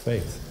first lack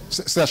faith.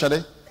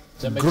 Shade,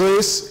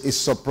 grace is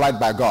supplied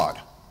by God.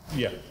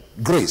 Yeah.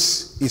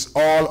 Grace is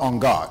all on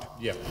God.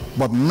 Yeah.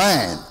 But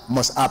man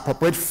must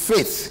appropriate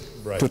faith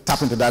to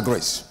tap into that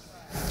grace.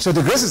 So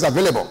the grace is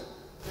available,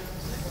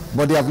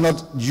 but they have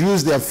not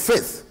used their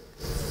faith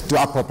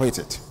to appropriate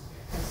it.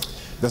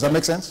 Does that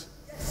make sense?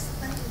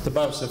 The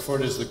Bible said, for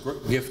it is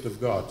the gift of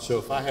God. So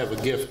if I have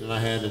a gift and I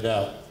hand it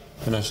out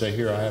and I say,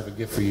 here, I have a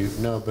gift for you.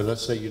 No, but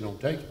let's say you don't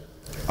take it.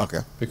 Okay.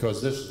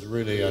 Because this is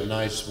really a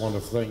nice,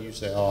 wonderful thing. You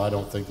say, oh, I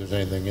don't think there's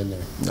anything in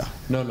there.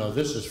 No,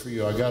 this is for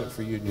you. I got it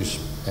for you. And you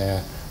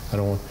say, I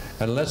don't want,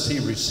 unless he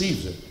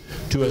receives it.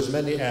 To as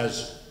many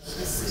as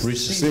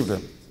received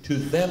it, to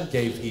them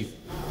gave he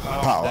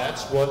power.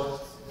 That's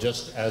what,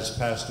 just as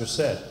Pastor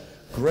said,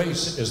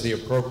 grace is the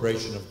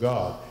appropriation of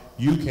God.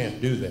 You can't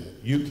do that.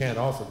 You can't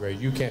offer grace.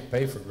 You can't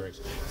pay for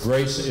grace.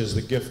 Grace is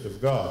the gift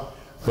of God,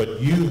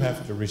 but you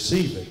have to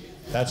receive it.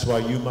 That's why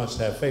you must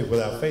have faith.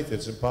 Without faith,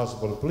 it's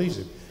impossible to please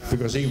him,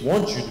 because he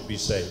wants you to be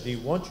saved. He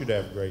wants you to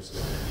have grace.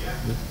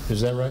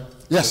 Is that right?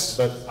 Yes.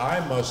 But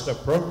I must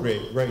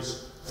appropriate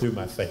grace through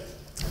my faith.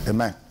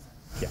 Amen.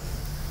 Yeah.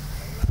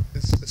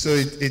 So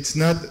it's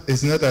not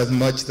as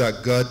much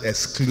that God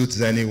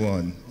excludes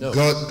anyone. No.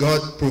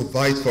 God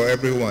provides for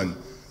everyone.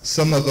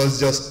 Some of us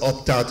just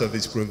opt out of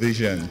his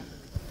provision.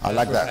 I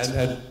like that.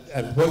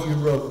 And what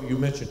you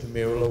mentioned to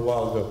me a little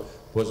while ago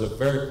was a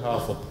very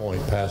powerful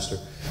point, Pastor.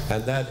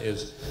 And that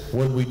is,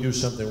 when we do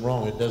something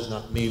wrong, it does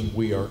not mean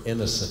we are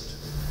innocent.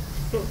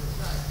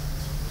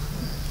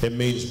 It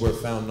means we're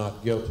found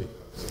not guilty.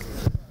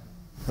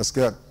 That's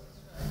good.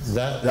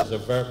 That is a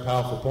very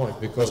powerful point,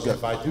 because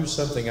if I do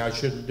something I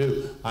shouldn't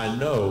do, I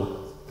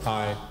know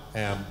I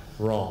am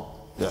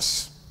wrong.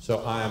 Yes.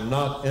 So I am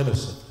not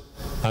innocent.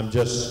 I'm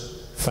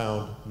just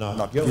found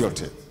not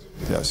guilty.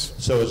 Yes.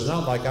 So it's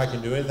not like I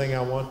can do anything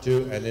I want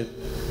to and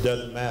it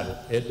doesn't matter.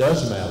 It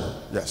does matter.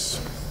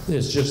 Yes.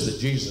 It's just that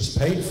Jesus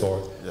paid for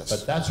it. Yes.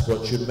 But that's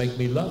what should make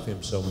me love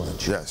him so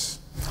much. Yes.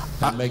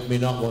 And make me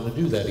not want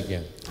to do that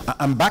again.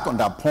 I'm back on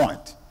that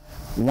point.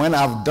 When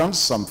I've done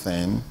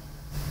something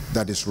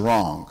that is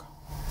wrong,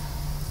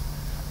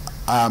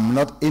 I'm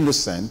not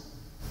innocent,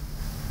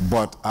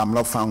 but I'm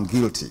not found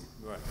guilty.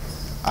 Right.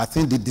 I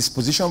think the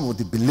disposition of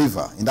the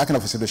believer in that kind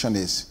of a situation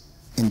is,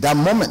 in that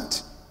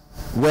moment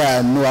where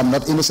I know I'm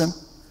not innocent,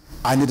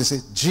 I need to say,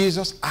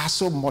 Jesus, I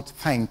so much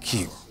thank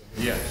you.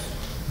 Yes.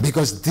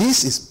 Because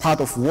this is part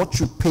of what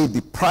you paid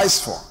the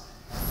price for,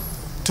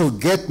 to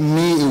get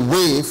me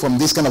away from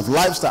this kind of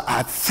lifestyle.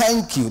 I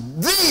thank you.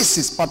 This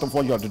is part of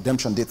what your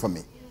redemption did for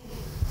me.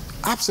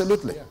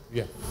 Absolutely.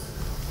 Yeah.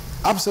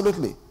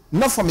 Absolutely.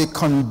 Not from a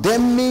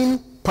condemning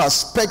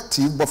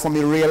perspective, but from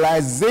a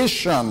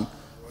realization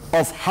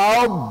of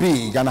how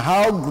big and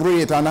how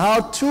great and how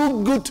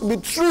too good to be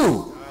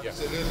true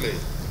Absolutely.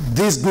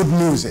 this good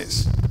news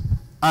is.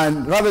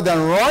 And rather than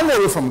run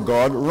away from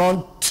God,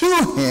 run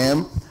to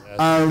him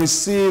and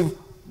receive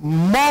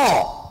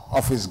more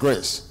of his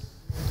grace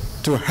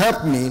to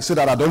help me so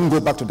that I don't go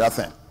back to that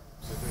thing.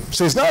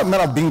 So it's not a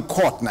matter of being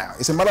caught now.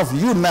 It's a matter of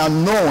you now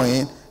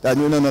knowing that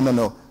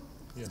no.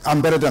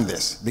 I'm better than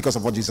this because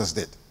of what Jesus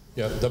did.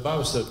 Yeah, the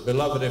Bible says,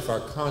 beloved, if our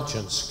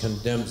conscience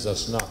condemns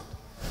us not,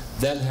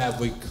 Then have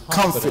we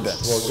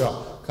confidence toward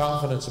God.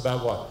 Confidence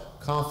about what?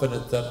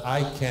 Confident that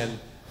I can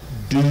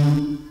do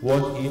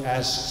what he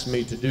asks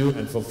me to do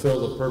and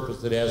fulfill the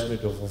purpose that he asks me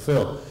to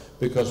fulfill.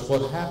 Because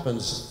what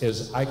happens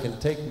is I can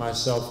take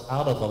myself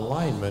out of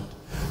alignment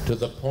to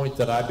the point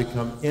that I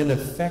become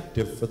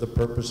ineffective for the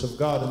purpose of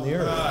God in the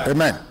earth.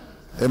 Amen.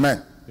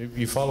 Amen.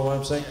 You follow what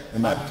I'm saying?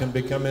 Amen. I can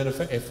become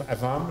ineffective.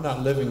 If I'm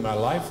not living my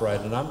life right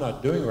and I'm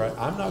not doing right,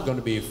 I'm not going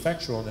to be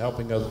effectual in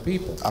helping other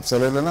people.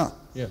 Absolutely not.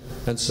 Yeah.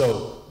 And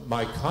so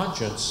my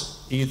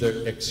conscience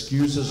either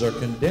excuses or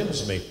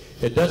condemns me.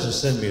 It doesn't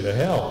send me to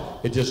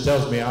hell. It just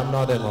tells me I'm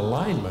not in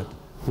alignment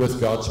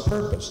with God's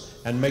purpose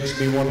and makes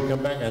me want to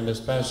come back. And as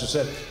Pastor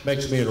said,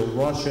 makes me to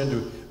rush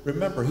into,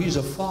 remember, he's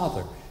a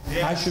father.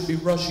 Yes. I should be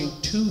rushing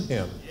to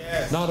him,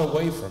 yes, not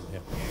away from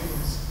him.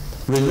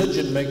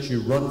 Religion makes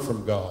you run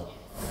from God.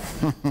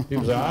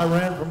 People say, I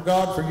ran from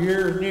God for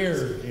years and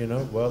years, you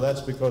know. Well,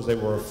 that's because they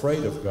were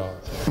afraid of God.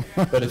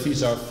 But if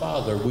he's our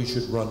father, we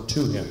should run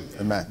to him,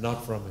 amen,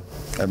 not from him.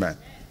 Amen.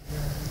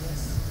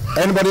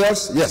 Anybody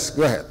else? Yes,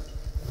 go ahead.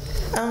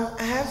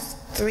 I have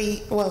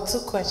two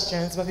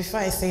questions, but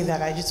before I say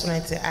that, I just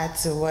wanted to add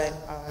to what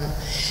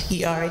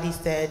you already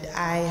said.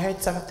 I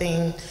heard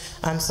something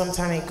some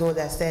time ago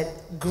that said,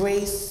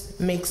 grace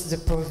makes the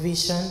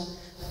provision,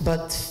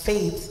 but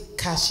faith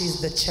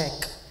cashes the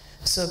check.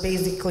 So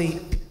basically,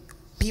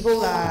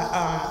 people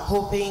are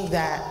hoping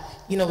that,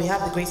 you know, we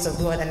have the grace of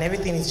God and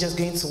everything is just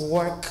going to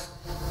work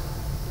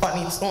on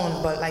its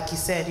own, but like you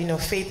said, you know,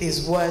 faith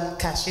is what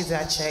cashes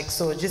that check.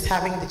 So just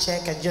having the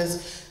check and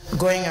just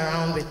going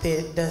around with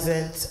it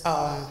doesn't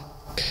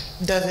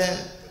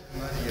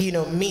you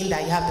know, mean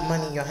that you have the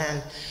money in your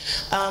hand.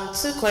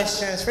 Two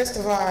questions. First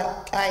of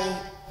all,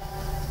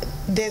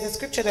 there's a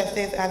scripture that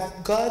says, as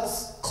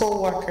God's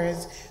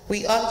co-workers,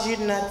 we urge you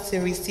not to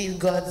receive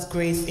God's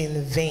grace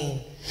in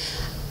vain.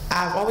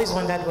 I've always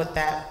wondered what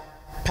that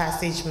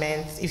passage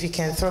meant, if you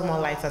can throw more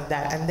light on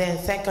that. And then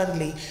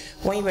secondly,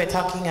 when you were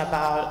talking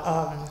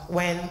about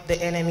when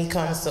the enemy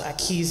comes to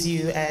accuse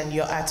you and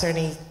your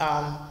attorney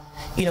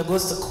you know,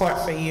 goes to court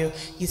for you,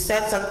 you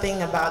said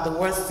something about the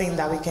worst thing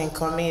that we can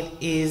commit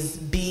is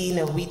being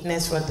a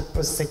witness for the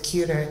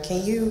prosecutor.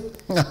 Can you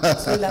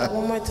say that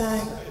one more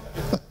time?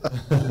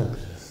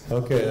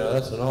 Okay, now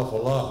that's an awful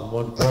lot in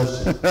one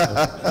question.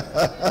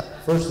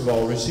 First of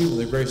all, receiving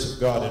the grace of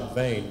God in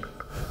vain,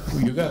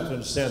 you got to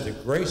understand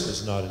that grace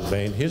is not in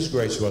vain. His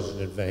grace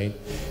wasn't in vain.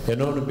 It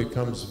only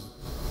becomes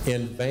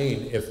in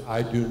vain if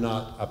I do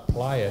not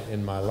apply it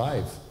in my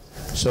life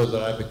so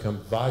that I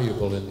become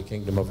valuable in the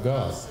kingdom of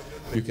God.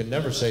 You can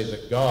never say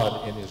that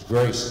God in his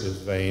grace is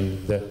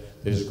vain, that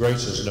his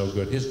grace is no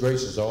good. His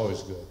grace is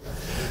always good.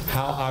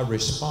 How I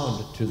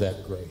respond to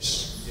that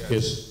grace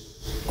is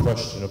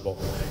questionable.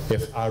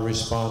 If I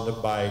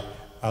respond by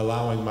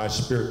allowing my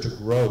spirit to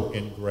grow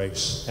in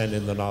grace and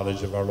in the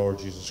knowledge of our Lord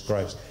Jesus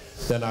Christ,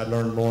 then I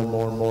learn more and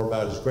more and more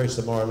about his grace.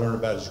 The more I learn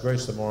about his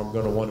grace, the more I'm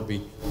going to want to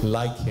be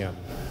like him.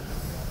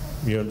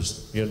 You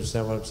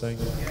understand what I'm saying?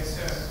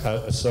 Yes,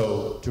 sir.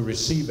 So to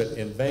receive it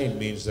in vain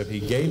means that he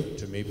gave it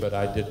to me, but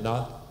I did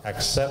not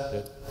accept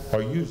it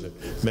or use it.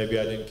 Maybe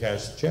I didn't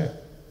cash the check.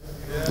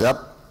 Yep.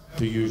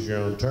 To use your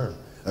own term.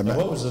 Now,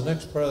 what was the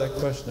next part of that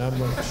question? I'm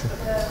not sure.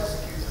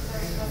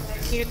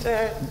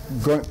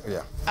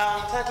 Yeah.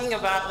 Talking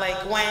about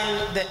like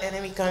when the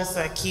enemy comes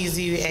to accuse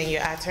you and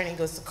your attorney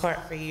goes to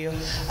court for you,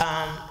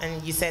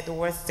 and you said the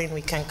worst thing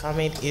we can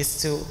commit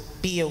is to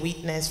be a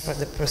witness for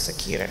the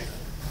prosecutor.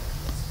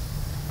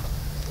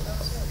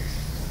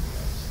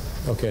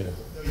 Okay,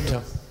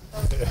 now,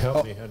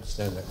 help me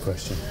understand that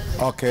question.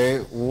 Okay,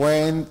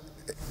 when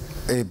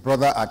a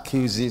brother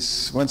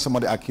accuses, when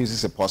somebody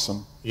accuses a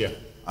person, yeah,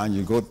 and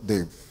you go,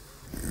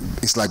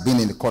 it's like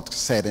being in the court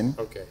setting,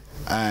 okay,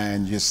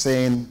 and you're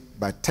saying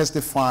by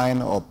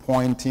testifying or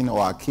pointing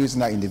or accusing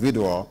that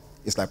individual,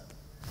 it's like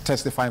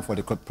testifying for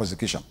the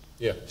prosecution.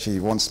 Yeah. She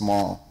wants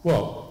more.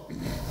 Well,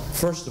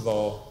 first of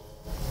all,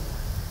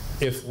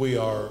 if we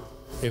are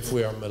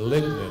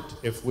malignant,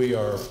 if we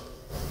are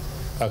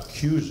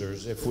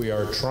accusers, if we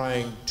are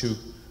trying to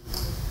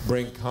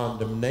bring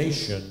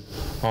condemnation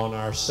on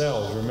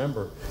ourselves,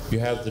 remember, you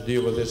have to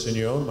deal with this in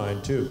your own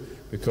mind too,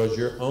 because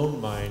your own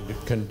mind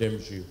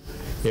condemns you.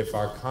 If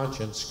our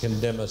conscience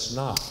condemn us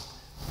not,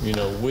 you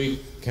know, we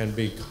can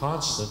be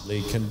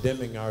constantly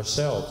condemning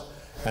ourselves.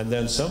 And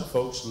then some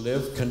folks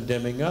live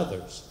condemning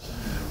others.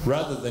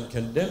 Rather than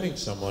condemning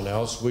someone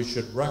else, we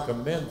should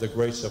recommend the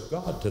grace of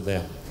God to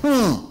them.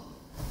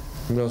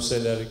 I'm going to say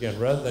that again.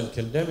 Rather than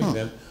condemning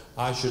them,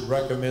 I should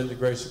recommend the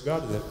grace of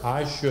God to them.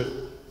 I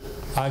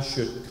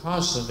should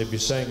constantly be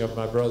saying of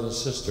my brother and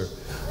sister,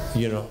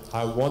 you know,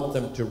 I want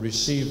them to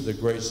receive the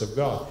grace of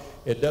God.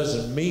 It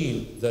doesn't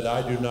mean that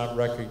I do not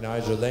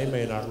recognize, or they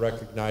may not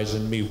recognize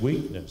in me,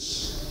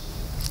 weakness.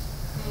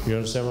 You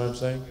understand what I'm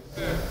saying?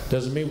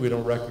 Doesn't mean we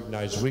don't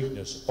recognize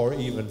weakness or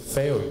even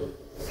failure.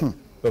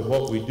 But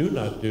what we do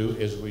not do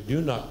is we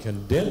do not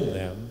condemn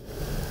them.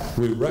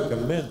 We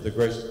recommend the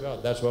grace of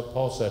God. That's what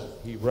Paul said.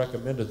 He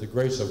recommended the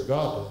grace of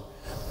God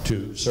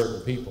to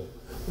certain people.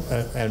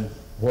 And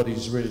what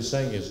he's really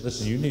saying is,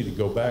 listen, you need to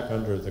go back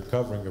under the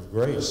covering of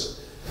grace,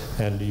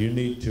 and you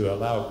need to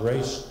allow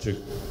grace to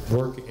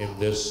work in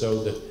this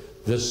so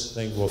that this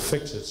thing will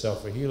fix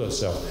itself or heal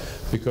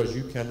itself, because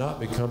you cannot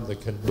become the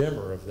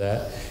condemner of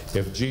that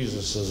if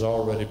Jesus has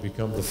already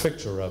become the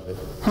fixer of it.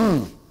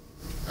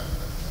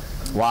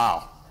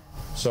 Wow.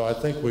 So I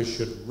think we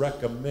should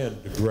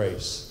recommend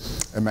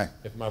grace. Amen.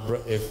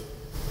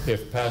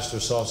 If Pastor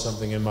saw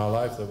something in my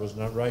life that was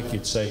not right,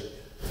 he'd say,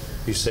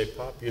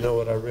 Pop, you know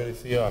what I really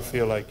feel? I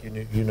feel like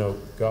you know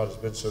God has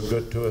been so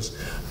good to us,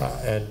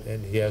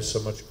 and He has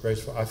so much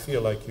grace. I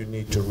feel like you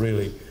need to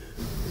really,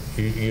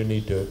 you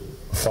need to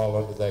fall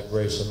under that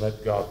grace and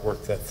let God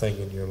work that thing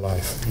in your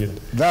life.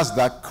 That's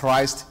that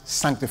Christ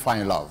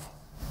sanctifying love.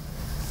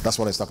 That's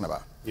what he's talking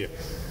about. Yeah.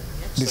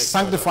 The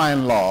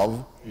sanctifying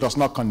love does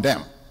not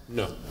condemn.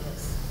 No.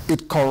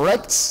 It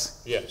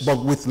corrects, yes,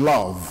 but with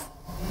love,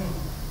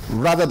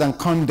 rather than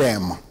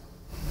condemn.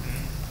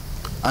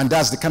 And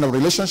that's the kind of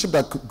relationship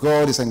that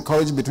God is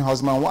encouraging between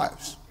husband and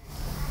wives,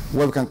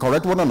 where we can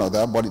correct one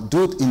another, but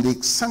do it in the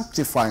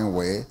sanctifying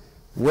way,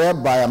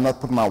 whereby I'm not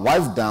putting my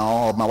wife down,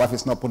 or my wife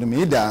is not putting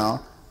me down,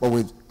 but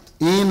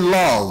in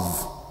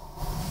love,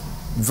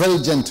 very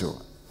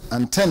gentle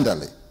and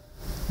tenderly,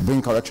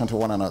 bring correction to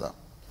one another.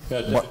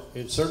 Yeah, but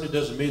it certainly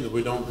doesn't mean that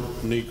we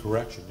don't need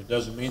correction. It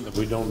doesn't mean that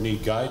we don't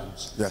need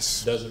guidance.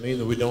 Yes. It doesn't mean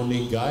that we don't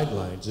need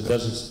guidelines. It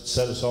doesn't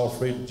set us all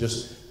free to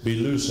just be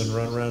loose and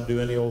run around and do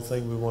any old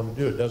thing we want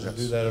to do. It doesn't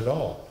do that at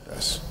all.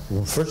 Yes.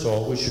 Well, first of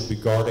all, we should be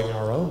guarding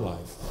our own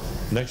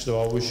life. Next of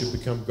all, we should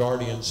become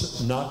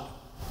guardians, not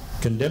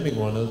condemning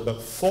one another,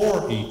 but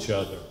for each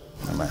other.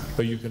 Amen.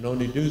 But you can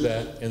only do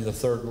that in the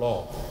third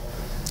law.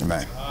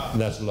 Amen.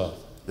 And that's love.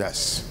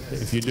 Yes.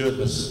 If you do it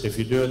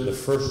in the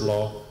first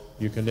law,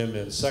 you condemn it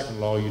in the second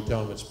law, you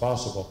tell them it's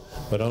possible,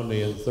 but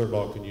only in the third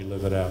law can you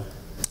live it out.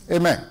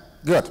 Amen.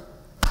 Good.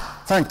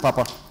 Thank you,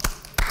 Papa.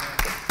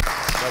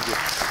 Love you.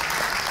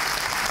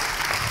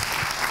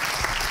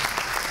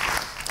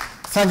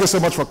 Thank you so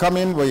much for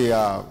coming.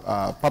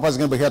 Papa's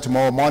going to be here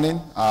tomorrow morning,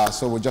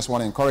 so we just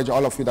want to encourage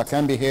all of you that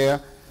can be here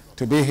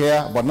to be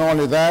here. But not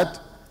only that,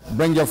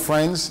 bring your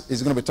friends.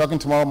 He's going to be talking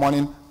tomorrow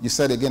morning. You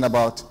said again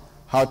about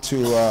how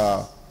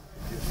to,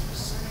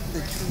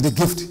 the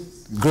gift,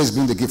 grace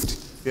being the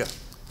gift. Yeah.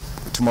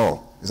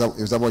 Tomorrow. Is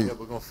that what you? Yeah,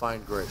 we're going to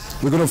find grace.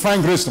 We're going to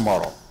find grace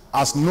tomorrow,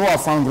 as Noah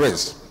found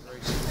grace.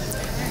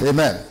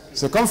 Amen.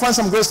 So come find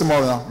some grace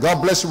tomorrow now.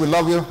 God bless you. We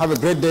love you. Have a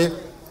great day.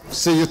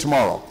 See you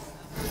tomorrow.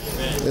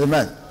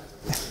 Amen.